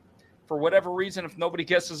right. For whatever reason, if nobody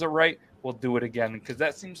guesses it right, we'll do it again because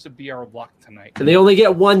that seems to be our luck tonight. And they only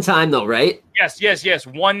get one time though, right? Yes.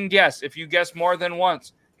 One guess. If you guess more than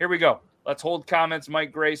once, here we go. Let's hold comments.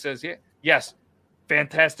 Mike Gray says, yeah, yes.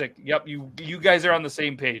 Fantastic. Yep, you guys are on the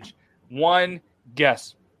same page. One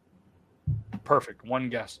guess. Perfect. One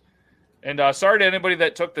guess. And sorry to anybody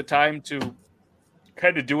that took the time to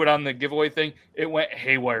kind of do it on the giveaway thing. It went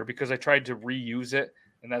haywire because I tried to reuse it,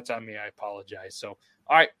 and that's on me. I apologize. So,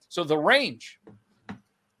 all right. So the range.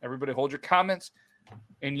 Everybody hold your comments,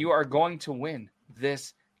 and you are going to win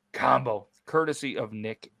this combo, courtesy of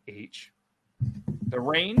Nick H. The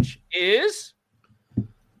range is –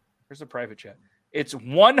 here's the private chat. It's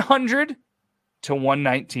 100 to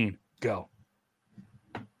 119. Go.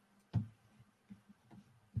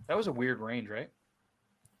 That was a weird range, right?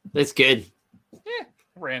 It's good. Yeah,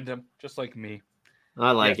 random, just like me.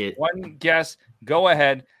 I like it. One guess. Go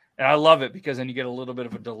ahead. And I love it because then you get a little bit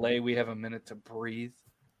of a delay. We have a minute to breathe.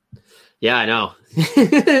 Yeah, I know.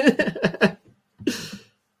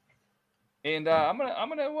 And I'm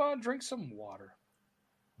gonna drink some water.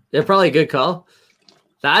 They're probably a good call.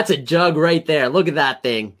 That's a jug right there. Look at that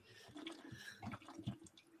thing.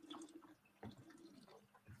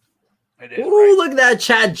 It is. Ooh, Right. look at that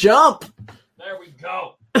Chad jump. There we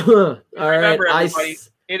go. All Remember, right. everybody,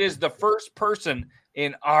 it is the first person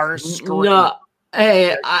in our screen. No,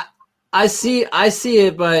 hey, I see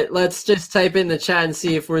it, but let's just type in the chat and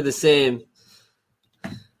see if we're the same.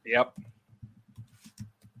 Yep.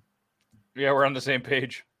 Yeah, we're on the same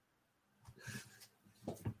page.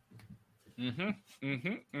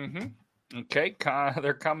 Okay,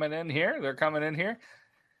 they're coming in here.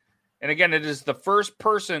 And again, it is the first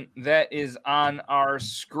person that is on our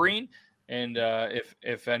screen. And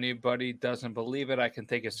if anybody doesn't believe it, I can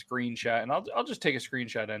take a screenshot, and I'll just take a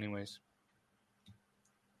screenshot anyways.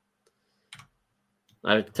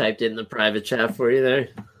 I typed in the private chat for you there.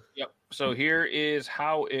 Yep. So here is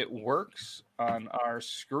how it works on our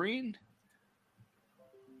screen.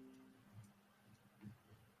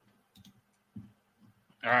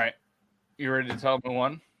 All right. You ready to tell me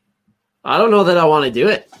one? I don't know that I want to do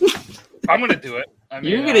it. I'm going to do it.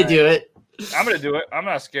 You're going to do it. I'm going to do it. I'm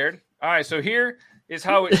not scared. All right. So here is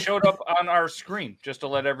how it showed up on our screen, just to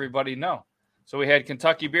let everybody know. So we had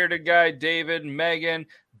Kentucky Bearded Guy, David, Megan,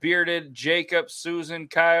 Bearded, Jacob, Susan,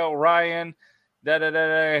 Kyle, Ryan.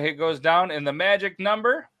 It goes down. And the magic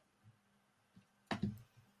number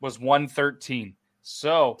was 113.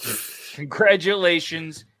 So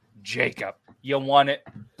congratulations, Jacob. You won it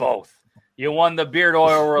both. You won the beard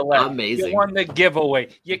oil roulette. Amazing. You won the giveaway.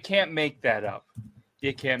 You can't make that up.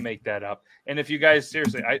 You can't make that up. And if you guys,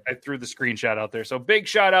 seriously, I threw the screenshot out there. So big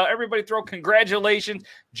shout out. Everybody throw congratulations.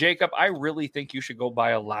 Jacob, I really think you should go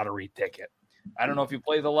buy a lottery ticket. I don't know if you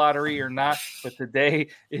play the lottery or not, but today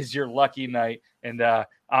is your lucky night. And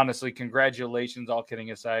honestly, congratulations, all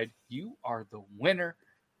kidding aside. You are the winner.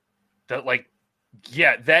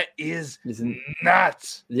 That is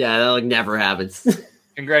nuts. Yeah, that never happens.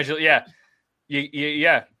 Congratulations.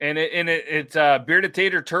 Yeah. And it's Bearded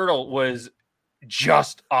Tater Turtle was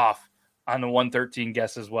just off on the 113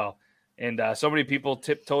 guess as well. And so many people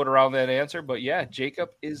tiptoed around that answer. But yeah, Jacob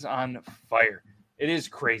is on fire. It is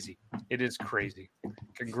crazy.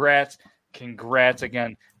 Congrats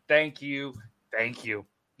again. Thank you.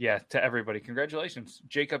 Yeah, to everybody. Congratulations.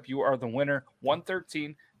 Jacob, you are the winner.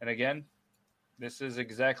 113. And again, this is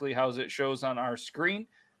exactly how it shows on our screen.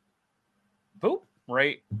 Boop,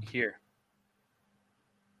 right here.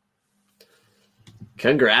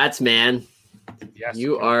 Congrats, man. Yes,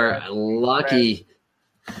 you are lucky.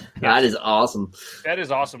 Congrats. That is awesome. That is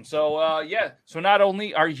awesome. So, so not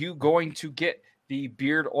only are you going to get the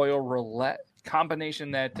beard oil roulette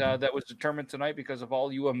combination that that was determined tonight because of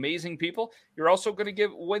all you amazing people. You're also going to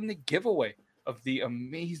win the giveaway of the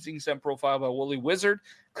amazing scent profile by Woolly Wizard,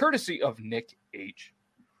 courtesy of Nick H.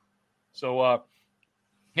 So,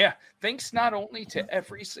 yeah, thanks not only to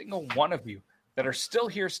every single one of you that are still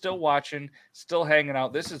here, still watching, still hanging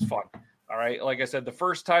out. This is fun. All right. Like I said, the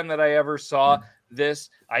first time that I ever saw this,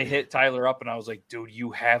 I hit Tyler up and I was like, dude,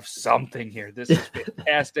 you have something here. This is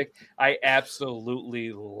fantastic. I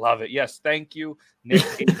absolutely love it. Yes. Thank you, Nick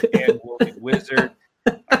and Woolly Wizard.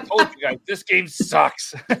 I told you guys, this game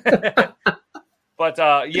sucks. But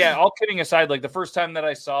yeah, all kidding aside, like the first time that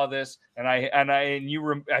I saw this,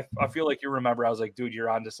 I feel like you remember, I was like, dude, you're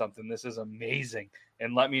onto something. This is amazing,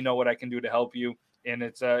 and let me know what I can do to help you. And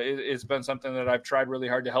it's been something that I've tried really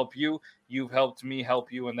hard to help you. You've helped me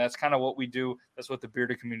help you, and that's kind of what we do. That's what the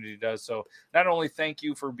bearded community does. So not only thank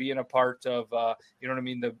you for being a part of, you know what I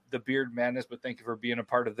mean, the Beard Madness, but thank you for being a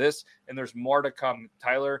part of this. And there's more to come.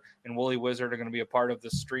 Tyler and Woolly Wizard are going to be a part of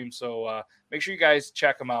this stream, so make sure you guys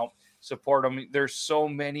check them out. Support them. There's so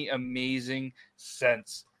many amazing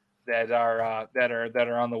scents that are on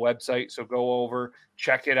the website. So go over,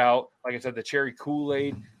 check it out. Like I said, the cherry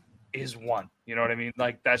Kool-Aid is one. You know what I mean?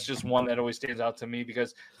 Like that's just one that always stands out to me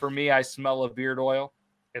because for me, I smell a beard oil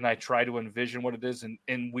and I try to envision what it is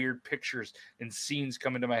and weird pictures and scenes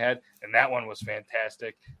come into my head. And that one was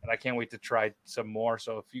fantastic. And I can't wait to try some more.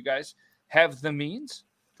 So if you guys have the means,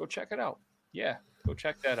 go check it out. Yeah. Go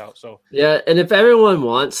check that out. So yeah, and if everyone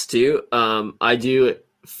wants to, I do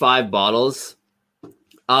 5 bottles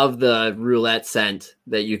of the roulette scent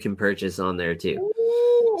that you can purchase on there too.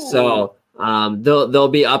 Ooh. So they'll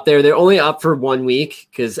be up there. They're only up for 1 week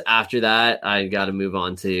because after that I got to move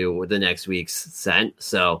on to the next week's scent.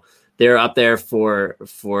 So they're up there for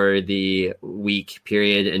the week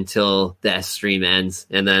period until the stream ends,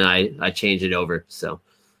 and then I change it over. So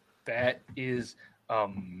that is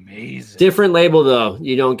amazing. Different label though.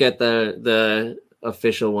 You don't get the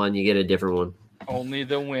official one. You get a different one. Only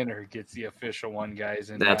the winner gets the official one, guys.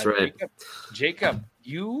 And that's right. Jacob,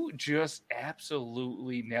 you just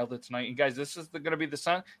absolutely nailed it tonight. And guys, this is going to be the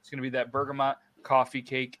sun. It's going to be that bergamot coffee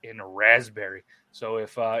cake and raspberry. So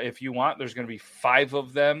if you want, there's going to be 5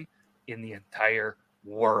 of them in the entire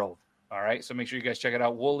world. All right. So make sure you guys check it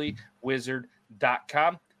out.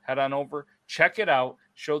 WoollyWizard.com. Head on over, check it out.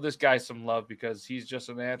 Show this guy some love because he's just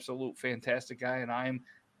an absolute fantastic guy, and I'm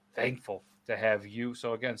thankful to have you.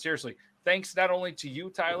 So again, seriously, thanks not only to you,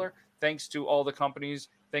 Tyler, thanks to all the companies,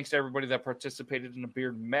 thanks to everybody that participated in the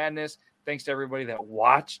Beard Madness, thanks to everybody that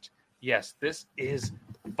watched. Yes, this is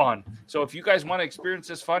fun. So if you guys want to experience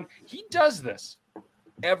this fun, he does this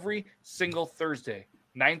every single Thursday,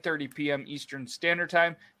 9:30 p.m. Eastern Standard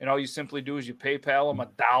Time, and all you simply do is you PayPal him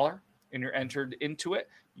 $1, and you're entered into it.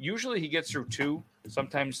 Usually he gets through 2,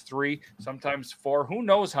 sometimes 3, sometimes 4. Who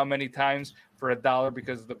knows how many times for $1,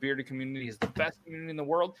 because the bearded community is the best community in the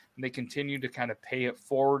world, and they continue to kind of pay it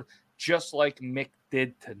forward, just like Mick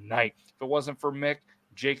did tonight. If it wasn't for Mick,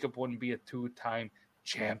 Jacob wouldn't be a 2-time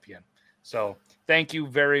champion. So thank you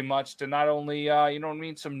very much to not only, you know what I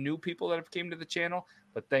mean, some new people that have came to the channel,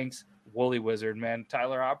 but thanks, Woolly Wizard, man.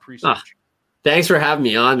 Tyler, I appreciate you. Thanks for having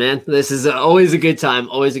me on, man. This is always a good time.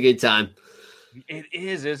 Always a good time. It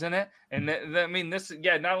is, isn't it? And I mean, this,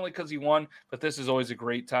 yeah, not only because he won, but this is always a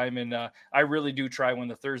great time. And I really do try when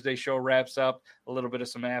the Thursday show wraps up, a little bit of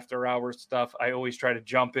some after hours stuff. I always try to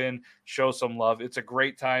jump in, show some love. It's a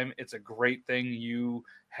great time. It's a great thing. You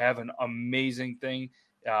have an amazing thing.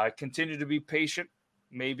 Continue to be patient.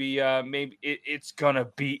 Maybe it's going to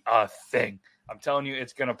be a thing. I'm telling you,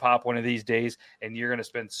 it's going to pop one of these days, and you're going to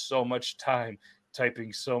spend so much time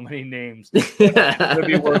typing so many names. It's going to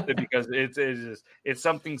be worth it because it's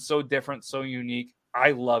something so different, so unique.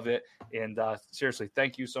 I love it. And seriously,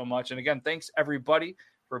 thank you so much. And again, thanks everybody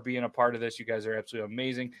for being a part of this. You guys are absolutely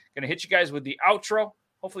amazing. Going to hit you guys with the outro.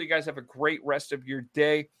 Hopefully you guys have a great rest of your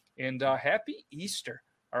day, and happy Easter.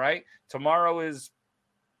 All right. Tomorrow is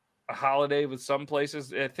a holiday with some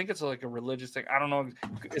places. I think it's like a religious thing. I don't know.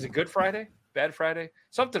 Is it Good Friday? Bad Friday?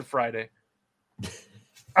 Something Friday.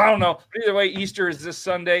 I don't know. Either way, Easter is this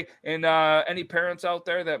Sunday, and any parents out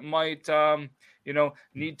there that might,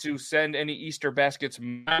 need to send any Easter baskets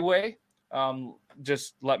my way,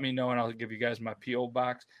 just let me know, and I'll give you guys my P.O.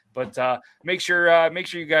 box. But make sure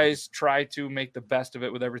you guys try to make the best of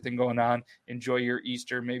it with everything going on. Enjoy your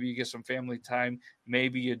Easter. Maybe you get some family time.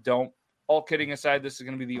 Maybe you don't. All kidding aside, this is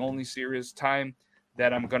going to be the only serious time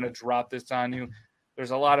that I'm going to drop this on you.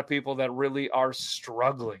 There's a lot of people that really are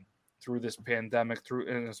struggling through this pandemic,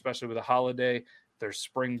 and especially with a holiday there's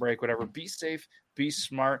spring break, whatever. Be safe, be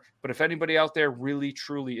smart. But if anybody out there really,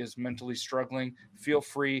 truly is mentally struggling, feel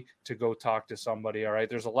free to go talk to somebody. All right.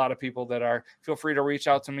 There's a lot of people that are, feel free to reach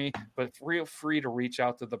out to me, but feel free to reach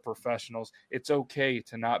out to the professionals. It's okay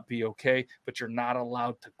to not be okay, but you're not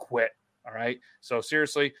allowed to quit. All right. So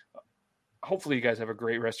seriously, hopefully you guys have a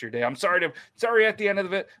great rest of your day. I'm sorry at the end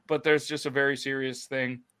of it, but there's just a very serious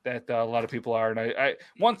thing that a lot of people are. And I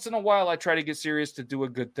once in a while, I try to get serious to do a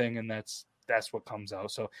good thing. And that's what comes out.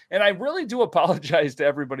 So, and I really do apologize to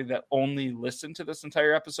everybody that only listened to this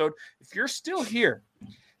entire episode. If you're still here,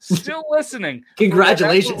 still listening,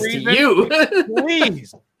 congratulations to you.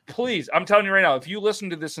 please, I'm telling you right now, if you listen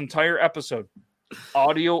to this entire episode,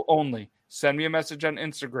 audio only, send me a message on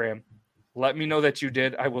Instagram. Let me know that you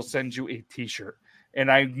did. I will send you a t-shirt. And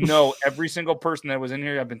I know every single person that was in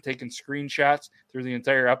here, I've been taking screenshots through the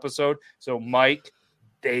entire episode. So Mike,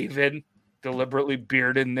 David, deliberately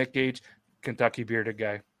bearded Nick H, Kentucky bearded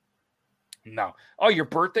guy. No. Oh, your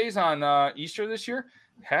birthday's on Easter this year?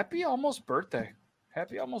 Happy almost birthday.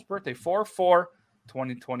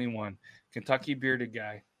 4/4/2021. Kentucky bearded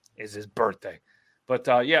guy is his birthday. But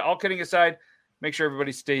yeah, all kidding aside, make sure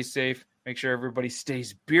everybody stays safe. Make sure everybody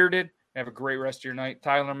stays bearded. Have a great rest of your night.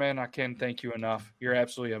 Tyler, man, I can't thank you enough. You're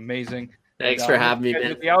absolutely amazing. Thanks for having me,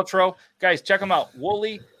 man. The outro. Guys, check them out.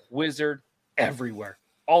 Wooly Wizard everywhere.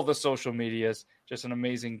 All the social medias. Just an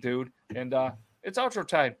amazing dude. And it's outro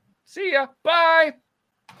time. See ya. Bye.